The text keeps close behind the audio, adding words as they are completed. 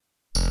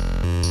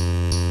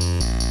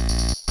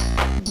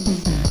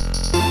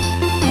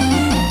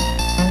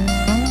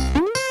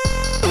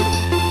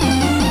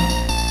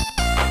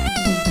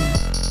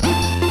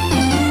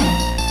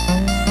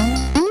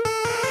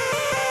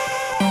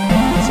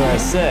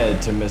said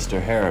to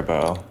Mr.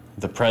 Haribo,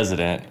 the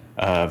president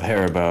of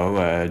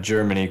Haribo,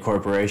 Germany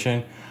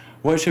Corporation,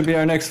 what should be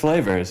our next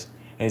flavors?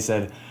 And he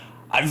said,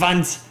 I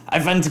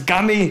want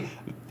gummy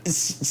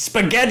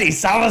spaghetti,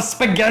 sour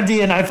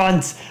spaghetti, and I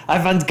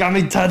want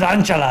gummy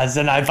tarantulas,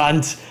 and I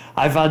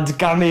want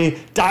gummy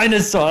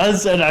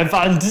dinosaurs, and I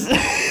want...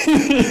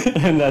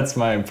 And that's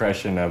my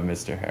impression of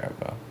Mr.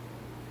 Haribo.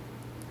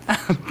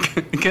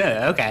 Good,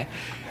 okay.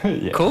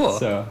 Yeah, cool.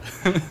 So,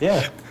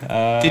 yeah.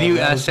 Did you,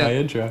 that was my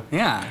intro.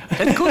 Yeah,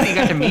 that's cool that you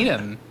got to meet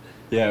him.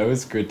 Yeah, it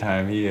was a good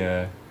time. He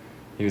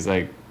was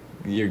like,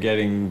 you're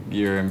getting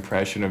your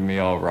impression of me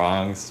all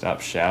wrong. Stop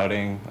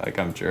shouting. Like,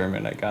 I'm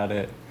German. I got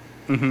it.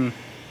 Mm-hmm. And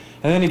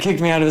then he kicked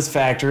me out of his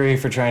factory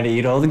for trying to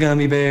eat all the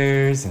gummy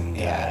bears. And,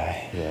 well,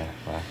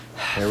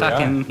 here we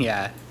are.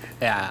 Yeah.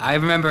 Yeah, I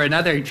remember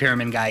another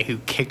German guy who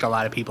kicked a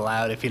lot of people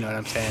out, if you know what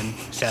I'm saying.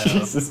 So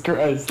Jesus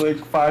Christ, like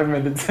 5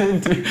 minutes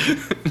into.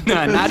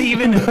 No, not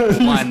even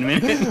 1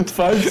 minute.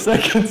 5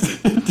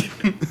 seconds into.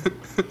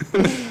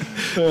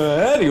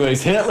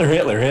 Anyways, Hitler.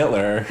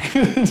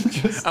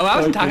 I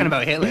wasn't talking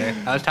about Hitler.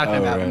 I was talking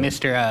about right.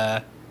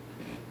 Mr.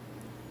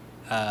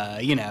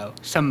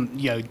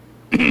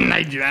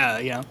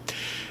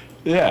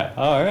 Yeah,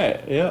 all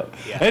right, yep.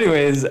 Yeah.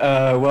 Anyways,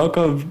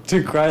 welcome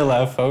to Cry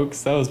Laugh,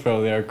 folks. That was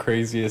probably our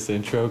craziest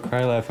intro.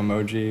 Cry Laugh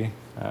emoji.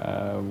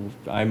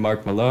 I'm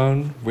Mark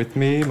Malone. With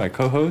me, my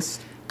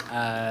co-host.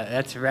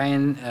 That's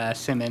Ryan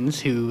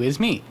Simmons, who is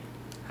me.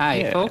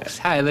 Hi, folks.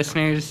 Hi,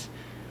 listeners.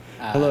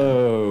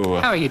 Hello.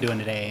 How are you doing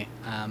today?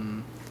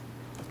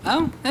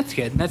 Oh, that's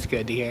good. That's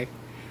good to hear.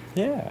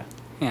 Yeah.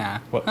 Yeah.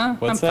 What's I'm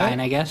that? fine,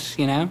 I guess,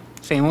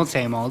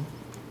 Same old.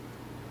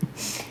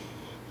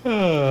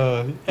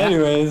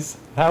 Anyways,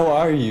 how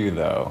are you,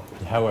 though?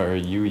 How are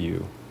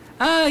you?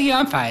 Yeah,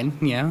 I'm fine.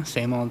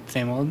 Same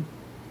old.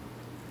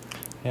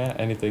 Yeah,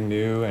 anything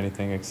new,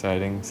 anything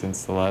exciting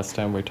since the last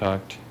time we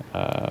talked?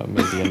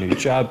 Maybe a new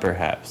job,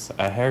 perhaps,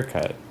 a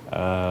haircut,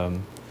 a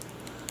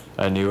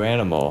new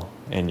animal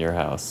in your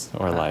house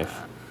or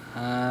life?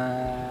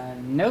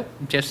 Nope,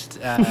 just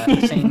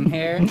the same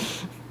hair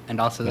and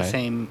also the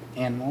same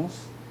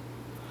animals.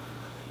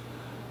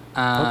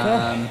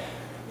 Okay.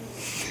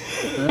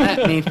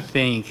 Let me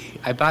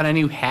think. I bought a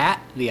new hat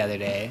the other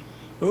day.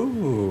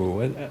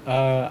 Ooh,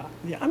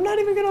 I'm not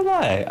even gonna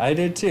lie. I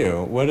did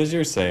too. What does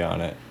yours say on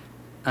it?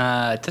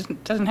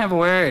 It doesn't have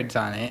words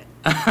on it,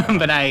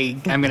 but I'm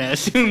gonna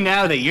assume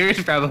now that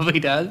yours probably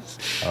does.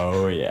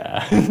 Oh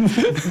yeah.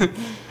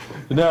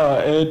 No,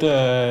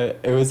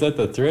 it was at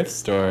the thrift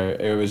store.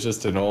 It was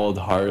just an old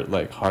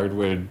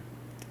hardwood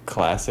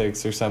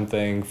classics or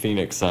something.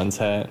 Phoenix Suns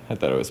hat. I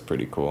thought it was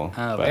pretty cool.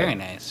 Oh, very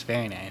nice.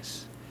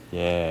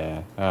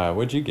 Yeah.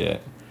 What'd you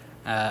get?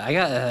 I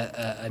got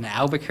an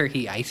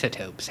Albuquerque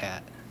Isotopes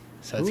hat.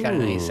 So it's got a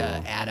nice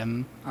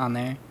atom on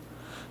there.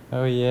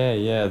 Oh,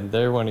 yeah.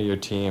 They're one of your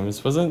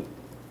teams. I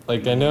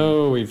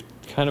know we've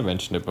kind of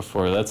mentioned it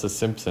before. That's a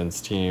Simpsons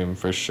team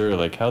for sure.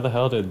 Like, how the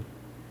hell did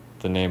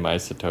the name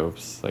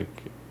Isotopes? Like,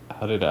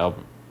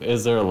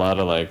 is there a lot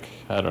of, I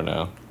don't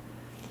know,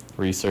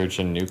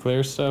 research in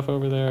nuclear stuff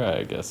over there?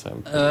 I guess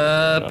I'm...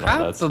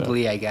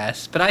 probably, I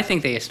guess. But I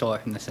think they stole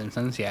it from The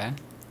Simpsons, yeah.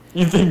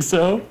 You think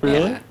so?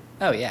 Really? Yeah.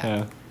 Oh,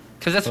 yeah.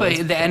 Because that's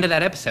at the end of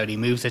that episode, he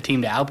moves the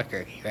team to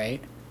Albuquerque,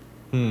 right?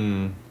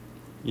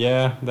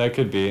 Yeah, that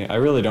could be. I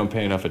really don't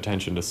pay enough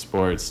attention to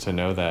sports to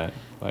know that.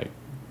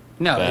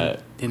 No,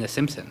 in The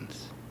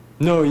Simpsons.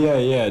 No,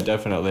 yeah,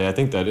 definitely. I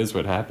think that is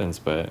what happens,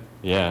 but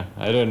yeah.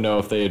 I didn't know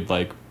if they had,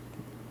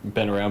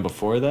 been around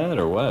before that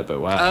or what,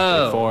 but wow.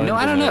 Oh, no,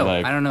 I don't know.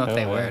 I don't know if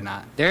they were or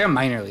not. They're a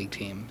minor league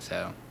team,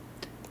 so...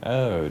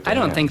 Oh, damn. I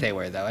don't think they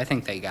were, though. I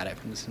think they got it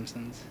from The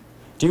Simpsons.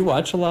 Do you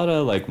watch a lot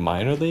of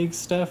minor league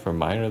stuff or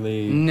minor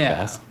league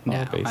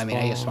basketball, baseball? I mean,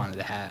 I just wanted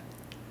the hat.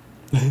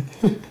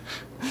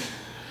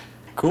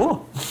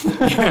 Cool.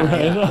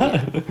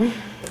 Yeah.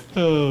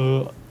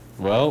 Oh,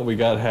 well, we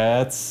got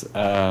hats.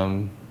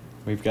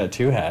 We've got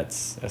 2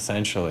 hats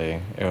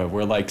essentially.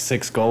 We're like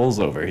 6 goals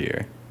over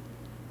here.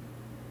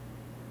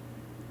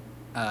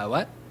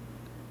 What?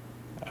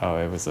 Oh,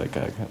 it was like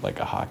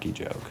a hockey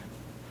joke.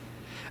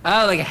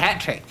 Oh, like a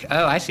hat trick.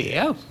 Oh, I see.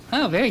 Oh,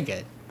 very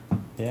good.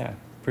 Yeah.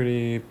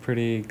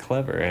 Pretty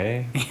clever,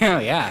 eh? Oh,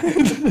 yeah.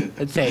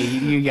 Let's say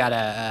you got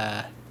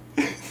a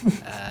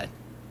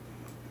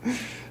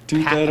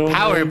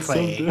power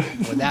play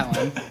with that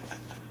one.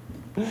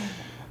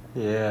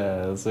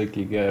 Yeah, it's like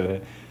you gotta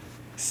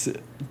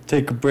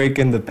take a break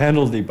in the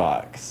penalty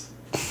box.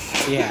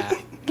 Yeah,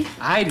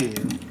 I do.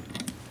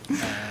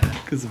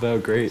 Because of how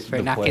great for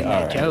the not play. getting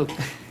that right. joke,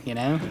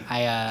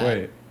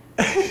 Wait.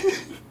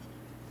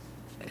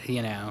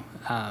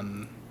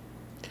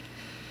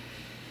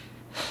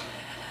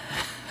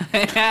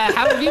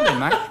 How have you been,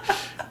 Mark?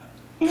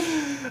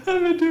 I've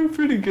been doing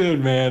pretty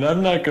good, man.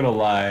 I'm not gonna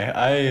lie.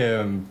 I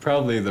am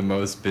probably the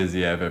most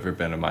busy I've ever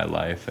been in my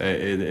life.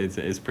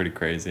 It's pretty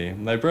crazy.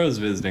 My bro's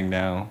visiting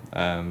now,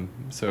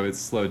 so it's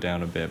slowed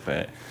down a bit,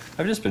 but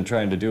I've just been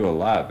trying to do a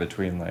lot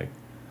between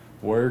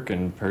work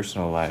and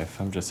personal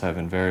life. I'm just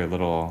having very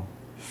little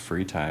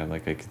free time. I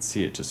could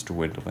see it just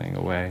dwindling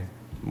away.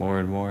 more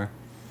and more.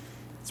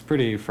 It's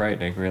pretty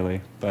frightening,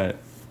 really. But,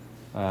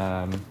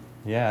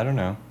 yeah, I don't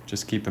know.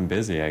 Just keep him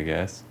busy, I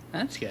guess.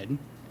 That's good.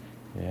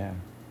 Yeah.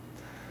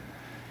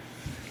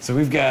 So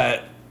we've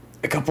got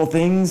a couple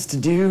things to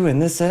do in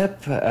this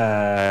ep.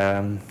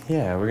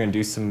 Yeah, we're gonna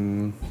do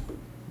some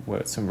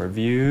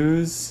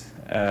reviews.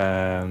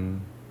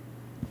 Trying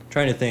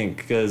to think,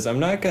 because I'm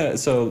not gonna.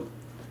 So,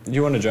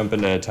 you want to jump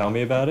into tell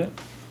me about it?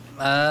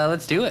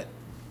 Let's do it.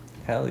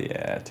 Hell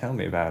yeah, tell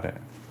me about it.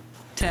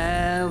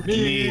 Tell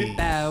me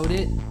about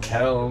it.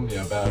 Tell me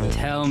about it.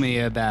 Tell me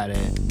about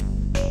it.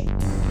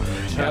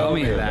 Tell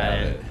me about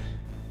it.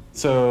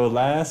 So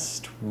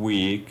last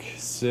week,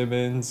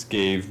 Simmons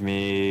gave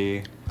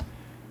me.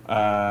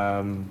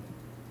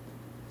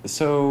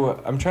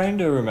 So I'm trying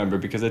to remember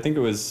because I think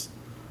it was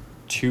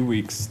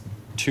 2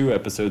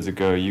 episodes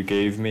ago, you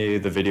gave me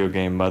the video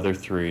game Mother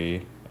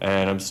 3,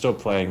 and I'm still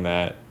playing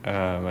that.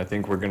 I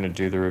think we're going to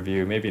do the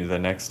review, maybe the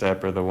next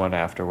step or the one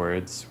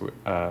afterwards,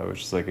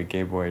 which is like a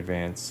Game Boy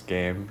Advance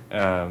game.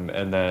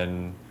 And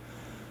then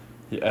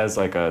as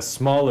like a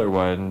smaller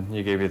one,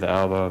 you gave me the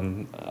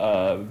album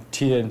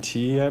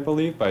TNT, I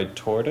believe, by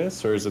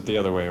Tortoise, or is it the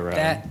other way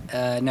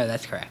around? No,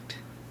 that's correct.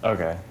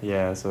 Okay,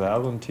 yeah, so the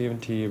album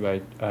TNT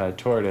by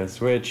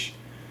Tortoise, which,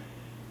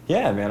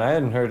 yeah, man, I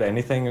hadn't heard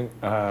anything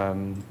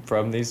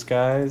from these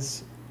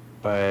guys,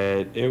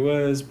 but it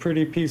was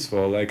pretty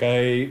peaceful. Like,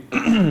 I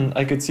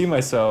could see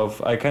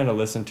myself, I kind of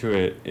listened to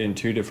it in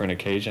 2 different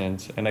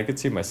occasions, and I could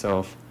see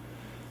myself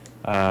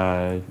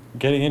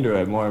getting into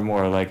it more and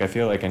more. Like, I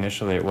feel like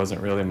initially it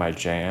wasn't really my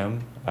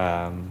jam,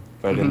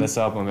 but in this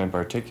album in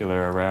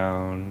particular,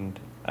 around,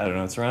 I don't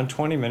know, it's around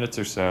 20 minutes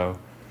or so,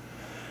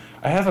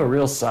 I have a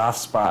real soft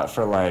spot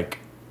for, like,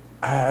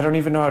 I don't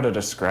even know how to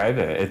describe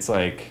it. It's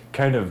like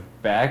kind of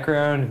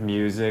background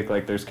music,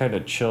 like there's kind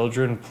of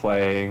children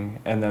playing,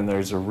 and then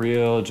there's a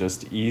real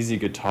just easy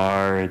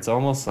guitar. It's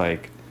almost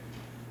like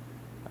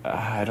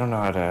I don't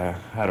know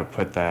how to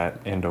put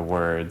that into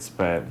words,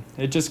 but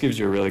it just gives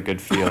you a really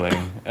good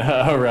feeling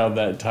around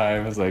that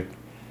time. It's like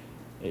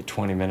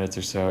 20 minutes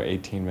or so,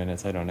 18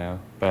 minutes, I don't know.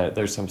 But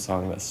there's some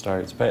song that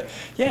starts. But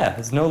yeah,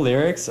 there's no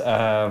lyrics.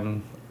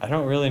 I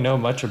don't really know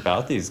much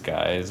about these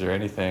guys or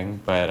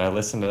anything, but I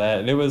listened to that,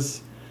 and it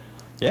was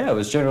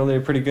generally a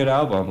pretty good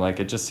album. Like,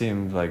 it just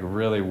seemed like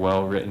really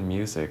well-written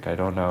music. I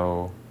don't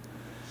know,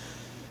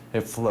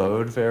 it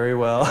flowed very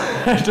well.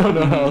 I don't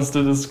know how else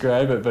to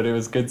describe it, but it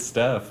was good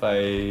stuff.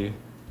 I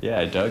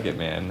dug it,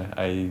 man.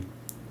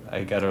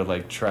 I gotta,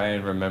 like, try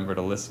and remember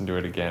to listen to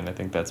it again. I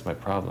think that's my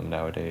problem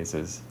nowadays,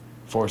 is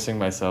forcing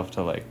myself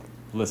to, like,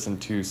 listen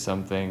to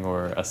something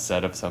or a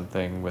set of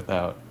something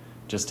without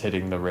just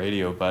hitting the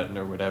radio button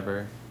or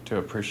whatever to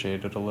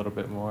appreciate it a little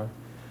bit more.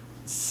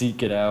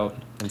 Seek it out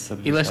instead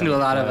of. You listen to a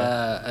lot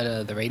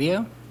of the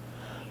radio?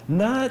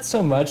 Not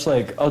so much.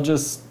 Like, I'll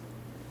just,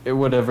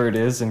 whatever it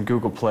is in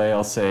Google Play,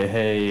 I'll say,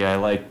 hey, I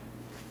like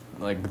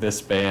this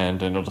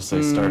band, and it'll just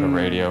say start a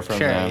radio from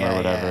them or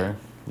whatever.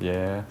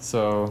 Yeah.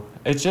 So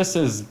it's just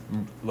as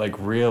like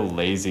real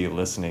lazy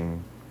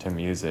listening to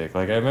music.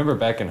 Like, I remember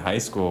back in high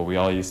school, we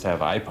all used to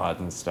have iPods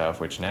and stuff,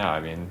 which now, I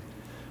mean,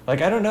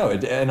 like, I don't know,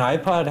 an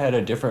iPod had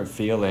a different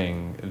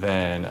feeling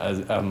than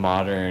a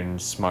modern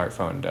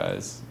smartphone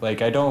does.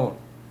 Like, I don't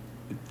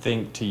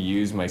think to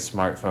use my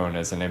smartphone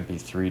as an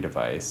MP3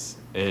 device.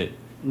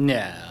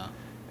 No.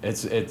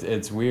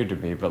 It's weird to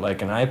me, but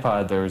like an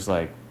iPod, there was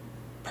like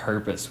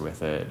purpose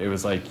with it. It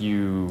was like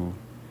you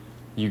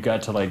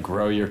got to like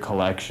grow your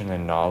collection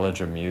and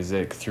knowledge of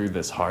music through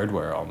this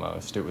hardware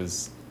almost. It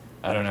was,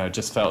 I don't know, it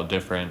just felt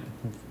different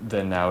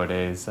than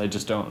nowadays. I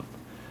just don't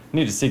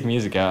need to seek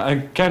music out.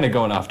 I'm kind of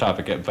going off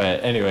topic,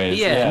 but anyways.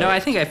 Yeah, no, I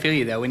think I feel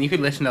you, though. When you could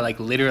listen to, like,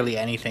 literally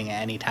anything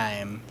at any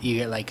time, you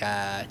get, like,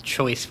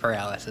 choice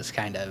paralysis,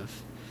 kind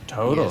of.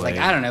 Totally. It's like,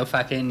 I don't know,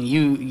 fucking,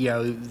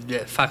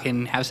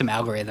 fucking have some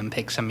algorithm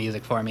pick some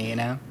music for me, you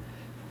know?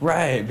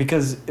 Right,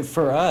 because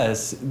for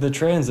us, the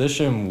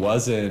transition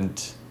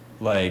wasn't,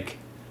 like,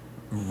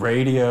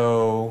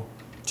 radio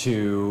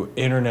to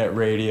internet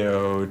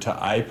radio to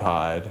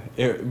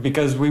iPod.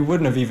 Because we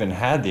wouldn't have even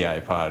had the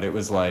iPod. It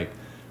was, like,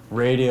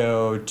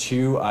 radio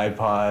to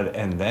iPod,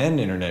 and then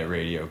internet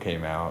radio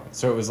came out.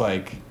 So it was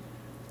like,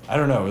 I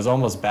don't know, it was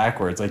almost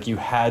backwards. Like, you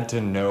had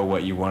to know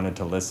what you wanted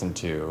to listen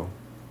to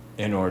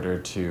in order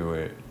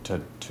to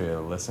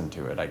listen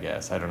to it, I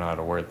guess. I don't know how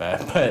to word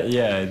that, but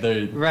yeah,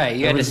 right,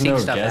 you had to seek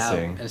stuff out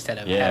instead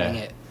of having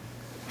it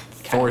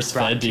force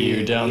fed to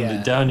you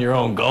down your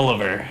own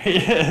Gulliver.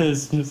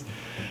 Yes, just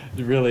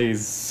really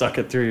suck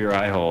it through your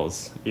ear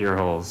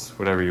holes,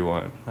 whatever you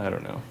want. I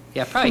don't know.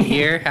 Yeah, probably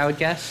ear, I would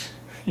guess.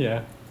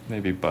 Yeah.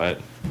 Maybe butt.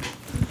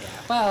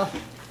 Well,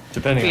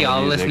 depending we on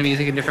all the listen to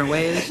music in different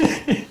ways.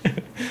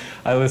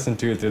 I listen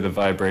to it through the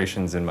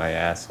vibrations in my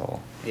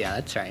asshole. Yeah,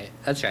 that's right.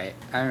 That's right.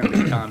 I remember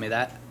you telling me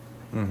that.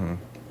 Mm-hmm.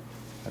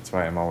 That's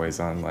why I'm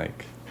always on,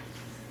 like...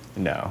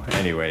 No.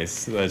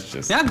 Anyways, let's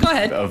just go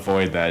ahead.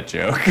 Avoid that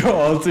joke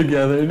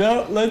altogether.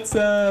 No, let's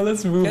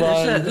move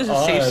on. This is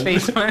a safe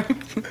space, Mark.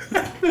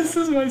 This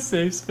is my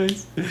safe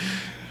space.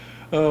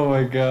 Oh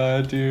my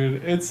god,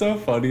 dude. It's so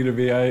funny to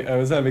me. I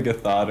was having a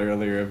thought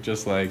earlier of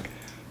just like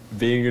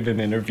being in an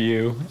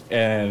interview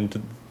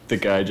and the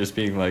guy just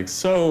being like,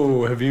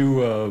 "So, have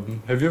you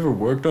ever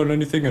worked on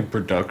anything in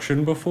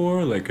production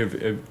before? Like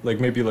like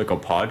maybe like a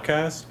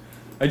podcast?"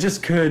 I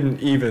just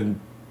couldn't even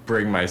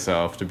bring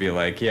myself to be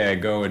like, "Yeah,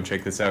 go and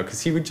check this out,"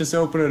 cuz he would just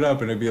open it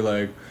up and it'd be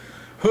like,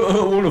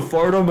 I want to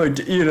fart on my,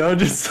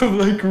 just some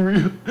like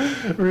real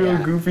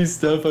Yeah. goofy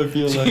stuff. I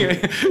feel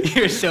like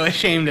You're so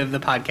ashamed of the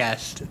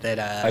podcast that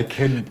I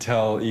couldn't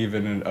tell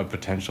even a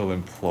potential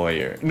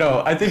employer.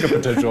 No, I think a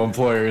potential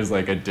employer is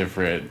like a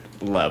different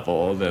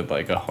level than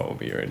like a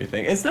homie or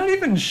anything. It's not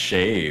even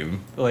shame.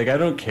 Like I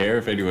don't care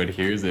if anyone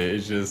hears it.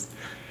 It's just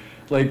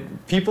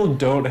like people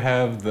don't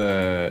have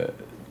the.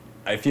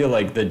 I feel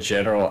like the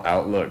general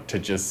outlook to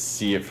just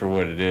see it for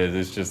what it is.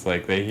 It's just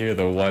like they hear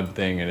the one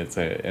thing and it's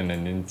in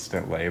an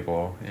instant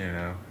label.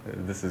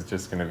 This is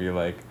just gonna be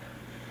like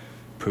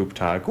poop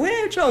talk,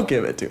 which I'll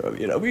give it to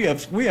them. We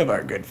have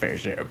our good fair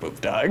share of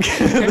poop talk.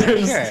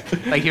 sure.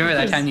 Like you remember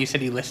that time you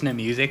said you listen to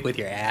music with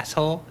your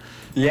asshole?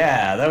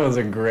 Yeah, that was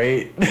a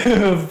great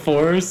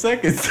 4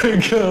 seconds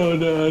ago.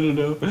 No, I don't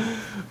know,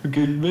 a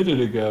good minute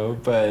ago.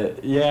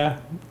 But yeah,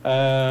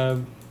 I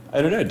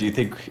don't know. Do you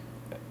think?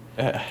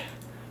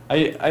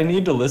 I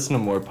need to listen to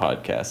more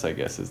podcasts, I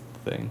guess, is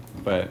the thing.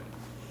 But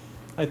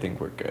I think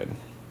we're good.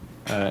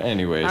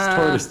 Anyways,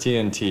 Tortoise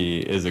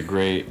TNT is a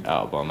great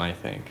album, I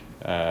think.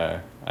 I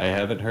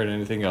haven't heard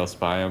anything else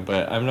by him,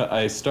 but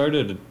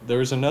there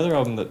was another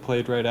album that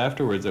played right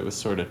afterwards that was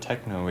sort of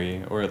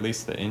techno-y, or at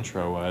least the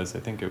intro was. I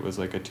think it was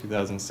like a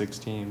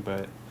 2016,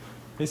 but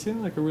they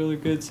seem like a really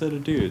good set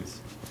of dudes.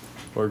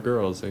 Or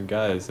girls and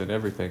guys and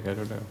everything, I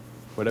don't know.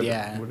 Whatever they're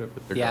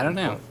Yeah, I don't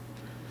going know. for.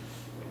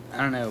 I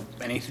don't know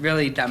anything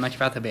really that much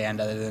about the band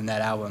other than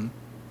that album.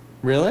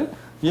 Really?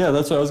 Yeah,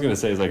 that's what I was gonna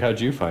say. Is like, how'd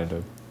you find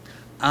him?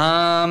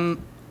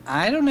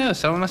 I don't know.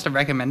 Someone must have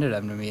recommended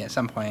them to me at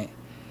some point.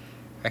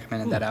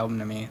 Recommended that album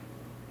to me.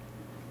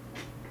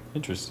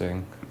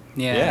 Interesting.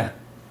 Yeah.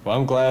 Well,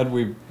 I'm glad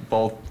we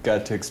both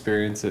got to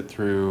experience it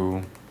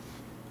through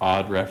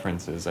odd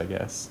references, I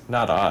guess.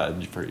 Not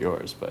odd for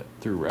yours, but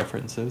through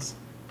references.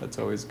 That's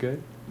always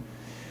good.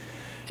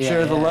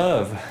 Share the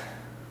love.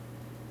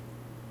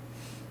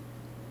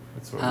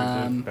 That's what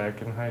we did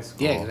back in high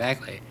school. Yeah,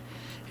 exactly.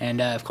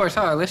 And, of course,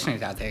 all our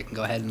listeners out there can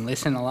go ahead and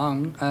listen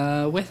along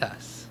with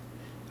us.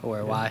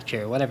 Or watch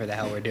or whatever the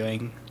hell we're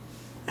doing.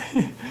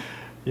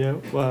 Yeah,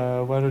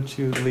 why don't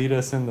you lead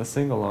us in the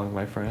sing-along,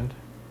 my friend?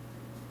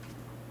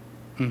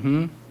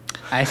 Mm-hmm.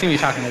 I assume you're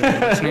talking to the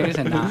listeners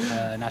and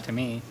not to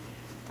me.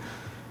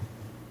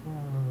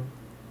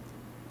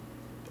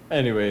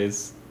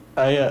 Anyways,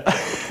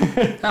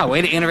 Oh,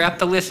 way to interrupt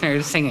the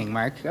listeners singing,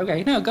 Mark.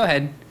 Okay, no, go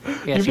ahead.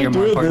 Yes, you're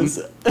more important.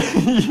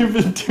 You've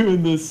been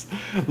doing this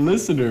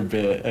listener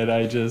bit, and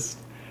it's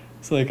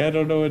like, I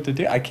don't know what to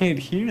do. I can't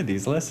hear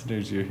these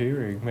listeners you're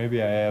hearing.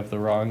 Maybe I have the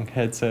wrong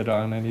headset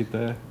on. I need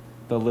the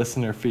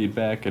listener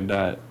feedback and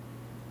not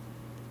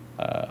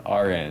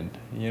our end.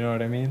 You know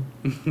what I mean?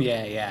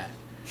 Yeah.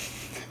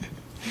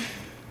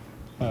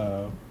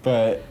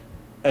 But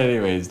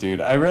anyways, dude,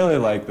 I really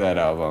like that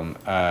album.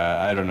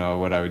 I don't know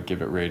what I would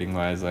give it rating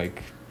wise,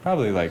 like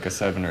probably like a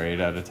 7 or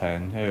 8 out of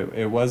 10.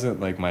 It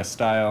wasn't like my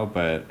style,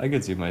 but I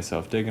could see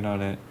myself digging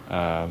on it.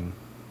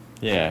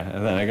 Yeah,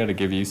 and then I got to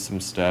give you some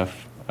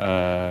stuff.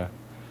 So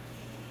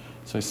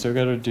I still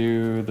got to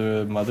do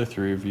the Mother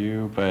 3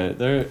 review, but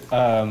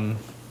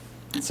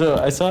so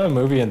I saw a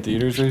movie in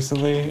theaters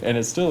recently, and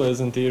it still is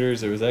in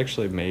theaters. It was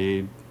actually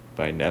made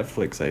by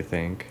Netflix, I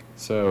think.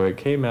 So it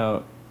came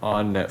out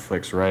on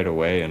Netflix right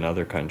away in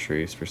other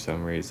countries for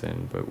some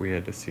reason, but we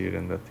had to see it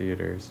in the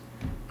theaters.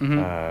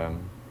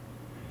 Mm-hmm.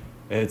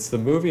 It's the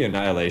movie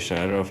Annihilation.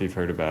 I don't know if you've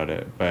heard about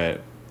it,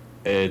 but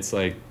it's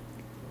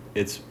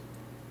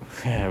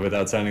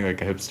without sounding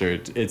like a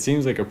hipster, it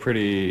seems like a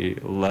pretty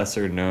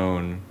lesser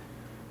known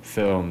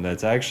film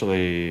that's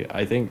actually,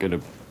 I think,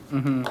 gonna be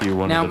one of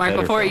the Now, Mark,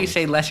 better before you films.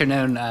 say lesser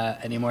known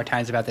any more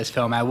times about this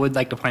film, I would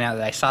like to point out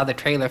that I saw the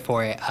trailer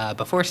for it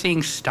before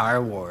seeing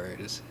Star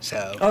Wars.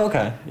 So. Oh,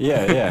 okay.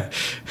 Yeah.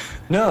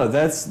 No,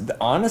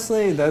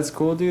 honestly, that's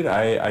cool, dude.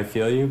 I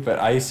feel you, but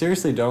I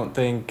seriously don't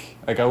think,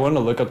 like, I want to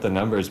look up the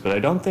numbers, but I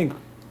don't think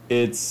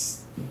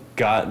it's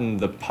gotten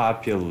the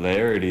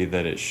popularity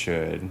that it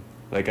should.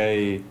 Like,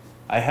 I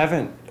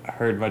haven't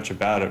heard much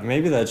about it.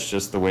 Maybe that's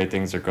just the way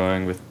things are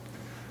going with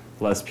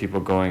less people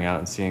going out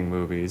and seeing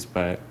movies,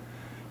 but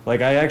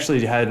like, I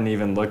actually hadn't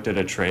even looked at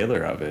a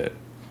trailer of it.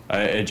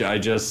 I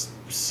just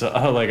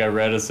saw, like, I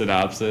read a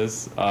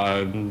synopsis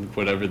on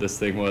whatever this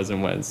thing was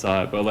and went and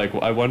saw it. But, like,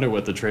 I wonder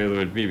what the trailer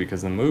would be,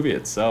 because the movie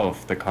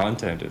itself, the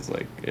content is,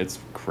 like, it's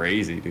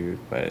crazy, dude.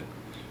 But,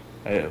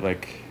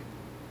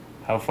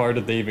 how far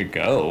did they even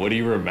go? What do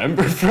you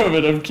remember from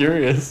it? I'm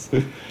curious.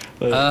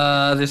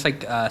 There's,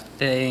 like, a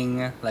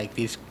thing, like,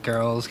 these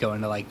girls go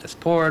into, like, this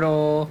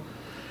portal,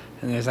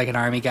 and there's, like, an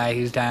army guy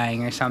who's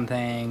dying or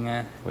something.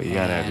 Well, you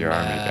gotta have your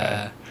army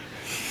guy.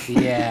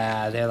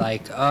 Yeah, they're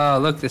like, oh,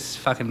 look, this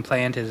fucking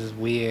plant is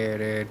weird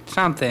or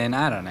something.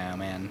 I don't know,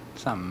 man.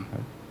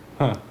 Something.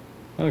 Huh.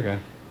 Okay.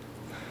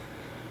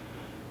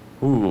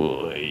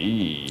 Ooh.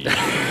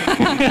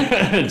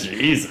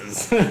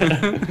 Jesus.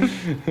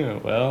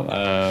 Well,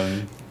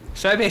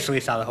 So I basically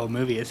saw the whole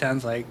movie, it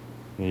sounds like.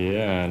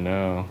 yeah,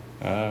 no.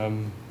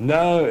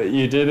 No,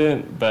 you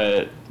didn't,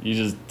 but you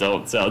just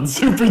don't sound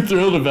super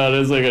thrilled about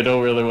it. It's like I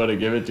don't really want to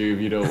give it to you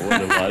if you don't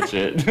want to watch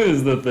it,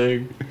 is the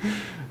thing.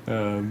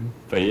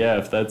 But yeah,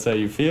 if that's how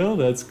you feel,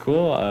 that's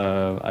cool.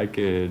 I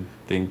could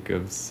think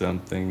of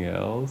something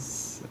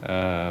else.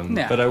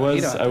 No, But I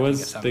you don't have to think of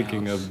was something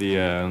thinking else. of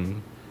the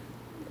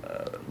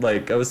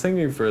like I was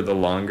thinking for the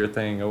longer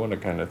thing. I want to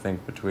kind of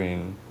think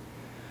between.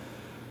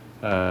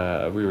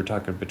 We were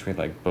talking between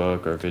like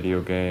book or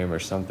video game or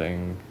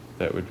something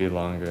that would be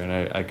longer, and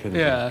I couldn't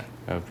Yeah. think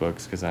of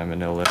books because I'm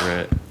an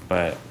illiterate.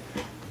 But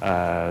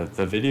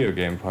the video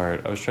game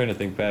part, I was trying to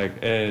think back,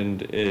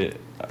 and it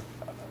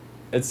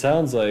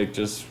sounds like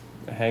just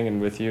hanging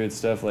with you and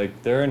stuff.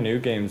 Like there are new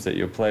games that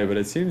you play, but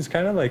it seems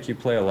kind of like you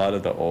play a lot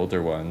of the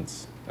older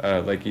ones.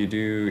 Like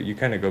you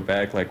kind of go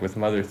back like with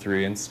Mother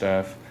 3 and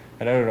stuff.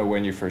 And I don't know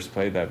when you first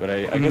played that, but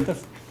I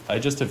get I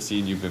just have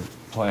seen you've been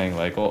playing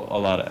like a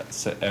lot of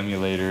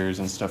emulators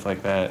and stuff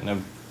like that,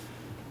 and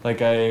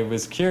I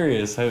was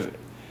curious.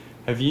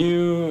 Have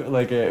you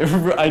like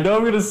I know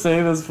I'm gonna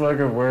say this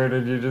fucking word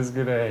and you're just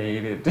gonna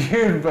hate it,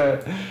 dude.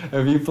 But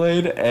have you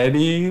played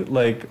any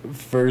like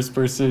first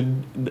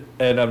person?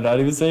 And I'm not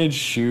even saying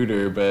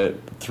shooter, but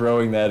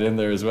throwing that in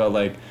there as well.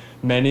 Like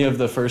many of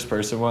the first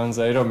person ones.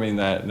 I don't mean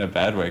that in a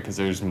bad way because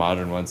there's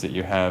modern ones that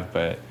you have,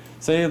 but.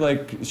 Say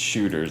like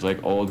shooters,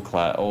 like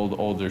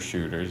older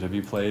shooters. Have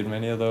you played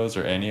many of those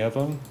or any of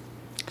them?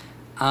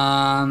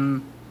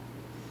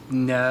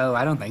 No,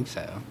 I don't think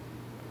so.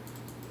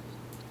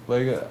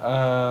 Like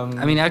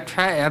I mean, I've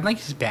tried. I'm like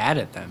just bad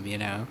at them, you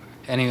know.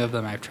 Any of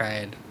them I've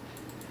tried.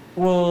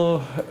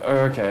 well,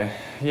 okay,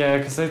 yeah,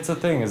 because it's the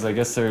thing is I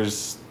guess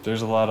there's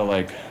a lot of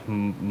like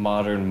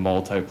modern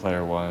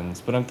multiplayer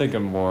ones, but I'm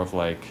thinking more of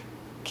like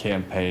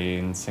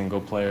campaign single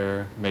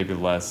player, maybe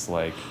less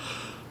like.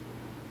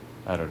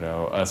 I don't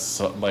know,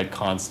 like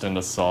constant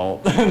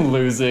assault and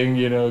losing,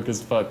 you know,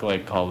 because fuck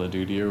like Call of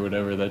Duty or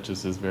whatever, that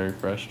just is very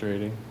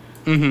frustrating.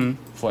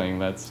 Mm-hmm. Playing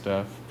that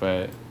stuff.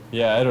 But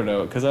yeah, I don't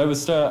know, because I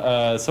was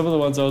some of the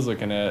ones I was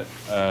looking at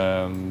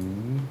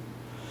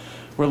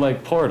were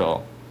like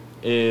Portal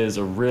is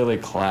a really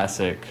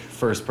classic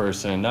first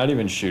person, not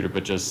even shooter,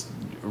 but just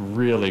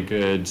really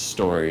good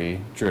story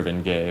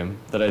driven game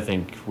that I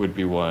think would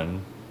be one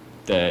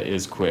that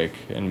is quick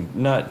and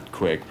not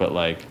quick, but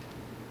like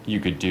you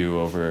could do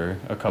over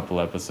a couple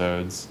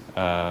episodes.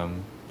 I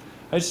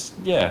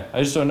just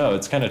don't know.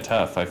 It's kind of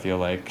tough. I feel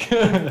like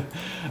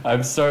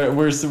I'm sorry.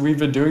 We've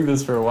been doing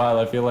this for a while.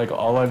 I feel like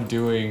all I'm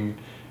doing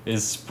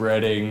is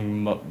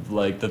spreading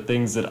like the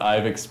things that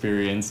I've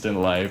experienced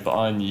in life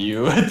on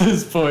you at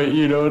this point.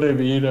 You know what I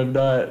mean?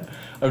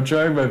 I'm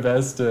trying my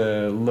best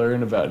to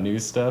learn about new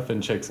stuff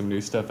and check some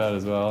new stuff out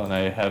as well. And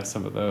I have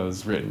some of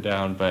those written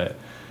down, but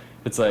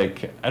it's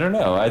like I don't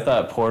know. I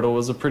thought Portal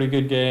was a pretty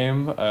good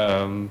game.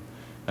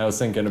 I was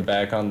thinking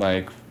back on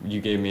like you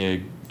gave me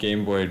a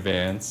Game Boy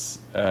Advance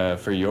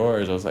for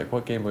yours. I was like,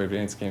 what Game Boy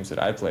Advance games did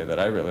I play that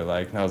I really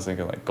liked? And I was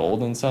thinking like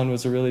Golden Sun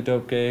was a really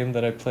dope game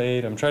that I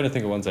played. I'm trying to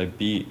think of ones I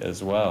beat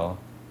as well.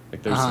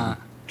 Like there's some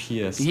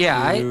PS2.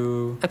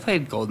 Yeah, I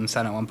played Golden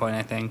Sun at one point,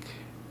 I think.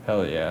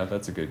 Hell yeah,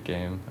 that's a good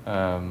game.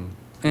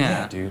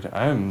 Yeah, dude,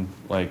 I'm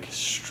like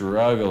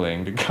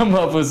struggling to come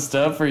up with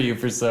stuff for you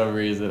for some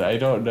reason. I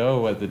don't know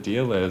what the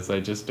deal is.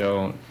 I just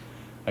don't.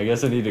 I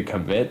guess I need to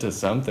commit to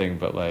something,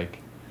 but like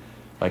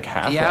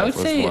Half-Life Yeah, I would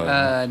was say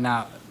one.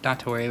 not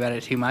to worry about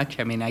it too much.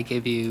 I mean, I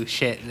give you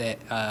shit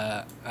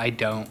that I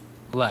don't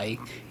like,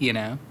 you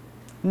know.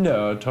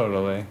 No,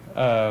 totally.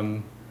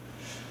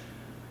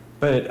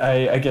 But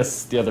I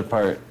guess the other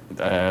part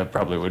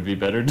probably would be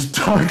better to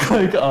talk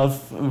like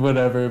off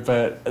whatever.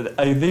 But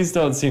these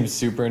don't seem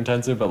super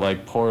intensive. But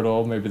like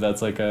Portal, maybe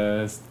that's like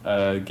a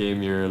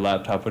game your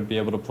laptop would be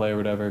able to play or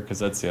whatever. Because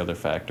that's the other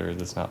factor.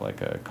 It's not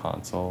like a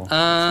console.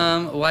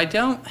 Well, I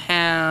don't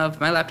have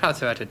my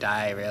laptop's about to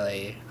die,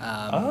 really.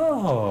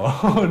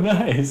 Oh,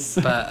 nice.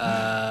 But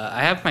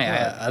I have my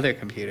other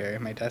computer,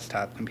 my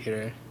desktop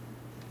computer.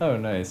 Oh,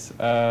 nice.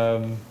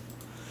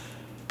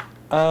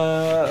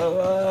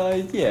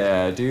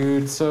 Yeah,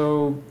 dude.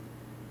 So,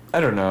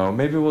 I don't know.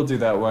 Maybe we'll do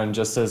that one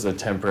just as a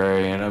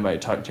temporary, and I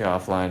might talk to you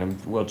offline,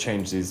 and we'll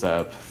change these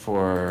up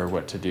for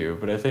what to do.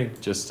 But I think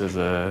just as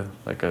a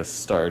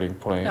starting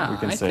point, No, we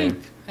can I say,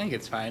 think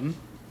it's fine.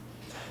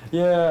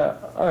 yeah.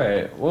 All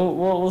right.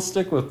 We'll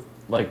stick with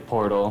like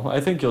Portal. I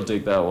think you'll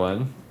dig that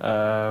one.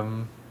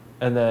 And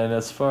then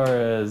as far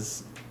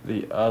as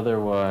the other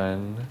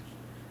one,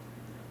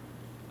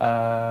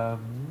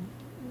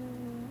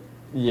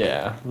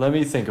 yeah, let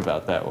me think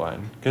about that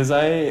one. Because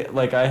I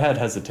had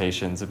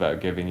hesitations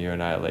about giving you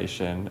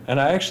Annihilation.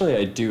 And I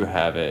do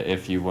have it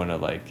if you want to,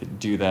 like,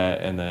 do that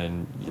and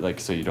then,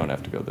 like, so you don't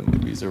have to go to the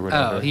movies or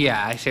whatever. Oh,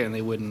 yeah, I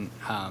certainly wouldn't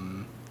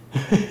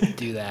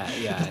do that.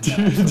 Yeah, no,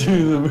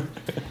 do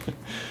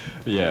the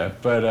Yeah,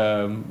 but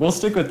we'll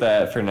stick with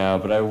that for now.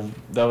 But I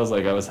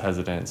was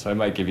hesitant, so I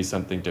might give you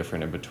something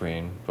different in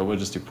between. But we'll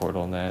just do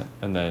Portal Net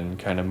and then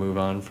kind of move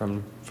on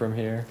from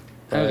here.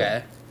 But,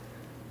 Okay.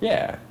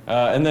 Yeah,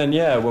 and then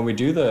when we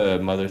do the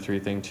Mother 3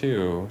 thing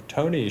too,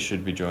 Tony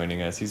should be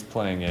joining us. He's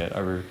playing it.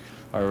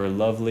 Our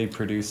lovely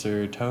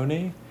producer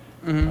Tony.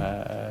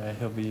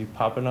 He'll be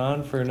popping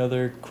on for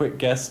another quick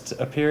guest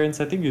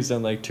appearance. I think he's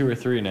done like 2 or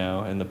 3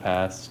 now in the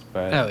past.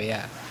 But Oh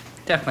yeah,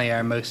 definitely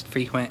our most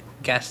frequent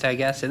guest, I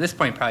guess. At this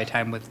point, probably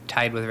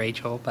tied with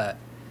Rachel, but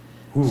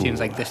seems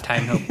like this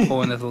time he'll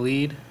pull into the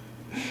lead.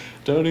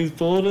 Tony's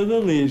pulling in the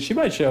lead. She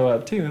might show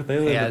up too. They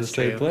live Yeah, in the that's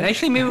same true. place.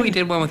 Actually, maybe we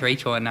did one with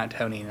Rachel and not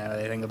Tony. Now that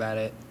I think about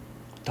it.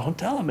 Don't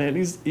tell him, man.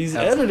 He's Oh,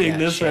 editing yeah,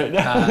 this shit.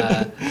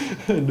 right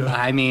now. No.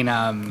 I mean,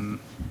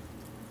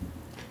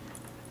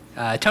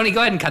 Tony, go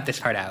ahead and cut this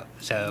part out.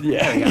 So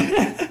Yeah. there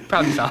we go.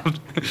 Problem solved.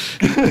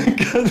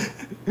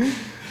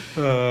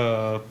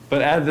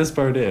 But add this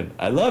part in.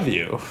 I love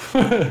you.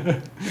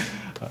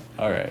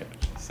 All right.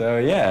 So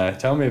yeah,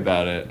 tell me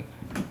about it.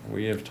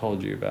 We have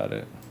told you about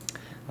it.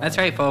 That's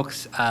right,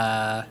 folks.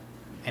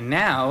 And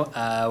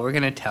now we're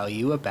gonna tell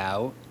you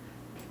about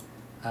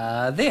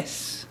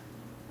this.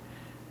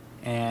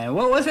 And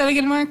what was that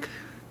again, Mark?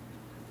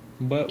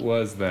 What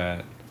was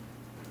that?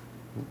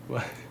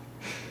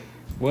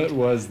 What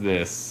was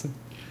this?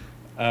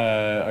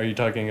 Are you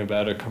talking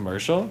about a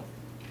commercial?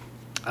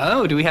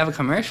 Oh, do we have a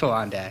commercial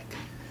on deck?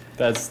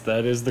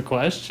 That is the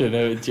question.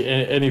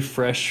 Any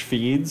fresh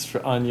feeds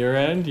on your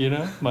end? You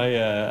know,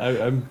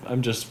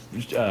 I'm just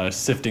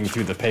sifting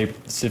through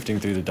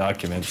the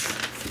documents.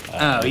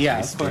 Oh yeah,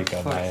 as of we course. speak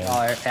Of on course. my end. All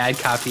our ad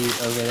copy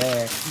over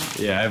there.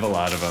 Yeah, I have a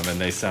lot of them, and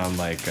they sound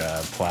like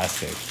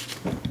plastic.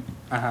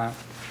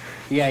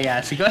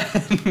 Yeah. So go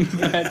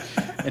ahead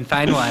and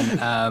find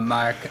one,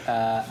 Mark.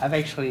 I've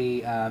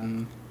actually.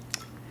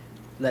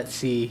 Let's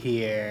see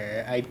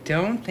here. I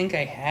don't think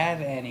I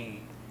have any.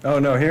 Oh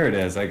no, here it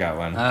is. I got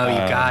one. Oh, you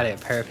got it.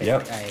 Perfect.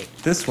 Yep. Right.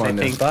 This I one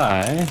is think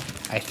by.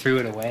 I threw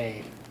it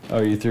away. Oh,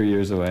 you threw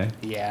yours away.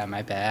 Yeah,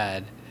 my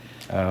bad.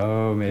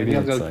 Oh, maybe Maybe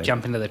I'll it's go like,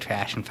 jump into the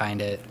trash and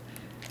find it.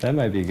 That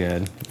might be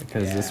good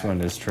because this Yeah. one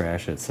is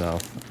trash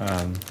itself.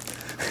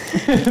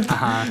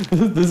 Uh-huh.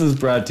 This is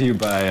brought to you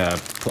by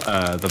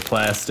the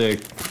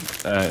plastic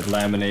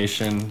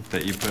lamination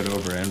that you put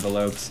over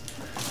envelopes.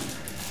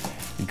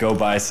 Go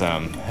buy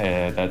some.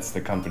 That's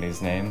the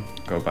company's name.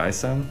 Go buy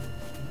some,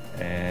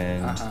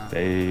 and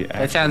they actually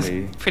That sounds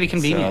pretty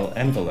convenient. sell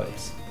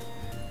envelopes.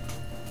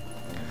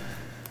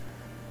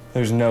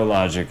 There's no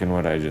logic in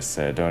what I just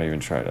said. Don't even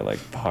try to like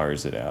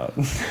parse it out.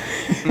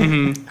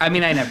 I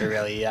mean, I never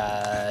really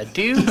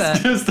do,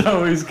 but Just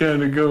always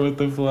kind of go with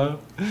the flow.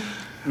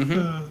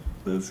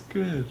 That's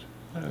good.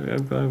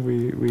 I'm glad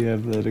we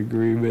have that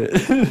agreement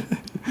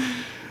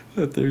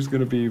that there's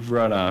gonna be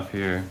runoff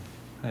here.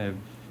 I have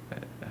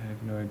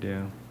no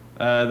idea.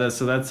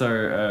 That's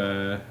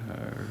our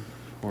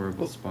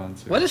horrible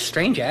sponsor. what a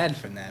strange ad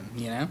from them,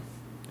 you know?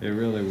 It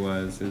really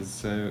was. It's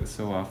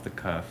so off the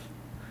cuff.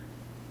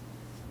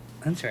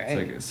 That's right.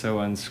 It's like so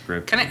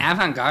unscripted. Kind of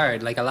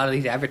avant-garde, like a lot of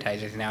these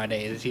advertisers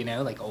nowadays, you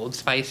know, like Old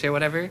Spice or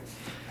whatever.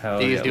 Hell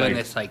They're yeah, just doing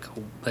like-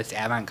 this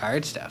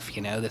avant-garde stuff,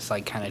 you know, this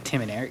like kind of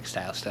Tim and Eric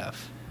style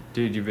stuff.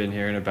 Dude, you've been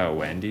hearing about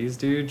Wendy's,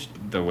 dude?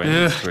 The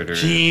Wendy's Twitter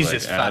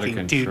Jesus is like out of fucking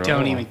control. dude,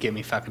 don't even get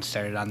me fucking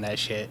started on that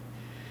shit.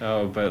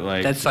 Oh, but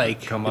like, That's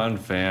like- come on,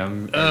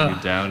 fam. Are you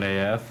Ugh. down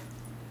AF?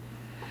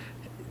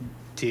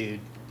 Dude,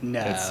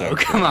 no. It's so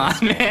Come on,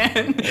 gross,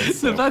 man. It's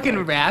The so fucking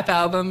gross. rap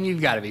album,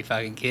 you've got to be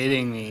fucking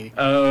kidding me.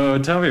 Oh,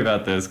 tell me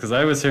about this, because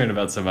I was hearing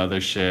about some other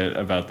shit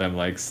about them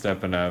like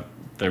stepping up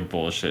their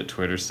bullshit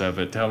Twitter stuff.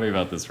 But tell me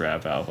about this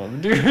rap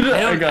album, dude.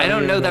 I gotta don't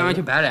hear know that about much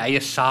it. about it. I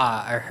just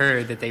saw or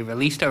heard that they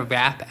released a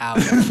rap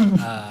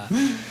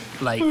album,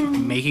 like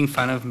making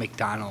fun of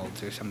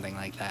McDonald's or something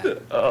like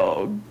that.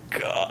 Oh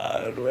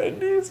God,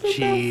 Wendy's. what the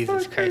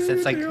Jesus fuck Christ, are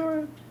that's you like,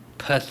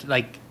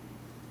 doing?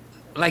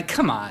 like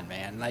come on,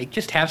 man. Like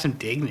just have some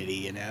dignity,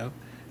 you know.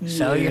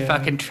 Sell your Yeah.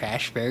 fucking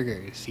trash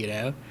burgers, you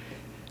know.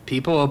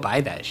 People will buy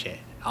that shit.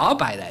 I'll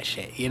buy that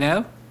shit, you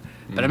know.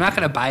 But I'm not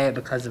gonna buy it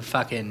because of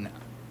fucking,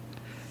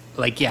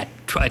 like a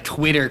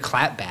Twitter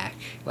clapback.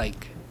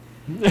 Like,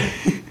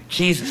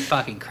 Jesus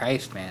fucking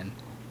Christ, man.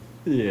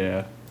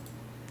 Yeah.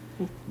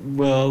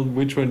 Well,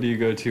 which one do you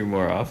go to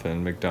more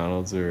often,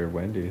 McDonald's or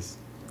Wendy's?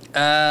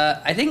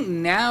 I think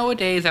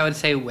nowadays I would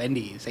say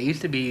Wendy's. I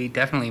used to be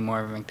definitely more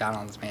of a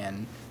McDonald's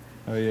man.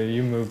 Oh yeah,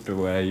 you moved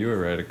away. You were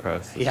right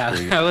across the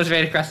street. Yeah, I was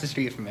right across the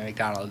street from a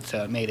McDonald's,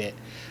 so it made it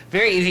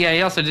very easy.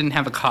 I also didn't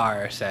have a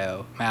car,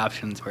 so my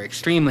options were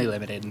extremely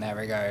limited in that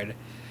regard.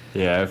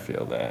 Yeah, I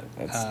feel that.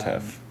 That's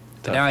tough.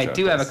 But now I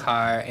do have a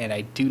car, and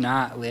I do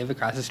not live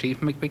across the street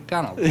from a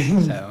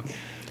McDonald's, so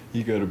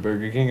You go to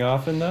Burger King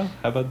often though?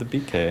 How about the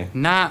BK?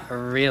 not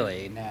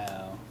really,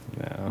 no.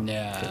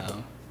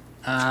 No.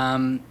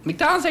 No.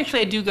 McDonald's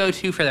actually I do go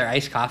to for their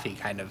iced coffee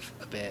kind of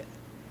a bit.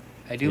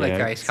 I do like Yeah,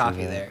 their I iced can see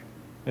coffee that. there.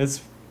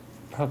 It's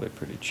probably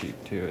pretty cheap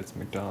too. It's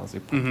McDonald's. They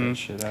pump that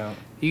shit out.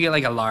 You get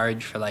like a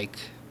large for like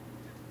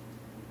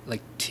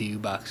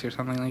 $2 or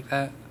something like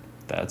that.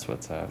 That's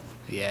what's up.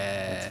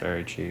 Yeah. It's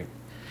very cheap.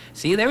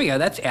 See, there we go.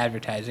 That's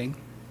advertising.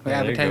 We're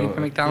Yeah, there you advertising go.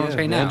 for McDonald's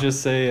right then now.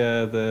 just say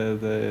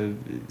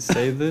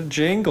say the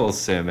jingle,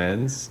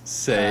 Simmons.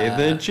 Say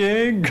the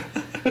jingle.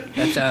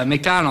 That's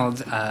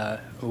McDonald's.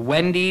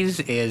 Wendy's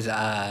is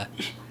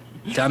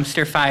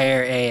dumpster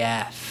fire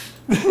AF.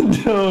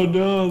 No,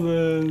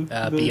 the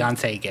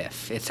Beyonce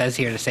GIF. It says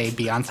here to say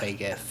Beyonce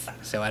GIF,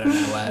 so I don't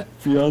know what.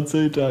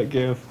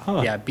 Beyonce.gif.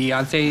 Huh. Yeah,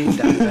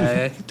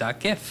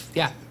 Beyonce.gif.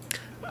 Yeah.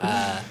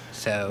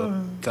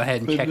 So go ahead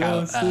and But check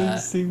no, out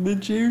sing the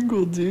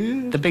jingle,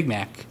 dude. the Big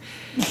Mac.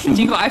 The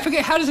jingle. I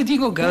forget, how does the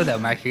jingle go though,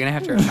 Mark? You're gonna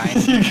have to remind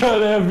me. You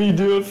gotta have me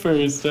do it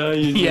first, huh?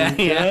 You Yeah,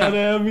 yeah. gotta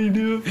have me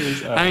do it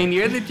first. I mean,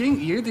 you're the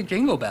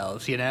jingle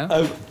bells, you know.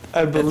 I That's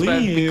why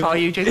believe. we call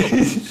you jingle.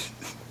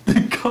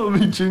 They call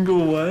me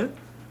jingle what?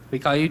 We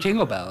call you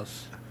jingle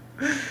bells.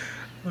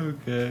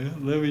 Okay,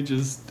 let me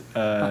just.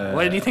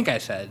 What did you think I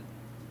said?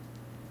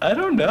 I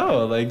don't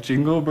know, like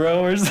Jingle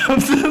Bro or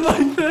something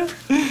like that.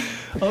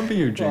 I'll be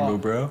your Jingle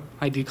Bro.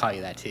 I do call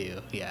you that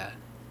too. Yeah.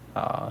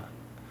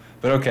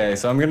 But okay,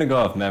 so I'm gonna go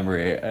off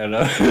memory, and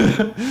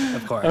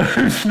Of course.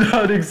 I'm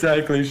not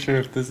exactly sure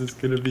if this is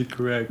gonna be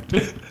correct.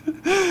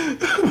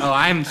 Oh,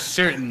 I'm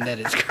certain that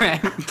it's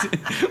correct.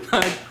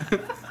 But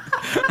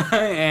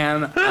I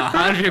am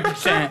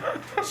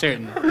 100%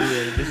 certain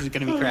this is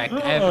going to be correct. I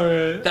have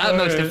Alright, the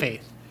utmost of alright.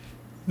 faith.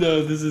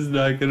 No, this is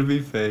not gonna be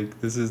fake.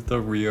 This is the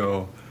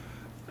real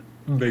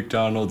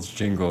McDonald's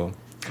jingle.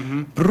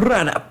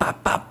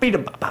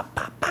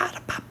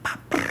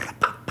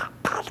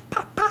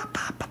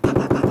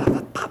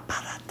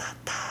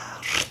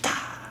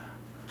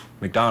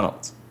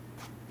 McDonald's.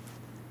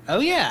 Oh,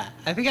 yeah.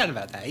 I forgot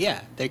about that.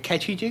 Yeah. They're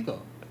catchy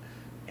jingle.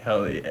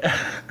 Hell yeah.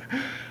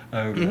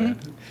 I'm glad.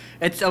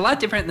 It's a lot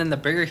different than the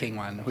Burger King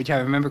one, which I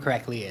remember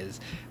correctly is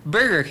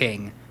Burger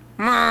King.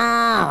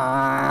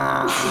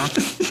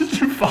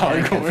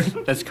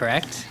 Foghorn. That's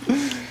correct.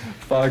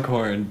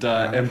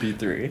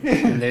 Foghorn.mp3.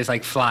 And there's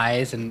like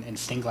flies and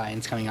stink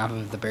lines coming off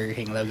of the Burger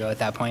King logo at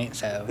that point,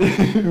 so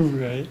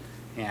Right.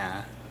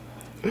 yeah.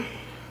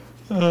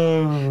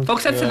 Oh,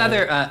 Folks, that's God.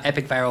 another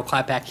epic viral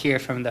clapback here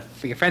from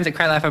for your friends at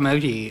Cry Laugh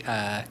Emoji,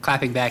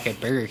 clapping back at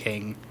Burger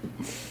King.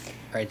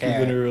 Right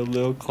Giving there. her a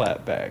little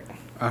clap back.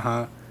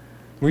 Uh-huh.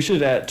 We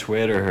should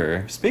Twitter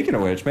her. Speaking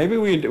of which, maybe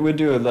we would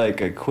do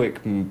a quick,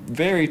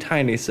 very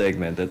tiny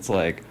segment that's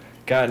like,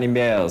 got any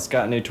mails,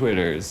 got any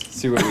Twitters,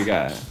 see what we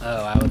got.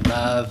 Oh, I would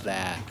love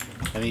that.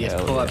 Let me just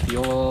Hell pull yeah. up the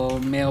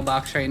old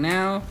mailbox right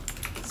now.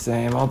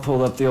 Same, I'll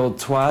pull up the old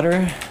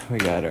twatter. We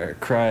got our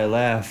cry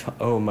laugh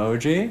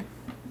emoji.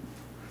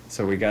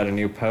 So we got a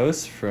new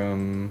post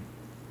from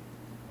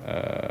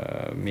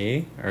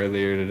me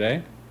earlier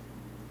today.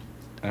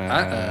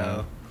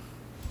 Uh-oh.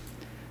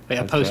 Wait,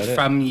 a that's post about it.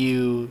 from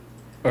you.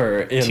 Or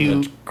in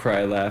To- the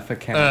cry laugh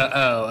account.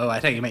 I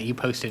thought you meant you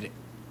posted it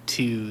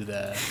to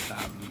the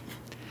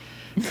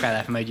Cry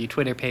Laugh Emoji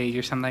Twitter page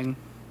or something.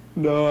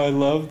 No, I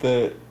love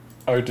that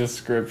our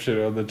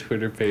description on the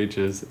Twitter page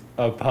is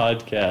a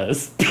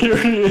podcast,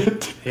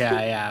 period.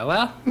 Yeah.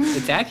 Well,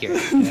 it's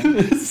accurate. You know?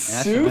 And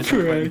that's the most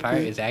Super important part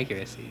accurate. is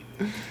accuracy.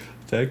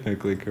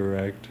 Technically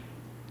correct.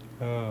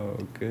 Oh,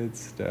 good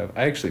stuff.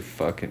 I actually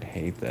fucking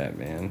hate that,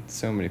 man.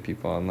 So many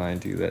people online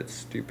do that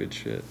stupid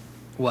shit.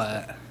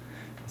 What?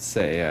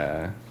 Say,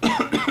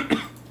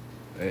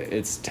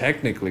 it's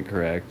technically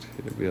correct.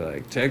 It'd be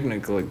like,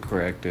 technically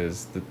correct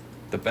is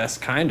the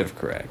best kind of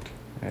correct.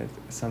 Right?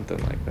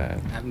 Something like that.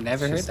 I've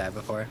never It's heard just- that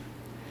before.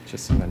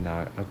 Just some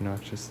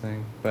obnoxious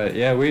thing. But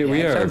yeah, we Yeah,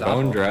 it are sounds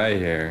bone awful. dry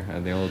here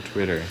on the old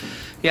Twitter.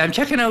 Yeah, I'm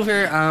checking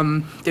over.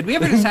 Did we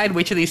ever decide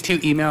which of these two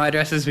email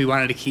addresses we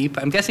wanted to keep?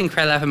 I'm guessing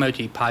Cry Laugh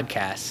Emoji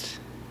podcast.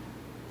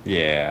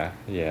 Yeah,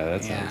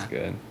 that sounds Yeah.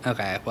 good.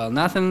 Okay, well,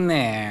 nothing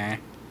there.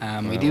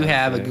 We do Well,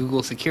 have a okay.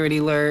 Google security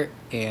alert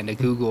and a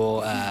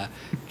Google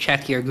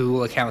check your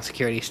Google account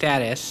security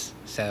status.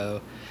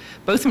 So,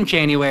 both from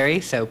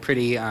January. So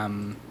pretty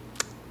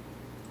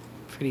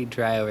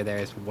dry over there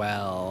as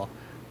well.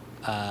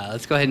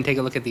 Let's go ahead and take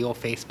a look at the old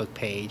Facebook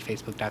page,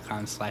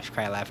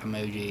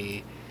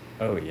 facebook.com/crylaughemoji.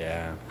 Oh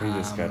yeah, we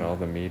just got Um, all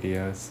the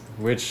medias.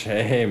 Which,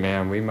 hey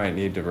man, we might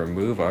need to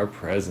remove our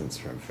presence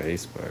from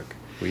Facebook.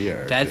 We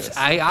are.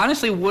 I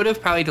honestly would have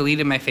probably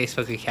deleted my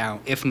Facebook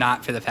account if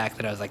not for the fact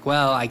that I was like,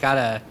 well, I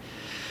gotta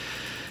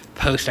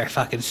post our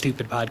fucking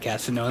stupid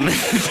podcast and no one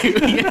listens to,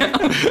 you know?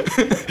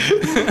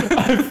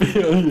 I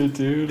feel you,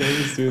 dude. I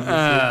was doing the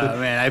same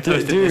thing. Man, I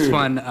posted this Dude.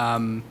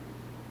 one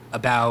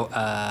about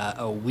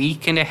a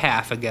week and a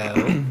half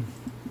ago,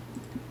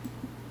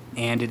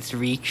 and it's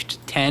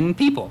reached 10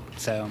 people.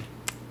 So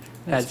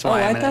that's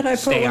why I'm I thought gonna I put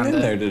stay one on in the.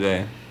 there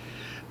today.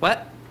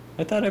 What?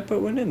 I thought I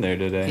put one in there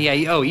today. Yeah.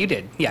 You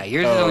did. Yeah.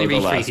 Yours has Oh, only the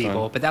reached 3 last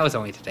people, one. but that was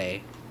only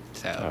today.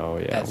 So. Oh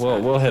yeah. that's Well,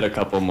 not- we'll hit a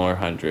couple more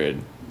hundred,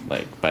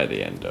 like by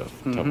the end of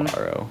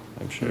tomorrow,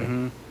 I'm sure.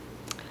 Mhm.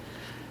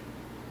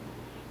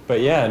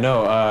 But yeah,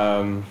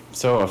 no.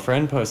 So a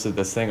friend posted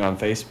this thing on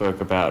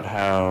Facebook about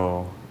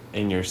how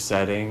in your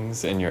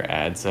settings, in your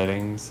ad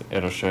settings,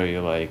 it'll show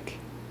you like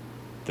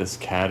this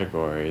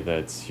category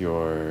that's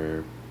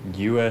your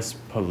U.S.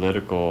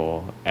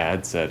 political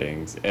ad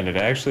settings, and it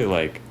actually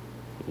like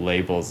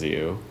labels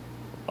you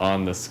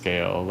on the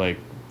scale, like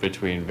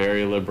between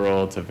very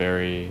liberal to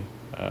very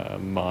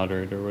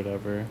moderate or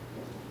whatever.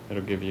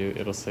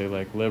 It'll say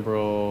like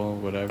liberal,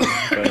 whatever.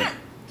 But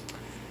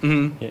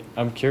Mm-hmm. yeah,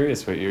 I'm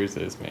curious what yours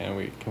is,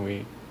 man.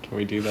 Can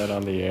we do that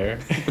on the air?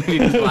 You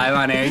just live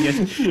on air,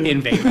 just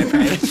invade my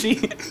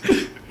privacy.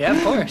 Yeah,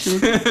 of course.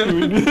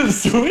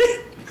 Sweet.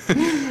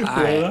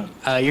 All right.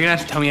 You're gonna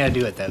have to tell me how to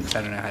do it though, because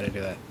I don't know how to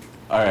do it.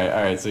 All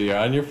right. So you're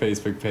on your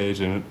Facebook page,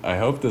 and I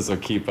hope this will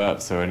keep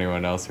up so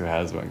anyone else who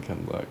has one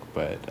can look.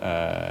 But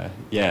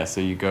yeah,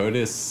 so you go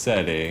to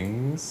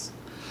settings.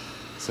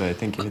 So I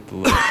think you hit the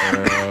little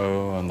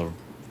arrow on the.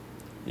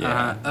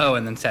 Yeah. Oh,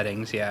 and then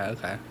settings. Yeah.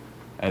 Okay.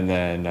 And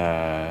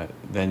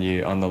then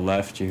you on the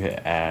left you hit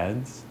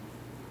ads.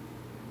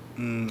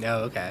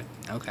 Oh, okay.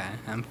 Okay.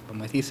 I'm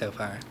with you so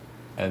far.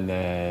 And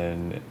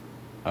then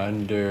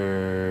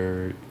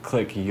under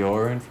click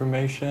your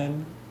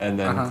information, and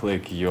then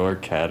click your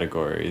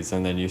categories,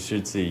 and then you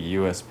should see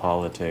U.S.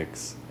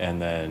 politics, and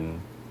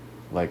then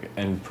like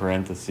in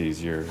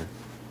parentheses your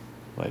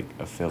like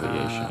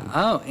affiliation.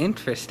 Oh,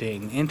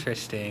 interesting.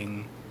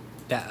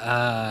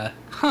 That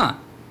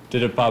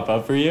Did it pop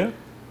up for you?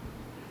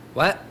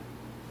 What?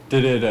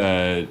 Did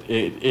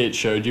it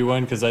showed you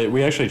one? Because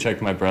we actually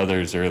checked my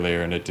brother's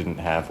earlier and it didn't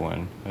have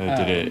one.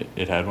 Did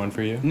it had one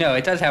for you? No,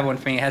 it does have one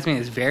for me. It has me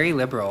as very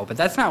liberal, but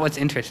that's not what's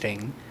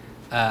interesting.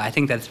 I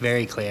think that's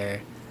very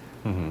clear.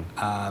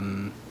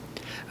 Mm-hmm.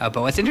 But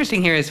what's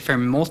interesting here is for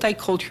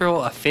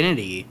multicultural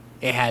affinity,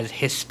 it has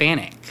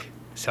Hispanic.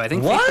 So I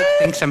think What? Facebook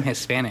thinks I'm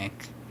Hispanic.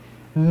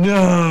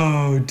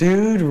 No,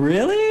 dude,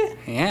 really?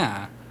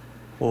 Yeah.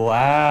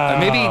 Wow. Or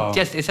maybe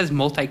just it says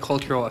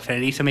multicultural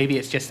affinity, so maybe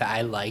it's just that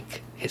I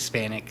like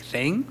Hispanic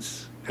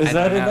things. Is I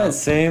that don't in know. that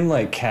same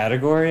like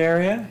category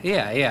area?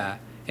 Yeah.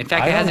 In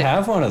fact, I it has don't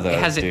have one of those, It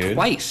has dude. it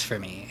twice for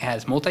me. It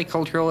has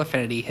multicultural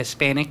affinity,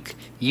 Hispanic,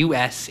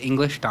 U.S.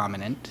 English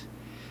dominant,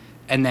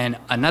 and then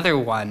another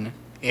one.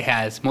 It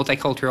has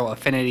multicultural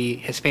affinity,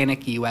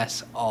 Hispanic,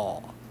 U.S.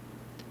 all.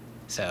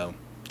 So,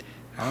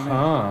 I don't know.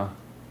 Huh.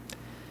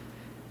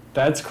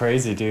 That's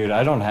crazy, dude.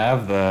 I don't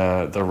have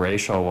the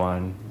racial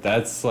one.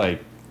 That's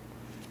like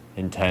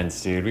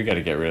intense, dude. We got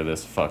to get rid of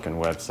this fucking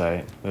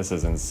website. This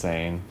is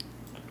insane.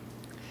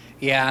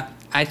 Yeah,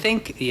 I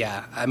think.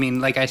 Yeah, I mean,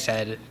 like I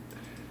said,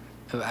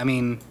 I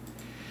mean,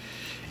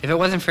 if it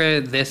wasn't for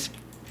this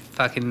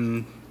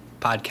fucking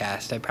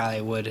podcast, I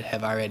probably would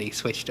have already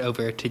switched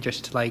over to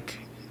just like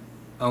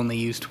only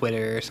use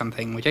Twitter or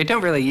something, which I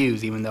don't really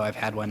use, even though I've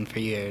had one for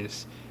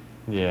years.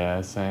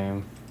 Yeah,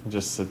 same. It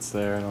just sits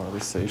there. I don't really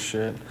say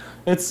shit.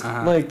 It's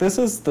like, this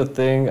is the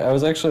thing. I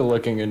was actually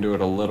looking into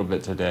it a little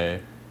bit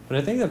today. But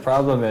I think the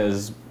problem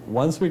is,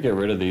 once we get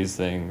rid of these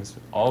things,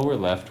 all we're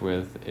left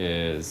with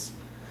is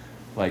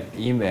like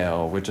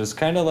email, which is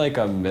kind of like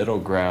a middle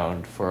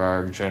ground for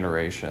our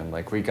generation.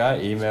 Like, we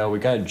got email, we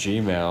got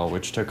Gmail,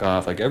 which took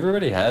off. Like,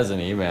 everybody has an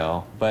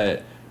email,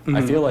 but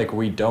I feel like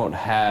we don't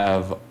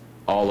have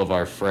all of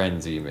our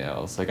friends'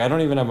 emails. Like, I don't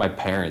even have my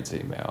parents'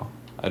 email.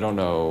 I don't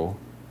know.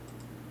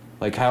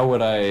 Like, how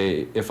would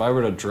I, if I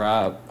were to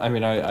drop, I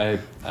mean, I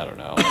don't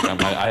know.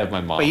 Like, I have my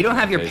mom. But you don't on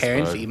have your Facebook.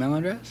 parents' email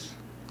address?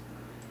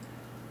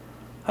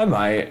 I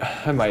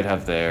might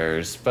have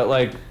theirs, but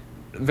like,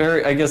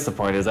 I guess the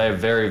point is I have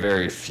very,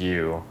 very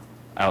few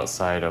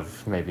outside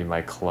of maybe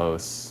my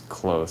close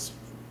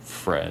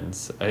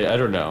friends. I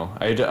don't know.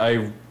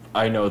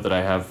 I know that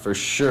I have for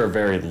sure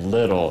very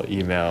little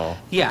email.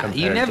 Yeah,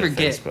 you compared never to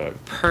get Facebook.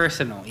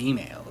 personal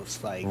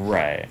emails. Like,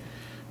 Right.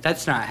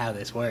 that's not how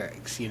this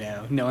works, you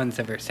know? No one's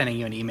ever sending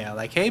you an email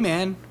like, hey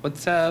man,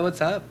 what's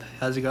up?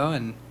 How's it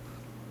going?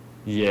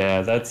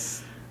 Yeah,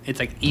 that's. It's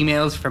like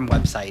emails from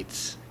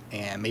websites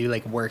and maybe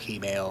like work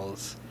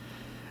emails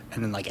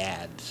and then like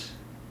ads.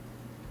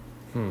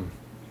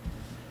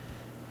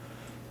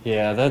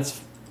 Yeah,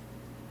 that's.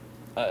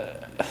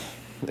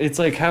 It's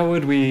like, how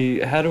do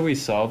we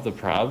solve the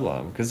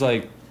problem? Because,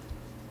 like,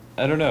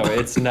 I don't know.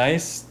 It's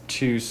nice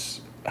to.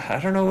 I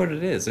don't know what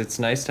it is. It's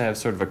nice to have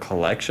sort of a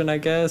collection, I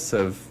guess,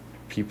 of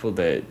people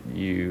that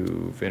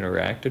you've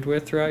interacted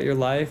with throughout your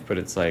life. But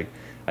it's like,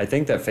 I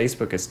think that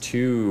Facebook is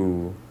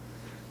too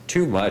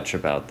much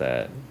about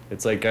that.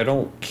 It's like, I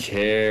don't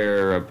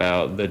care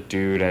about the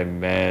dude I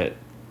met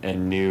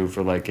and knew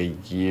for like a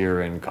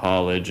year in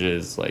college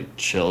as like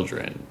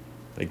children.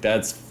 Like,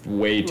 that's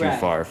way too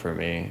far for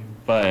me.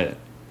 But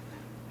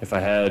if I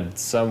had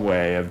some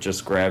way of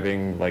just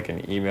grabbing like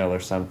an email or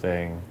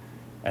something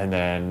and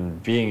then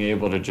being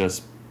able to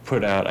just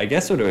put out, I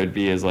guess what it would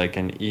be is like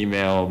an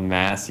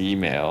mass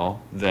email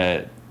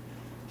that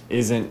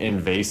isn't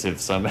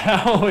invasive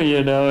somehow,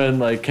 you know, and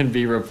like can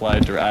be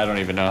replied to. I don't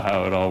even know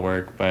how it all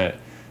work, but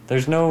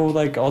there's no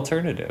like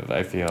alternative,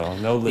 I feel.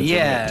 No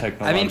legitimate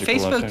technological I mean,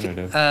 Facebook,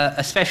 alternative.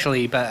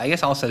 especially, but I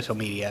guess all social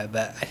media,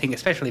 but I think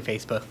especially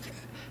Facebook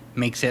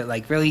makes it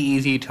like really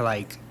easy to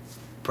like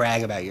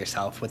brag about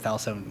yourself with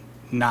also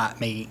not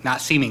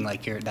seeming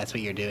like that's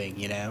what you're doing,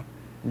 you know?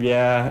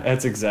 Yeah,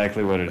 that's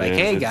exactly what it is. Like,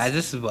 hey It's- guys,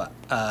 this is what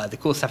the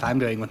cool stuff I'm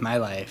doing with my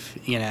life,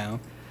 you know.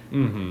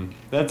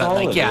 That's But all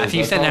like, it yeah, is. if you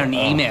That's send all- out an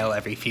oh. email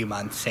every few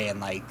months saying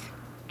like,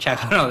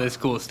 check out all this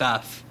cool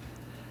stuff,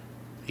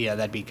 yeah,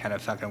 that'd be kind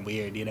of fucking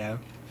weird, you know.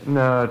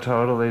 No,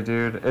 totally,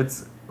 dude.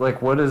 It's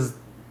like, what is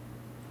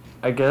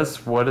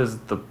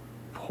the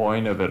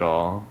point of it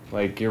all?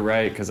 Like, you're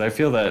right, because I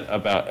feel that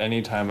about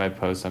any time I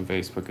post on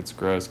Facebook, it's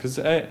gross. Because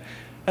I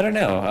don't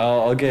know.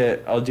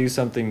 I'll do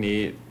something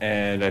neat,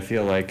 and I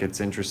feel like it's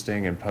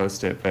interesting and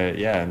post it. But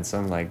yeah, in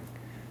some like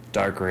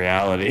dark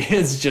reality,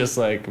 it's just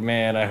like,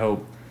 man, I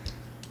hope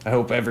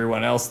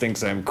everyone else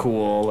thinks I'm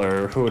cool,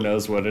 or who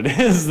knows what it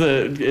is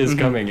that is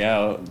coming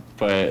out.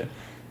 But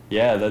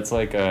yeah, that's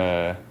like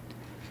a.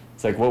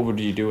 It's like, what would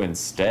you do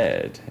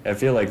instead? I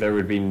feel like there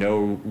would be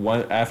no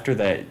one after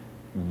that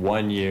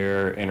 1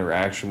 year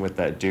interaction with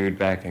that dude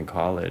back in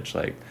college.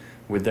 Like,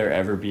 would there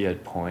ever be a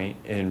point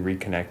in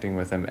reconnecting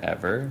with him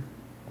ever?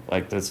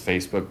 Like, does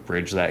Facebook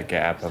bridge that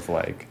gap of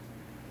like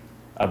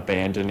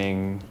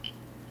abandoning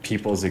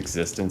people's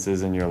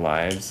existences in your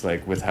lives,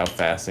 like with how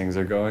fast things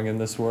are going in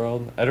this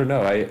world? I don't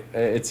know.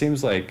 It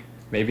seems like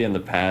maybe in the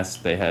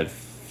past they had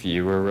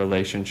fewer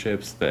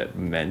relationships that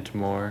meant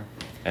more,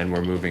 and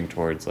we're moving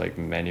towards like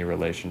many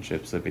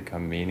relationships that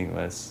become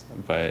meaningless.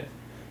 But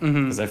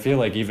because I feel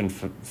like even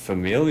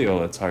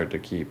familial, it's hard to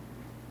keep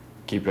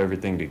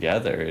everything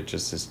together. It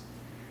just is.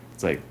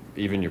 It's like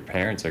even your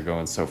parents are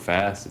going so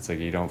fast. It's like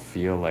you don't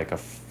feel like a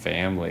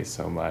family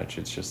so much.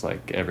 It's just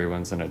like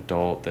everyone's an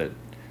adult that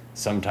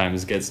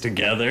sometimes gets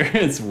together.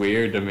 It's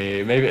weird to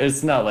me. Maybe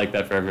it's not like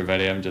that for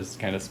everybody. I'm just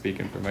kind of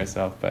speaking for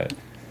myself, but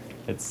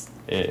it's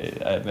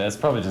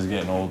probably just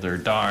getting older.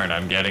 Darn,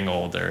 I'm getting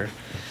older.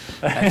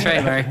 That's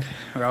right, Mark.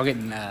 We're all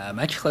getting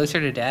much closer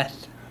to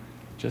death.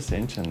 Just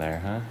inching there,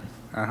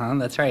 huh?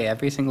 That's right.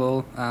 Every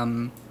single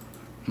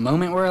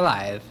moment we're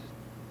alive.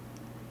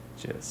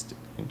 Just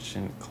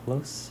inching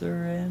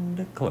closer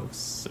and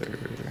closer.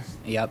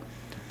 Yep.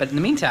 But in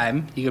the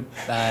meantime, you could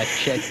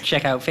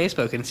check out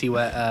Facebook and see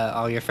what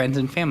all your friends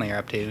and family are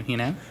up to, you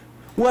know?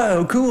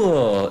 Whoa,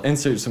 cool!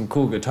 Insert some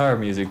cool guitar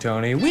music,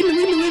 Tony. And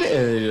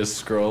they're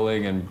just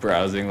scrolling and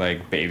browsing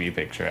like baby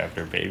picture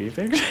after baby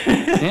picture.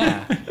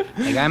 Yeah.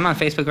 Like, I'm on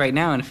Facebook right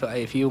now, and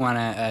if you want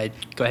to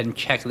go ahead and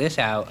check this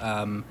out,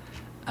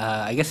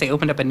 I guess they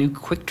opened up a new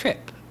Quick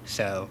Trip.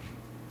 So,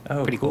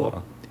 Oh, pretty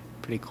cool.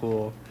 Pretty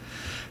cool.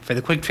 For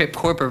the Quick Trip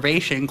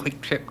Corporation, Quick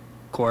Trip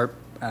Corp,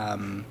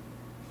 my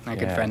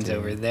good Yeah, friends dude.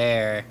 over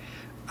there.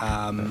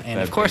 And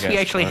that of course, we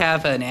big-ass actually corp.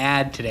 have an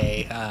ad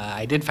today.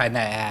 I did find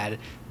that ad.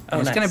 Oh,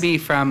 And it's going nice. to be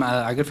from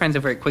our good friends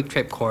over at Quick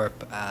Trip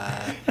Corp.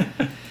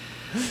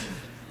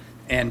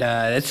 And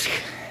it's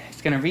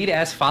going to read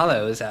as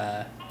follows.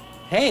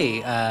 Hey,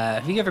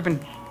 have you ever been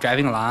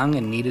driving along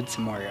and needed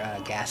some more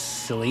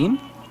gasoline?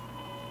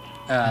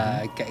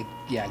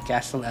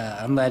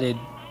 Unleaded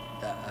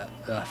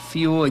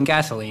fuel and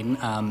gasoline.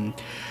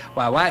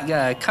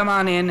 Come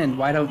on in, and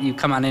why don't you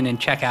come on in and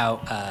check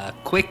out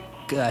Quick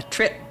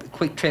Trip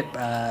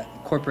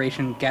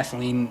Corporation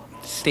gasoline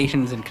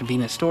stations and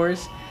convenience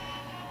stores.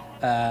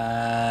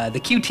 The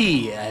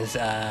QT, as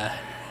the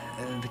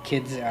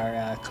kids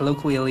are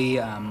colloquially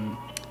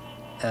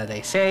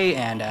they say,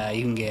 and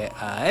you can get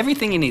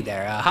everything you need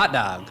there. A hot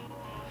dog.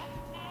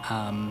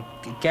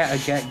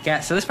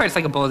 So this part's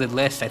like a bulleted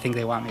list. I think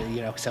they want me,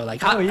 you know. So like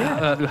hot, Oh,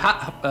 yeah.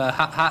 hot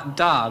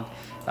dog,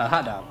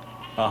 hot dog.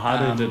 A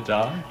hot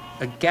dog?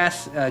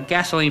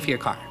 Gasoline for your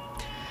car.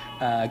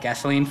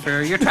 Gasoline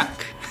for your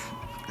truck.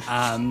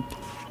 A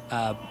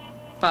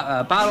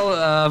bottle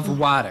of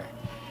water.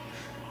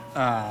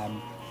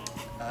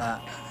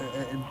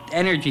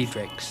 Energy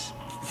drinks.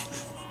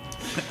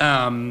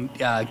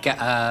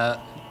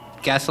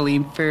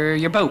 Gasoline for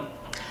your boat.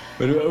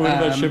 What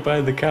about shit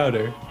behind the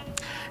counter?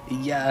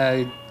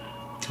 Yeah,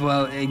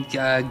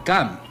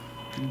 gum.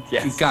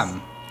 Yes.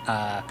 Gum.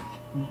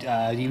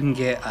 You can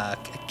get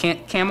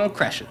Camel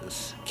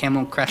Crushes.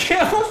 Camel Crushes.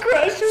 Camel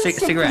crushes? So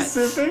cigarettes.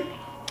 specific?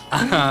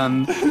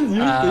 Um,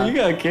 You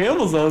got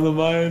camels on the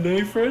mind,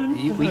 eh, friend?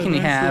 we can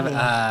Nice have little-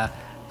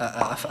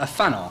 a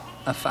funnel.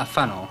 A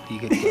funnel you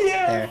could get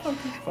Yeah, there. fucking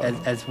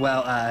funnel. As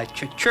well,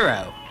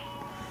 churro.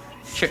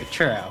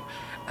 Churro.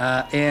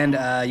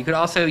 And you could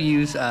also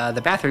use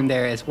the bathroom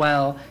there as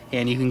well,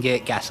 and you can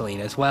get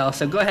gasoline as well.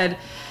 So go ahead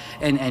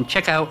and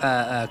check out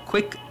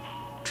Quick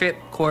Trip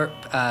Corp,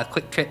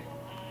 Quick Trip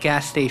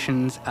gas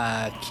stations,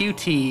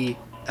 QT,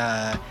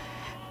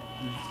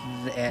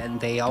 and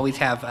they always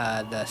have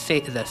the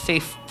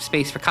safe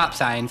space for cop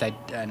signs.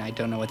 And I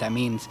don't know what that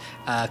means.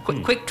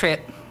 Quick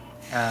Trip,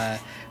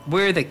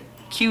 we're the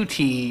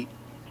QT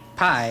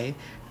pie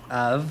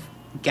of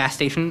gas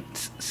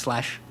stations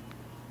 /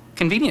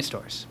 convenience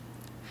stores.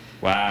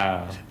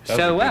 Wow. That was a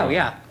So good wow, one.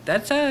 yeah,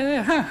 that's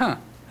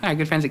our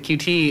good friends at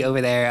QT over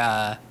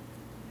there.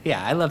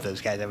 Yeah, I love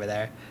those guys over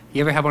there.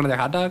 You ever have one of their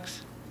hot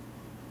dogs?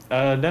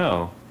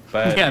 No.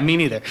 But Yeah, me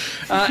neither.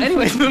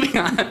 Anyways, moving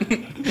on.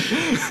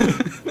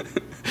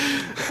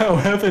 Oh,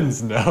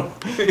 heavens no.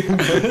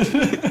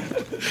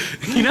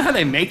 You know how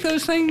they make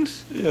those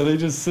things? Yeah, they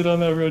just sit on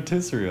that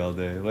rotisserie all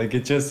day. Like,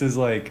 it just is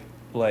like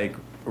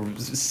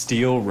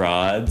steel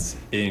rods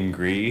in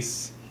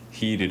grease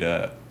heated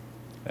up,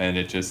 and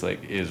it just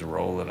like is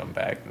rolling them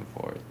back and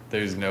forth.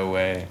 There's no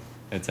way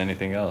it's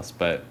anything else.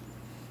 But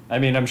I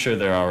mean, I'm sure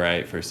they're all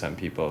right for some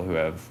people who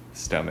have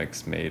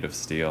stomachs made of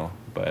steel,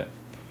 but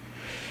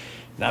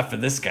not for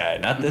this guy,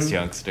 not this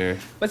youngster.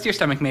 What's your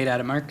stomach made out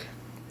of, Mark?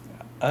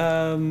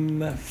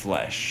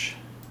 Flesh.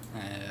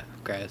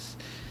 Gross.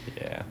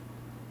 Yeah.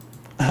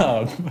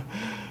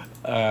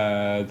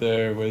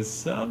 There was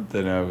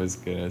something I was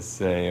gonna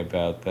say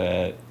about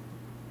that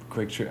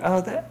Quick Trip.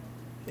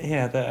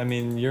 I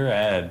mean, your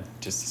ad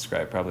just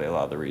described probably a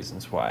lot of the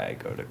reasons why I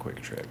go to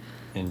Quick Trip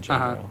in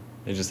general.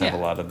 They just have a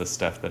lot of the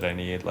stuff that I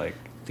need, like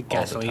The all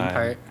gasoline the time.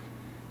 part.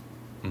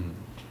 Mhm.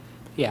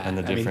 Yeah. And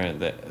the I mean,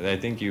 different, I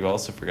think you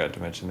also forgot to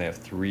mention they have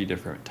 3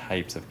 different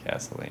types of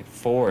gasoline.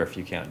 4 if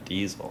you count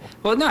diesel.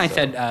 well, no, I So-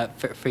 said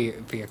for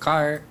your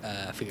car,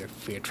 for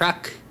your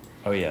truck,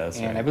 Oh yeah, that's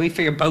and right. I believe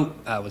for your boat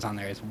was on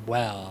there as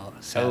well.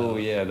 So Oh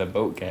yeah, the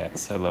boat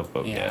gas. I love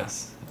boat Yeah.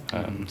 gas.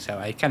 so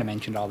I kind of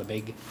mentioned all the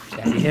big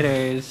heavy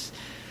hitters.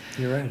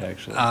 You're right,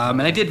 actually.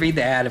 And I did read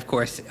the ad, of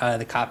course,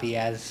 the copy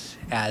as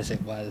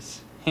it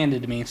was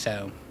handed to me.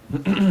 So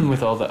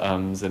With all the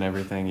ums and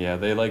everything, yeah,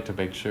 they like to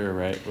make sure,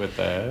 right? With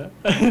that.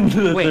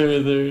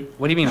 Wait. they're,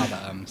 what do you mean all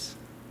the ums?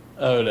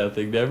 oh,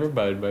 nothing. Never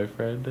mind, my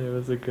friend. It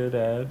was a good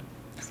ad.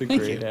 It's a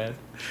Thank great you. ad.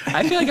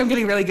 I feel like I'm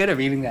getting really good at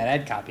reading that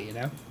ad copy. You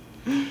know,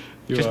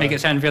 You just make are.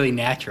 it sound really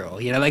natural.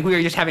 You know, like we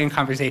were just having a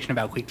conversation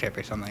about Quick Trip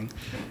or something.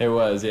 It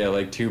was, yeah,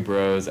 like 2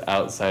 bros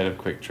outside of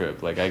Quick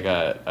Trip. Like I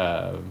got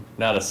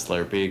not a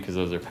Slurpee because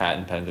those are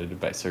patent pending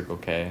by Circle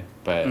K,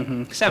 but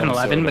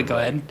 7-Eleven, but go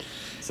ahead.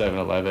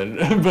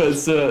 7-Eleven, but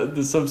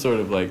some sort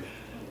of like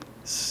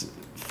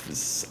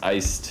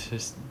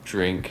iced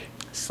drink.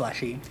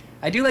 Slushy.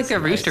 I do like their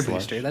Some Rooster ice slush.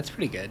 Booster. That's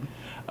pretty good.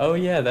 Oh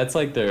yeah, that's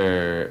like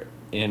their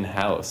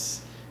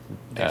in-house.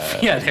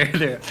 Yeah,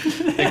 they're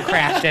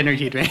craft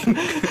energy drink.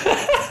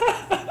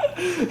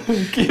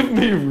 Give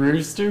me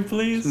Rooster,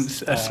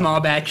 please. A small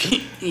batch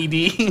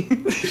ED.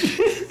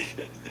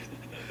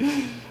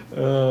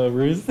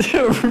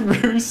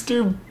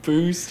 Rooster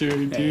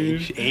Booster,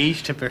 dude.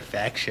 Age to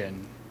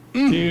perfection.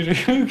 Dude,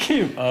 who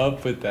came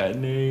up with that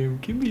name?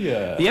 Give me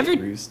a You ever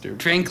Rooster.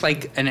 drink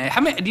like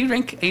how many do you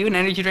drink? Are you an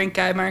energy drink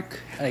guy, Mark?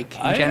 Like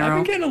in I've general?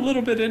 been getting a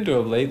little bit into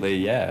them lately,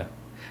 yeah.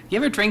 You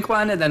ever drink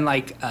one and then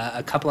like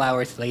a couple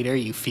hours later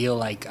you feel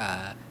like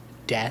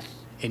death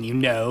and you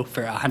know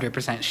for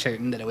 100%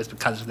 certain that it was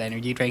because of the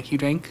energy drink you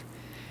drink?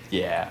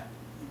 Yeah.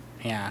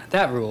 Yeah,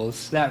 that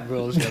rules. That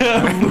rules.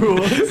 That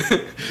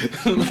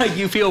rules. Like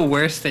you feel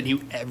worse than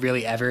you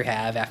really ever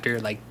have after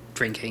like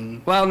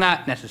drinking. Well,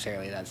 not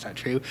necessarily. That's not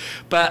true.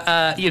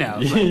 But you know,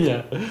 like,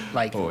 Yeah.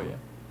 like Oh, yeah.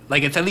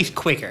 like it's at least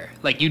quicker.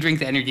 Like you drink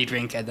the energy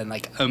drink and then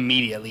like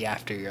immediately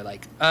after you're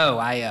like, oh,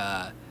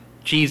 I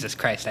Jesus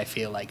Christ, I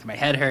feel like my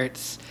head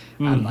hurts.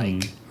 I'm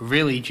like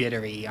really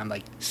jittery. I'm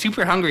like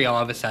super hungry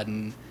all of a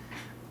sudden.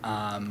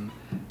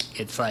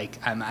 It's like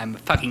I'm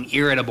fucking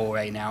irritable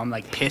right now. I'm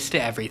like pissed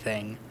at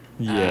everything.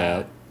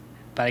 Yeah.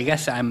 But I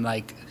guess I'm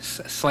like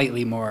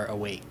slightly more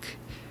awake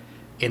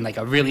in like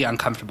a really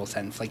uncomfortable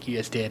sense. Like you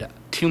just did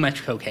too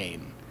much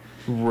cocaine.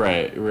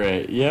 Right.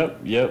 Yep.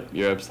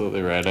 You're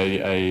absolutely right.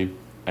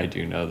 I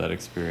do know that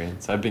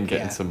experience. I've been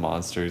getting Yeah. some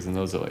monsters, and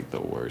those are like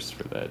the worst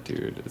for that,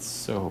 dude. It's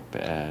so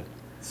bad.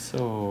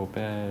 So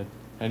bad.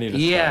 I need to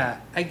Yeah,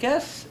 stop. I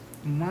guess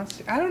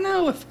Monster. I don't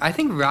know if I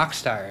think rock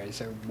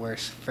stars are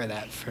worse for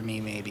that for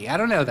me. Maybe I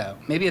don't know though.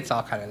 Maybe it's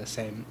all kind of the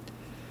same.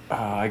 Oh,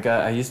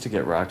 I used to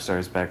get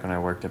Rockstars back when I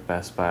worked at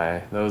Best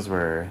Buy. Those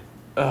were,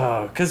 you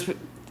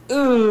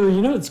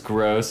know what's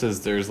gross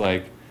is there's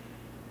like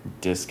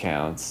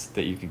discounts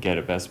that you could get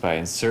at Best Buy,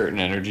 and certain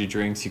energy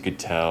drinks you could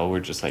tell were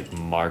just like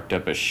marked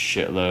up a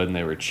shitload, and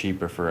they were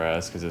cheaper for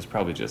us because it's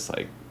probably just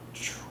like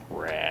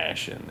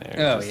trash in there.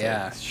 Oh, just,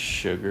 yeah. like,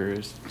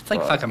 sugars. It's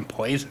like Fuck. fucking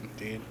poison,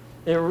 dude.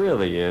 It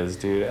really is,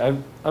 dude.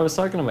 I was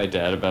talking to my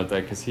dad about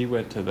that because he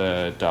went to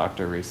the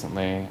doctor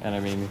recently, and I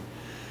mean,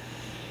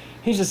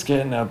 he's just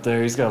getting up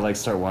there. He's got to like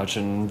start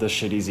watching the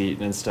shit he's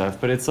eating and stuff.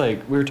 But it's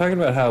like we were talking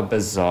about how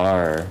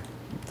bizarre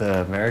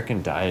the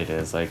American diet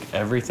is. Like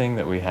everything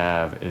that we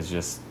have is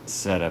just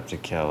set up to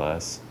kill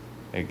us.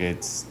 Like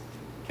it's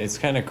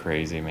kind of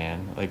crazy,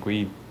 man. Like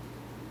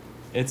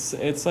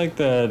it's like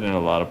that in a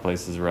lot of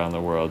places around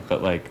the world,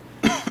 but like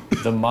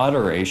the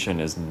moderation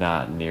is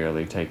not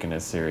nearly taken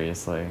as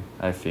seriously.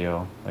 I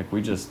feel like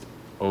we just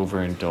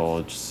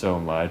overindulge so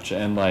much,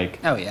 and like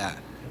Oh yeah.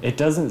 it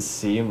doesn't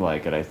seem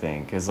like it, I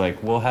think, because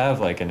like we'll have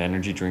like an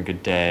energy drink a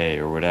day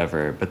or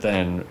whatever, but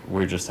then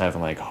we're just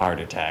having like heart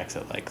attacks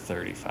at like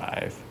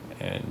 35,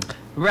 and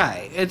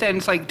Right. And then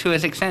it's like to a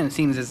extent it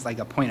seems it's like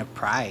a point of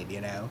pride,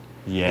 you know.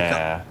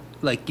 yeah.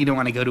 Like you don't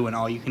want to go to an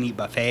all-you-can-eat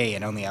buffet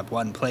and only have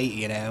one plate,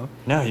 you know.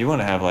 No, you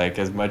want to have like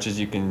as much as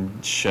you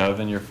can shove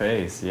in your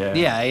face, yeah.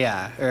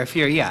 Yeah. Or if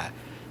you're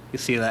You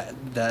see that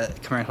the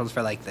commercials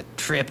for like the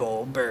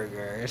triple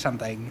burger or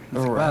something. It's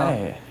like,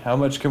 Right. How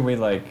much can we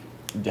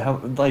dude,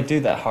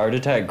 that heart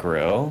attack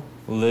grill?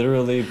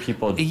 Literally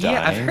people dying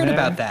yeah, I've heard there?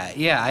 about that.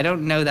 Yeah, I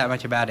don't know that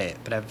much about it,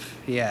 but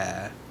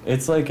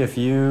It's like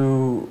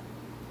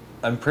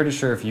I'm pretty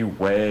sure if you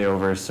weigh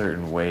over a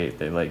certain weight,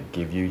 they like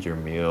give you your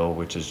meal,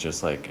 which is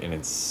just like an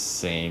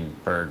insane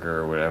burger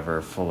or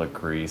whatever, full of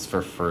grease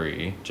for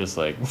free. Just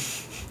like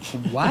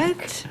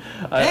what?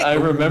 I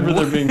remember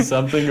there being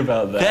something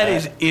about that. That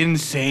is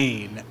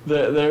insane.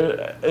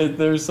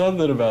 There's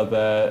something about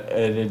that,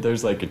 and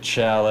there's like a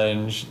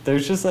challenge.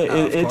 There's just like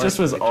it just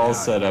was all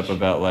set up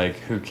about like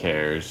who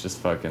cares? Just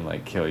fucking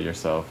like kill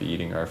yourself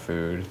eating our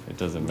food. It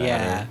doesn't matter.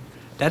 Yeah,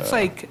 that's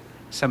like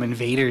some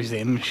Invader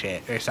Zim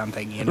shit or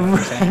something. You know what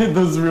I'm saying?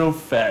 Those real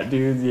fat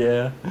dudes.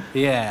 Yeah.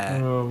 Yeah.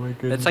 Oh my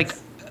goodness. That's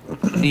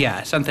like,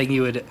 yeah, something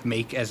you would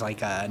make as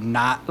like a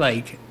not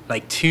like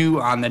too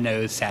on the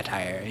nose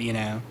satire, you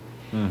know?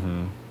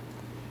 Mm-hmm.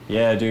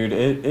 Yeah, dude,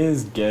 it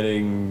is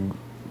getting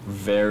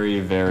very,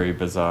 very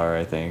bizarre,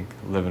 I think,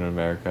 living in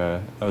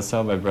America. I was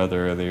telling my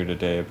brother earlier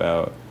today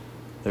about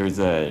there's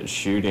a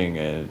shooting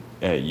at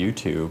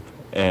YouTube,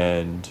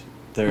 and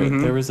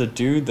there was a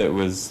dude that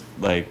was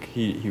like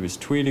he was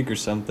tweeting or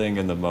something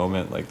in the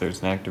moment, like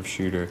there's an active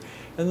shooter,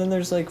 and then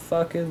there's like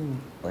fucking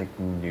like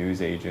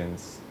news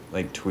agents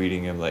like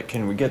tweeting him like,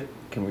 can we get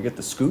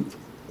the scoop?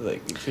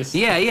 Like just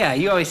Yeah,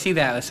 you always see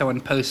that when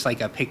someone posts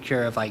like a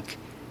picture of like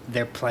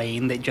their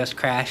plane that just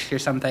crashed or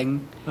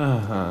something.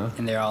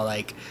 And they're all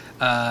like,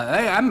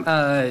 hey, I'm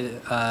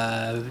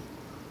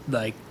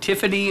like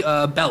Tiffany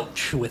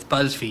Belch with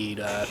BuzzFeed.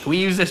 Can we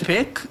use this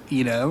pic?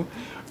 You know?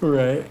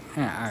 Right.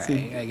 Yeah, all right.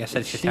 See, I guess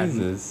that's just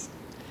Jesus.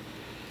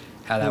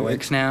 how that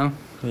works now.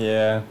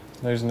 Yeah,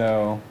 there's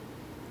no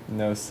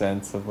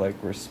sense of like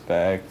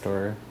respect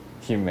or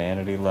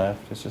humanity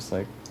left. It's just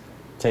like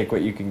take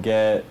what you can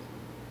get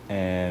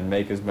and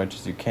make as much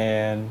as you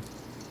can,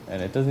 and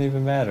it doesn't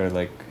even matter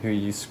like who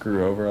you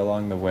screw over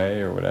along the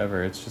way or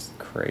whatever. It's just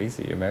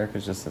crazy.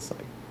 America's just this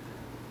like,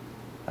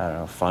 I don't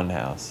know, fun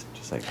house.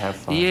 Just like have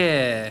fun.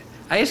 Yeah.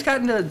 I just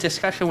got into a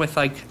discussion with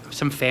like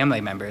some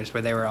family members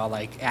where they were all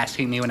like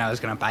asking me when I was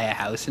gonna buy a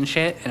house and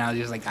shit, and I was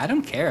just like, I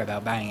don't care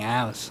about buying a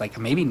house, like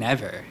maybe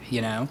never,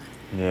 you know?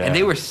 Yeah. And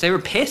they were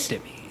pissed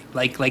at me.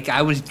 Like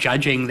I was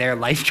judging their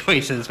life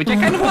choices, which I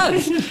kind of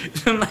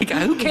was. I'm like,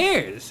 who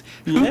cares?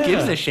 Who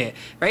gives a shit?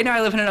 Right now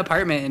I live in an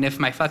apartment, and if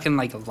my fucking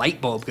like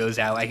light bulb goes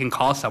out, I can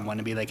call someone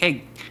and be like,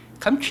 hey,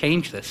 come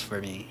change this for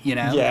me, you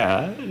know?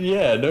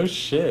 Yeah, no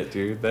shit,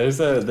 dude. There's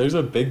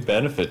a big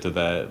benefit to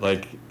that.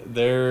 Like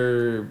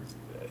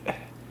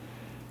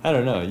I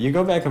don't know. You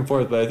go back and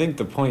forth, but I think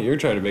the point you're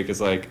trying to make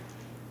is like,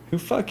 who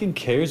fucking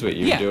cares what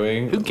you're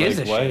doing? Who gives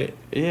a shit?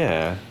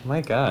 Yeah,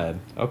 my God.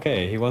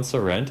 Okay, he wants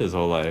to rent his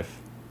whole life.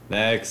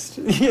 Next.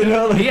 You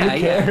know, like, who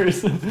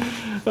cares?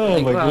 Oh,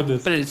 like, my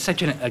goodness. But it's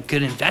such a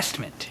good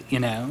investment, you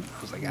know?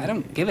 I was like, I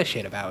don't give a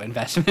shit about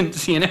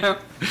investments, you know?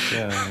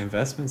 Yeah,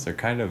 investments are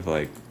kind of,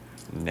 like,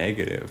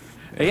 negative.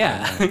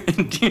 Yeah.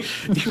 do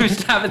you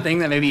stop and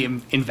think that maybe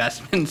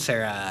investments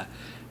are,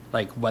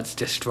 like, what's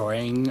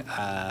destroying,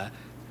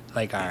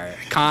 like, our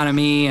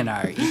economy and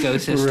our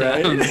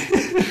ecosystem?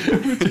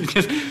 Right.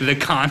 Just the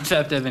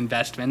concept of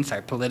investments,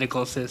 our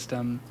political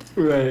system.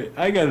 Right.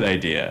 I got an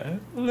idea.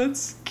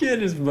 Let's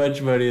get as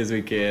much money as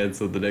we can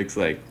so the next,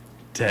 like,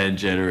 10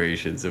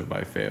 generations of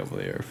my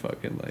family are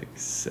fucking, like,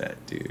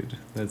 set, dude.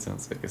 That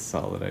sounds like a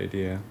solid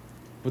idea.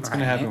 What's going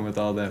to happen with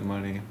all that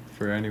money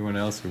for anyone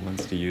else who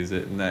wants to use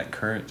it in that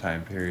current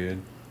time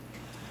period?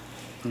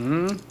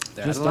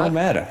 Just don't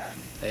matter.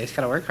 They just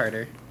got to work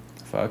harder.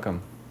 Fuck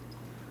them.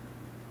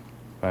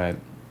 But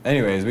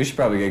anyways, we should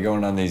probably get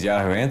going on these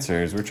Yahoo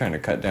Answers. We're trying to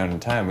cut down in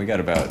time. We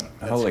got about,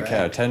 holy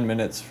cow, 10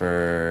 minutes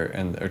or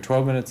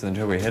 12 minutes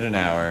until we hit an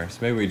hour. So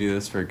maybe we do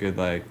this for a good,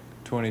 like,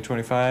 20,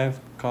 25,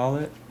 call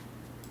it.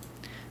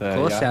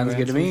 Cool, sounds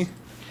good to me.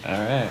 All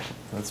right,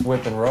 let's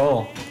whip and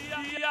roll.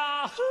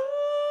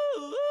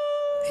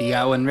 You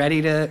got one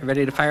ready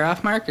to fire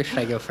off, Mark, or should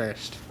I go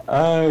first?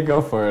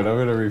 Go for it. I'm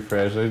going to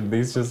refresh.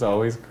 These just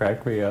always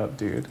crack me up,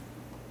 dude.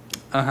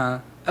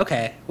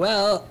 Okay.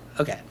 Well,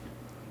 okay.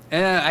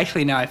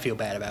 Actually, now I feel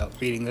bad about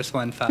reading this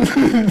one. Fuck.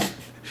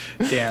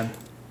 Damn.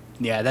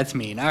 Yeah, that's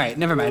mean. All right,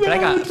 never mind. But I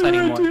got plenty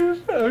more.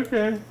 Dude.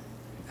 Okay.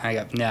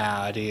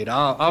 Dude.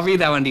 I'll read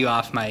that one to you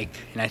off mic,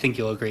 and I think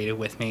you'll agree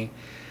with me.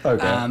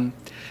 Okay.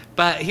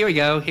 But here we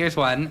go. Here's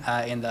one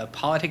in the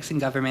politics and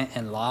government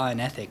and law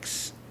and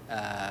ethics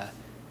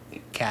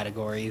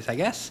categories, I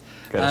guess.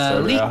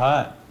 Gotta start out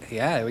hot.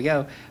 Yeah, there we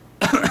go.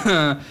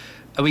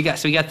 we got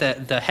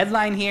the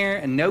headline here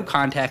and no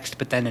context,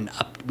 but then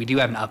we do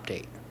have an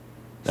update.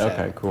 So,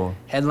 okay, cool.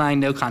 Headline,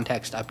 no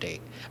context,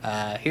 update.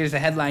 Here's the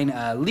headline,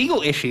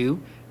 legal issue.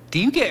 Do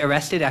you get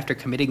arrested after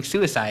committing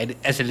suicide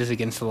as it is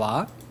against the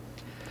law?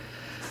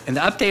 And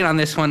the update on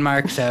this one,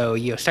 Mark, so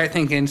start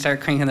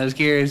cranking those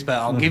gears, but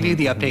I'll give you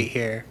the update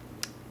here.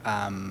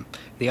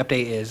 The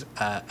update is,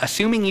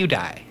 assuming you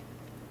die.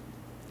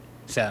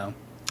 So,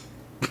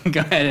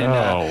 go ahead and...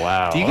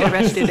 wow. Do you get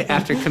arrested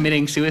after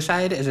committing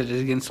suicide as it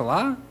is against the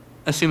law?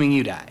 assuming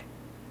you die?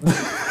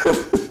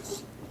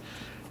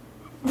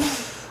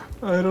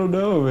 I don't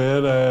know,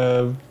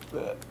 man.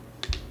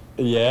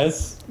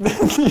 Yes.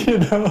 You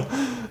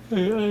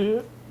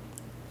know,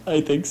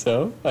 I think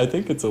so. I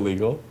think it's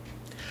illegal.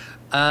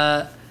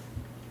 Yeah,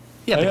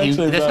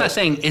 but that's not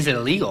saying is it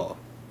illegal.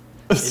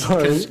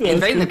 Sorry.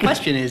 The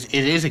question is, it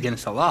is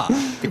against the law.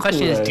 The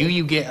question is, do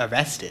you get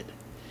arrested?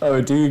 Oh,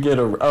 do you get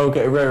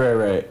okay,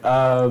 right.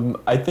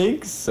 I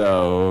think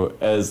so,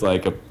 as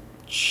like a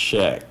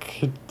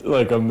check,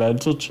 like a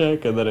mental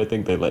check, and then I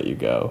think they let you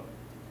go.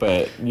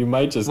 But you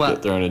might just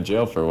get thrown in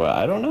jail for what?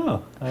 I don't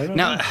know.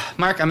 Now,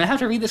 Mark, I'm going to have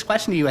to read this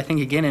question to you, I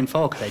think, again in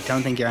full, because I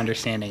don't think you're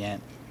understanding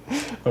it.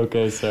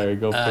 Okay, sorry,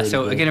 go for it.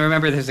 So, again,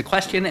 remember, there's a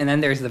question, and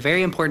then there's the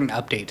very important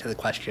update to the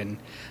question.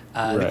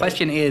 The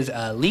question is,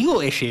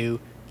 legal issue,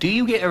 do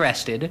you get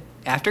arrested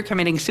after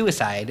committing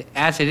suicide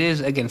as it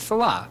is against the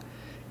law?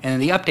 And then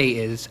the update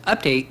is,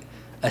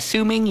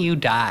 assuming you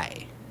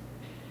die.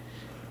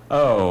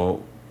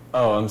 Oh,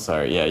 I'm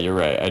sorry. Yeah, you're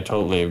right. I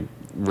totally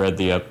read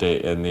the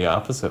update in the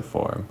opposite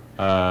form.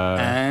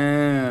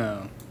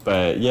 But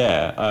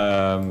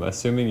yeah,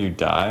 assuming you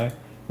die,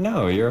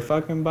 no, you're a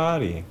fucking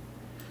body.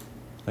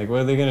 Like,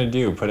 what are they gonna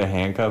do? Put a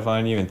handcuff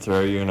on you and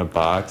throw you in a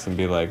box and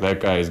be like, that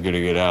guy's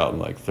gonna get out in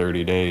like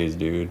 30 days,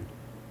 dude?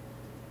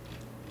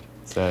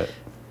 Is that...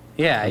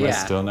 Yeah, Am I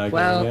still not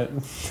getting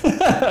it?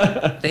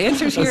 The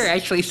answers here are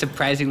actually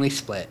surprisingly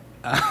split.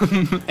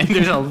 And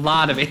there's a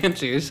lot of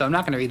answers, so I'm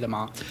not going to read them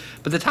all.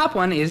 But the top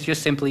one is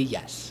just simply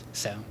yes.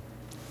 So,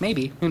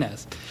 maybe. Who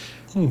knows?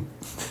 Hey,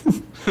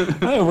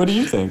 what do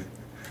you think?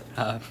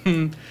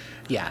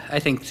 Yeah, I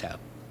think so.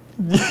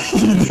 You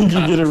think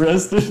you get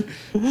arrested?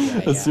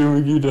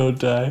 Assuming you don't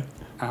die?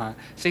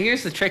 So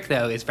here's the trick,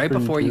 though, is right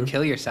before you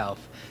kill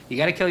yourself, you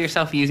got to kill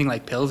yourself using,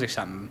 like, pills or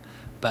something.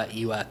 But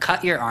you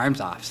cut your arms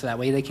off, so that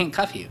way they can't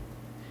cuff you.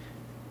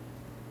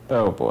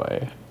 Oh,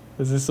 boy.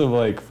 Is this some,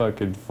 like,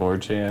 fucking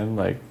 4chan,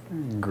 like,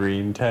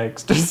 green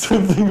text or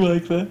something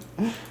like that?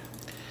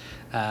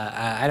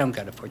 I don't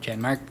go to 4chan,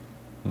 Mark.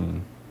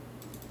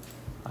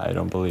 I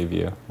don't believe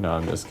you. No,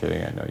 I'm just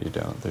kidding. I know you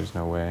don't. There's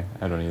no way.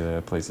 I don't either.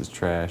 That place is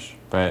trash.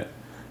 But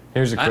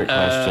here's a quick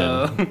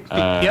question.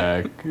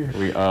 Yep.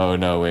 Oh,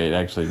 no, wait.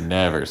 Actually,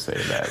 never say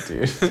that,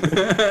 dude.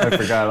 I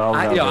forgot all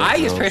about that. I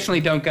just personally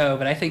don't go,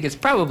 but I think it's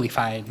probably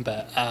fine.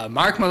 But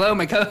Mark Malone,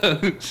 my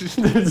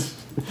co-host.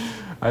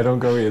 I don't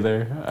go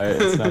either.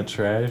 It's not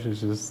trash.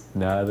 It's just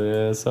not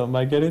something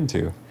I get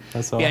into.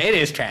 That's all. Yeah, it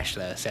is trash,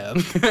 though, so.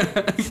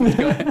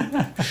 Go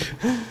ahead.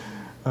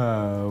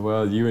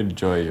 Well, you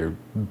enjoy your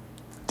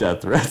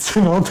death threats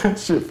and all that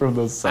shit from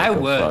those psycho I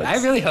would. fucks.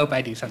 I really hope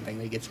I do something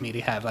that gets me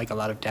to have, like, a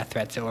lot of death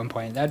threats at one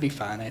point. That'd be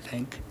fun, I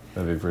think.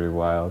 That'd be pretty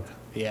wild.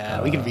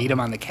 Yeah, we could read them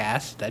on the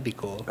cast. That'd be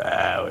cool.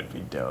 That would be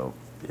dope.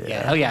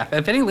 Yeah, hell yeah.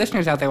 If any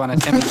listeners out there want to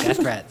send me death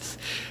threats,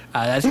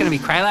 that's going to be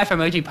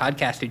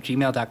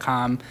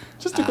crylifeemojipodcast@gmail.com.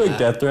 Just a quick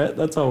death threat.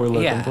 That's all we're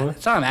looking for.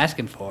 That's all I'm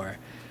asking for.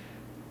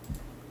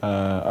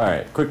 All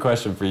right, quick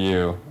question for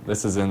you.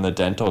 This is in the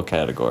dental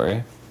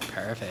category.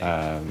 Perfect.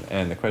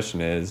 And the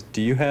question is,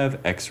 do you have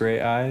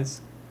x-ray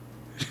eyes?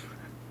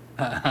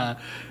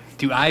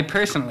 Do I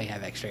personally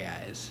have x-ray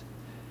eyes?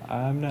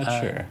 I'm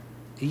not sure.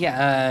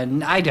 Yeah,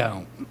 I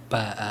don't.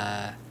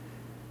 But,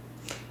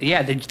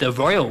 yeah, the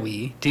royal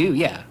we do,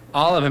 yeah.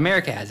 All of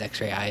America has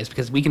x-ray eyes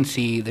because we can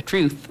see the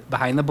truth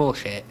behind the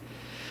bullshit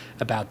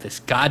about this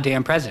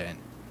goddamn president.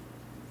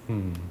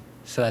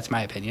 So that's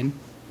my opinion.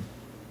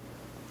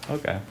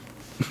 Okay.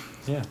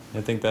 Yeah,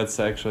 I think that's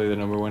actually the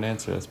number one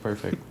answer. That's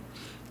perfect.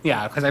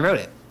 Yeah, because I wrote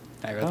it.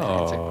 I wrote that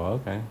answer. Oh,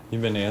 okay.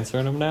 You've been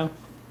answering them now?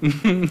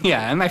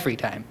 Yeah, in my free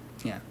time.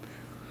 Yeah.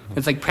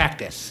 It's like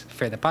practice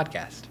for the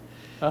podcast.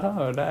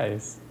 Oh,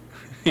 nice.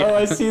 Yeah. Oh,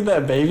 I see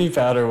that baby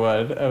powder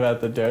one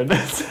about the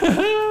donuts.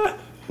 That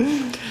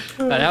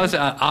was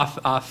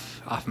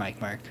off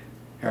mic, Mark.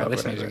 Our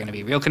listeners are going to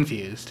be real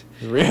confused.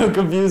 Real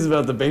confused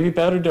about the baby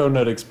powder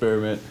donut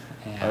experiment.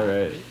 Yeah. All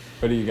right.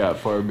 What do you got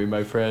for me,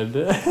 my friend?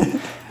 All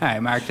right,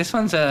 Mark. This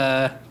one's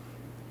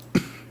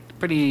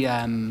pretty...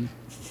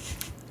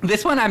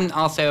 This one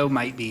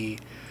might be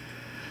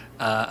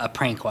a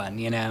prank one,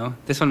 you know?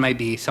 This one might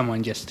be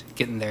someone just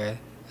getting their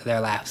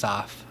laughs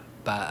off.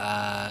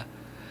 But,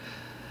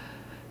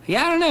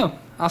 yeah, I don't know.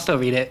 I'll still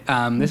read it.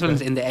 This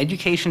one's in the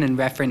Education and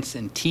Reference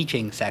and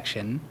Teaching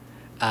section.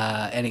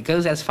 And it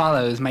goes as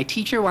follows. My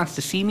teacher wants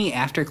to see me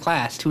after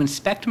class to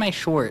inspect my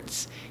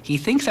shorts. He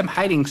thinks I'm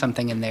hiding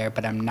something in there,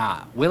 but I'm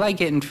not. Will I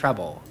get in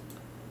trouble?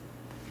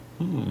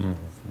 Will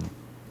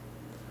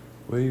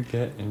you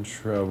get in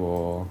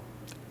trouble?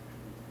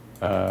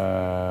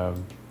 I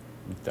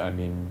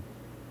mean,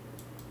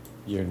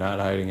 you're not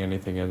hiding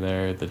anything in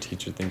there. The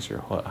teacher thinks you're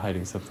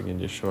hiding something in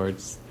your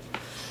shorts.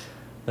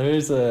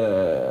 There's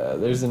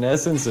an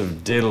essence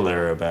of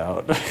diddler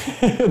about.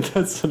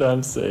 That's what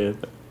I'm saying.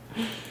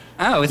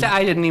 Oh,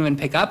 I didn't even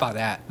pick up on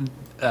that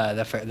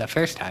the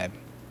first time.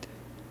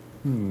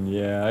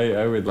 Yeah,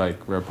 I would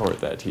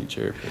report that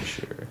teacher for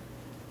sure.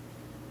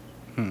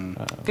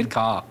 Good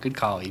call.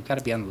 You've got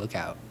to be on the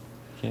lookout.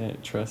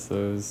 Can't trust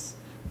those.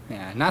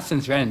 Yeah, not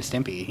since Ren and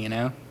Stimpy, you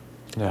know?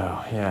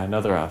 No, yeah,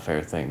 another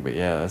off-air thing, but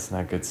yeah, that's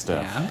not good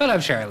stuff. Yeah, but I'm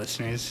sure our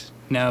listeners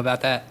know about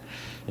that.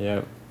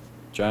 Yep.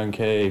 John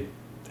Kay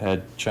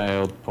had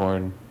child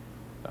porn.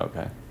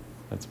 Okay,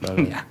 that's about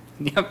it. Yeah.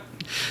 Yep.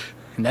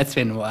 And that's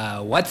been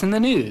What's in the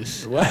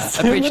News. What's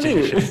in abridged the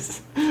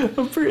edition.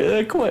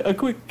 news? A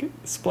quick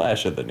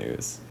splash of the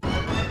news.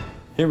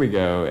 Here we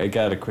go. I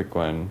got a quick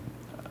one.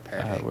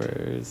 Perfect.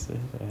 Where is it?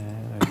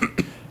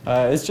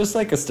 It's just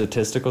like a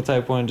statistical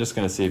type one. Just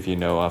gonna see if you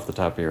know off the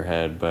top of your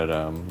head.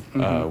 But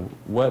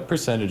what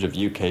percentage of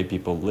UK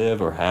people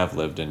live or have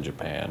lived in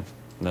Japan?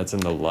 And that's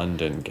in the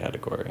London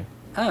category.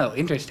 Oh,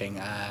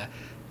 interesting.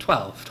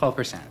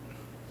 12%.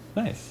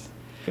 Nice.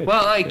 Good.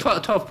 Well, like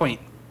Good.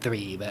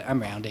 12.3, but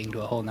I'm rounding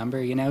to a whole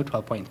number,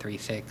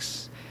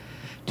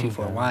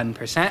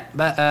 12.36241%.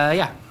 But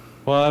yeah.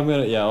 Well, I'm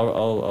gonna.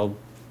 Yeah,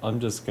 I'm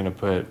just gonna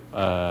put.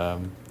 Oh,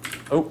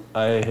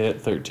 I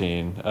hit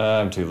 13.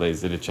 I'm too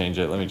lazy to change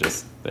it. Let me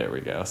just. There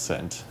we go.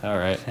 Sent. All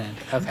right.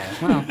 Okay,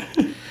 well,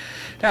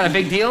 not a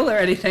big deal or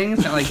anything.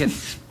 It's not like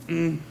it's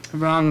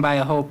wrong by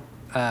a whole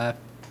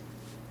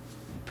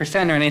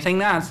percent or anything.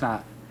 No, it's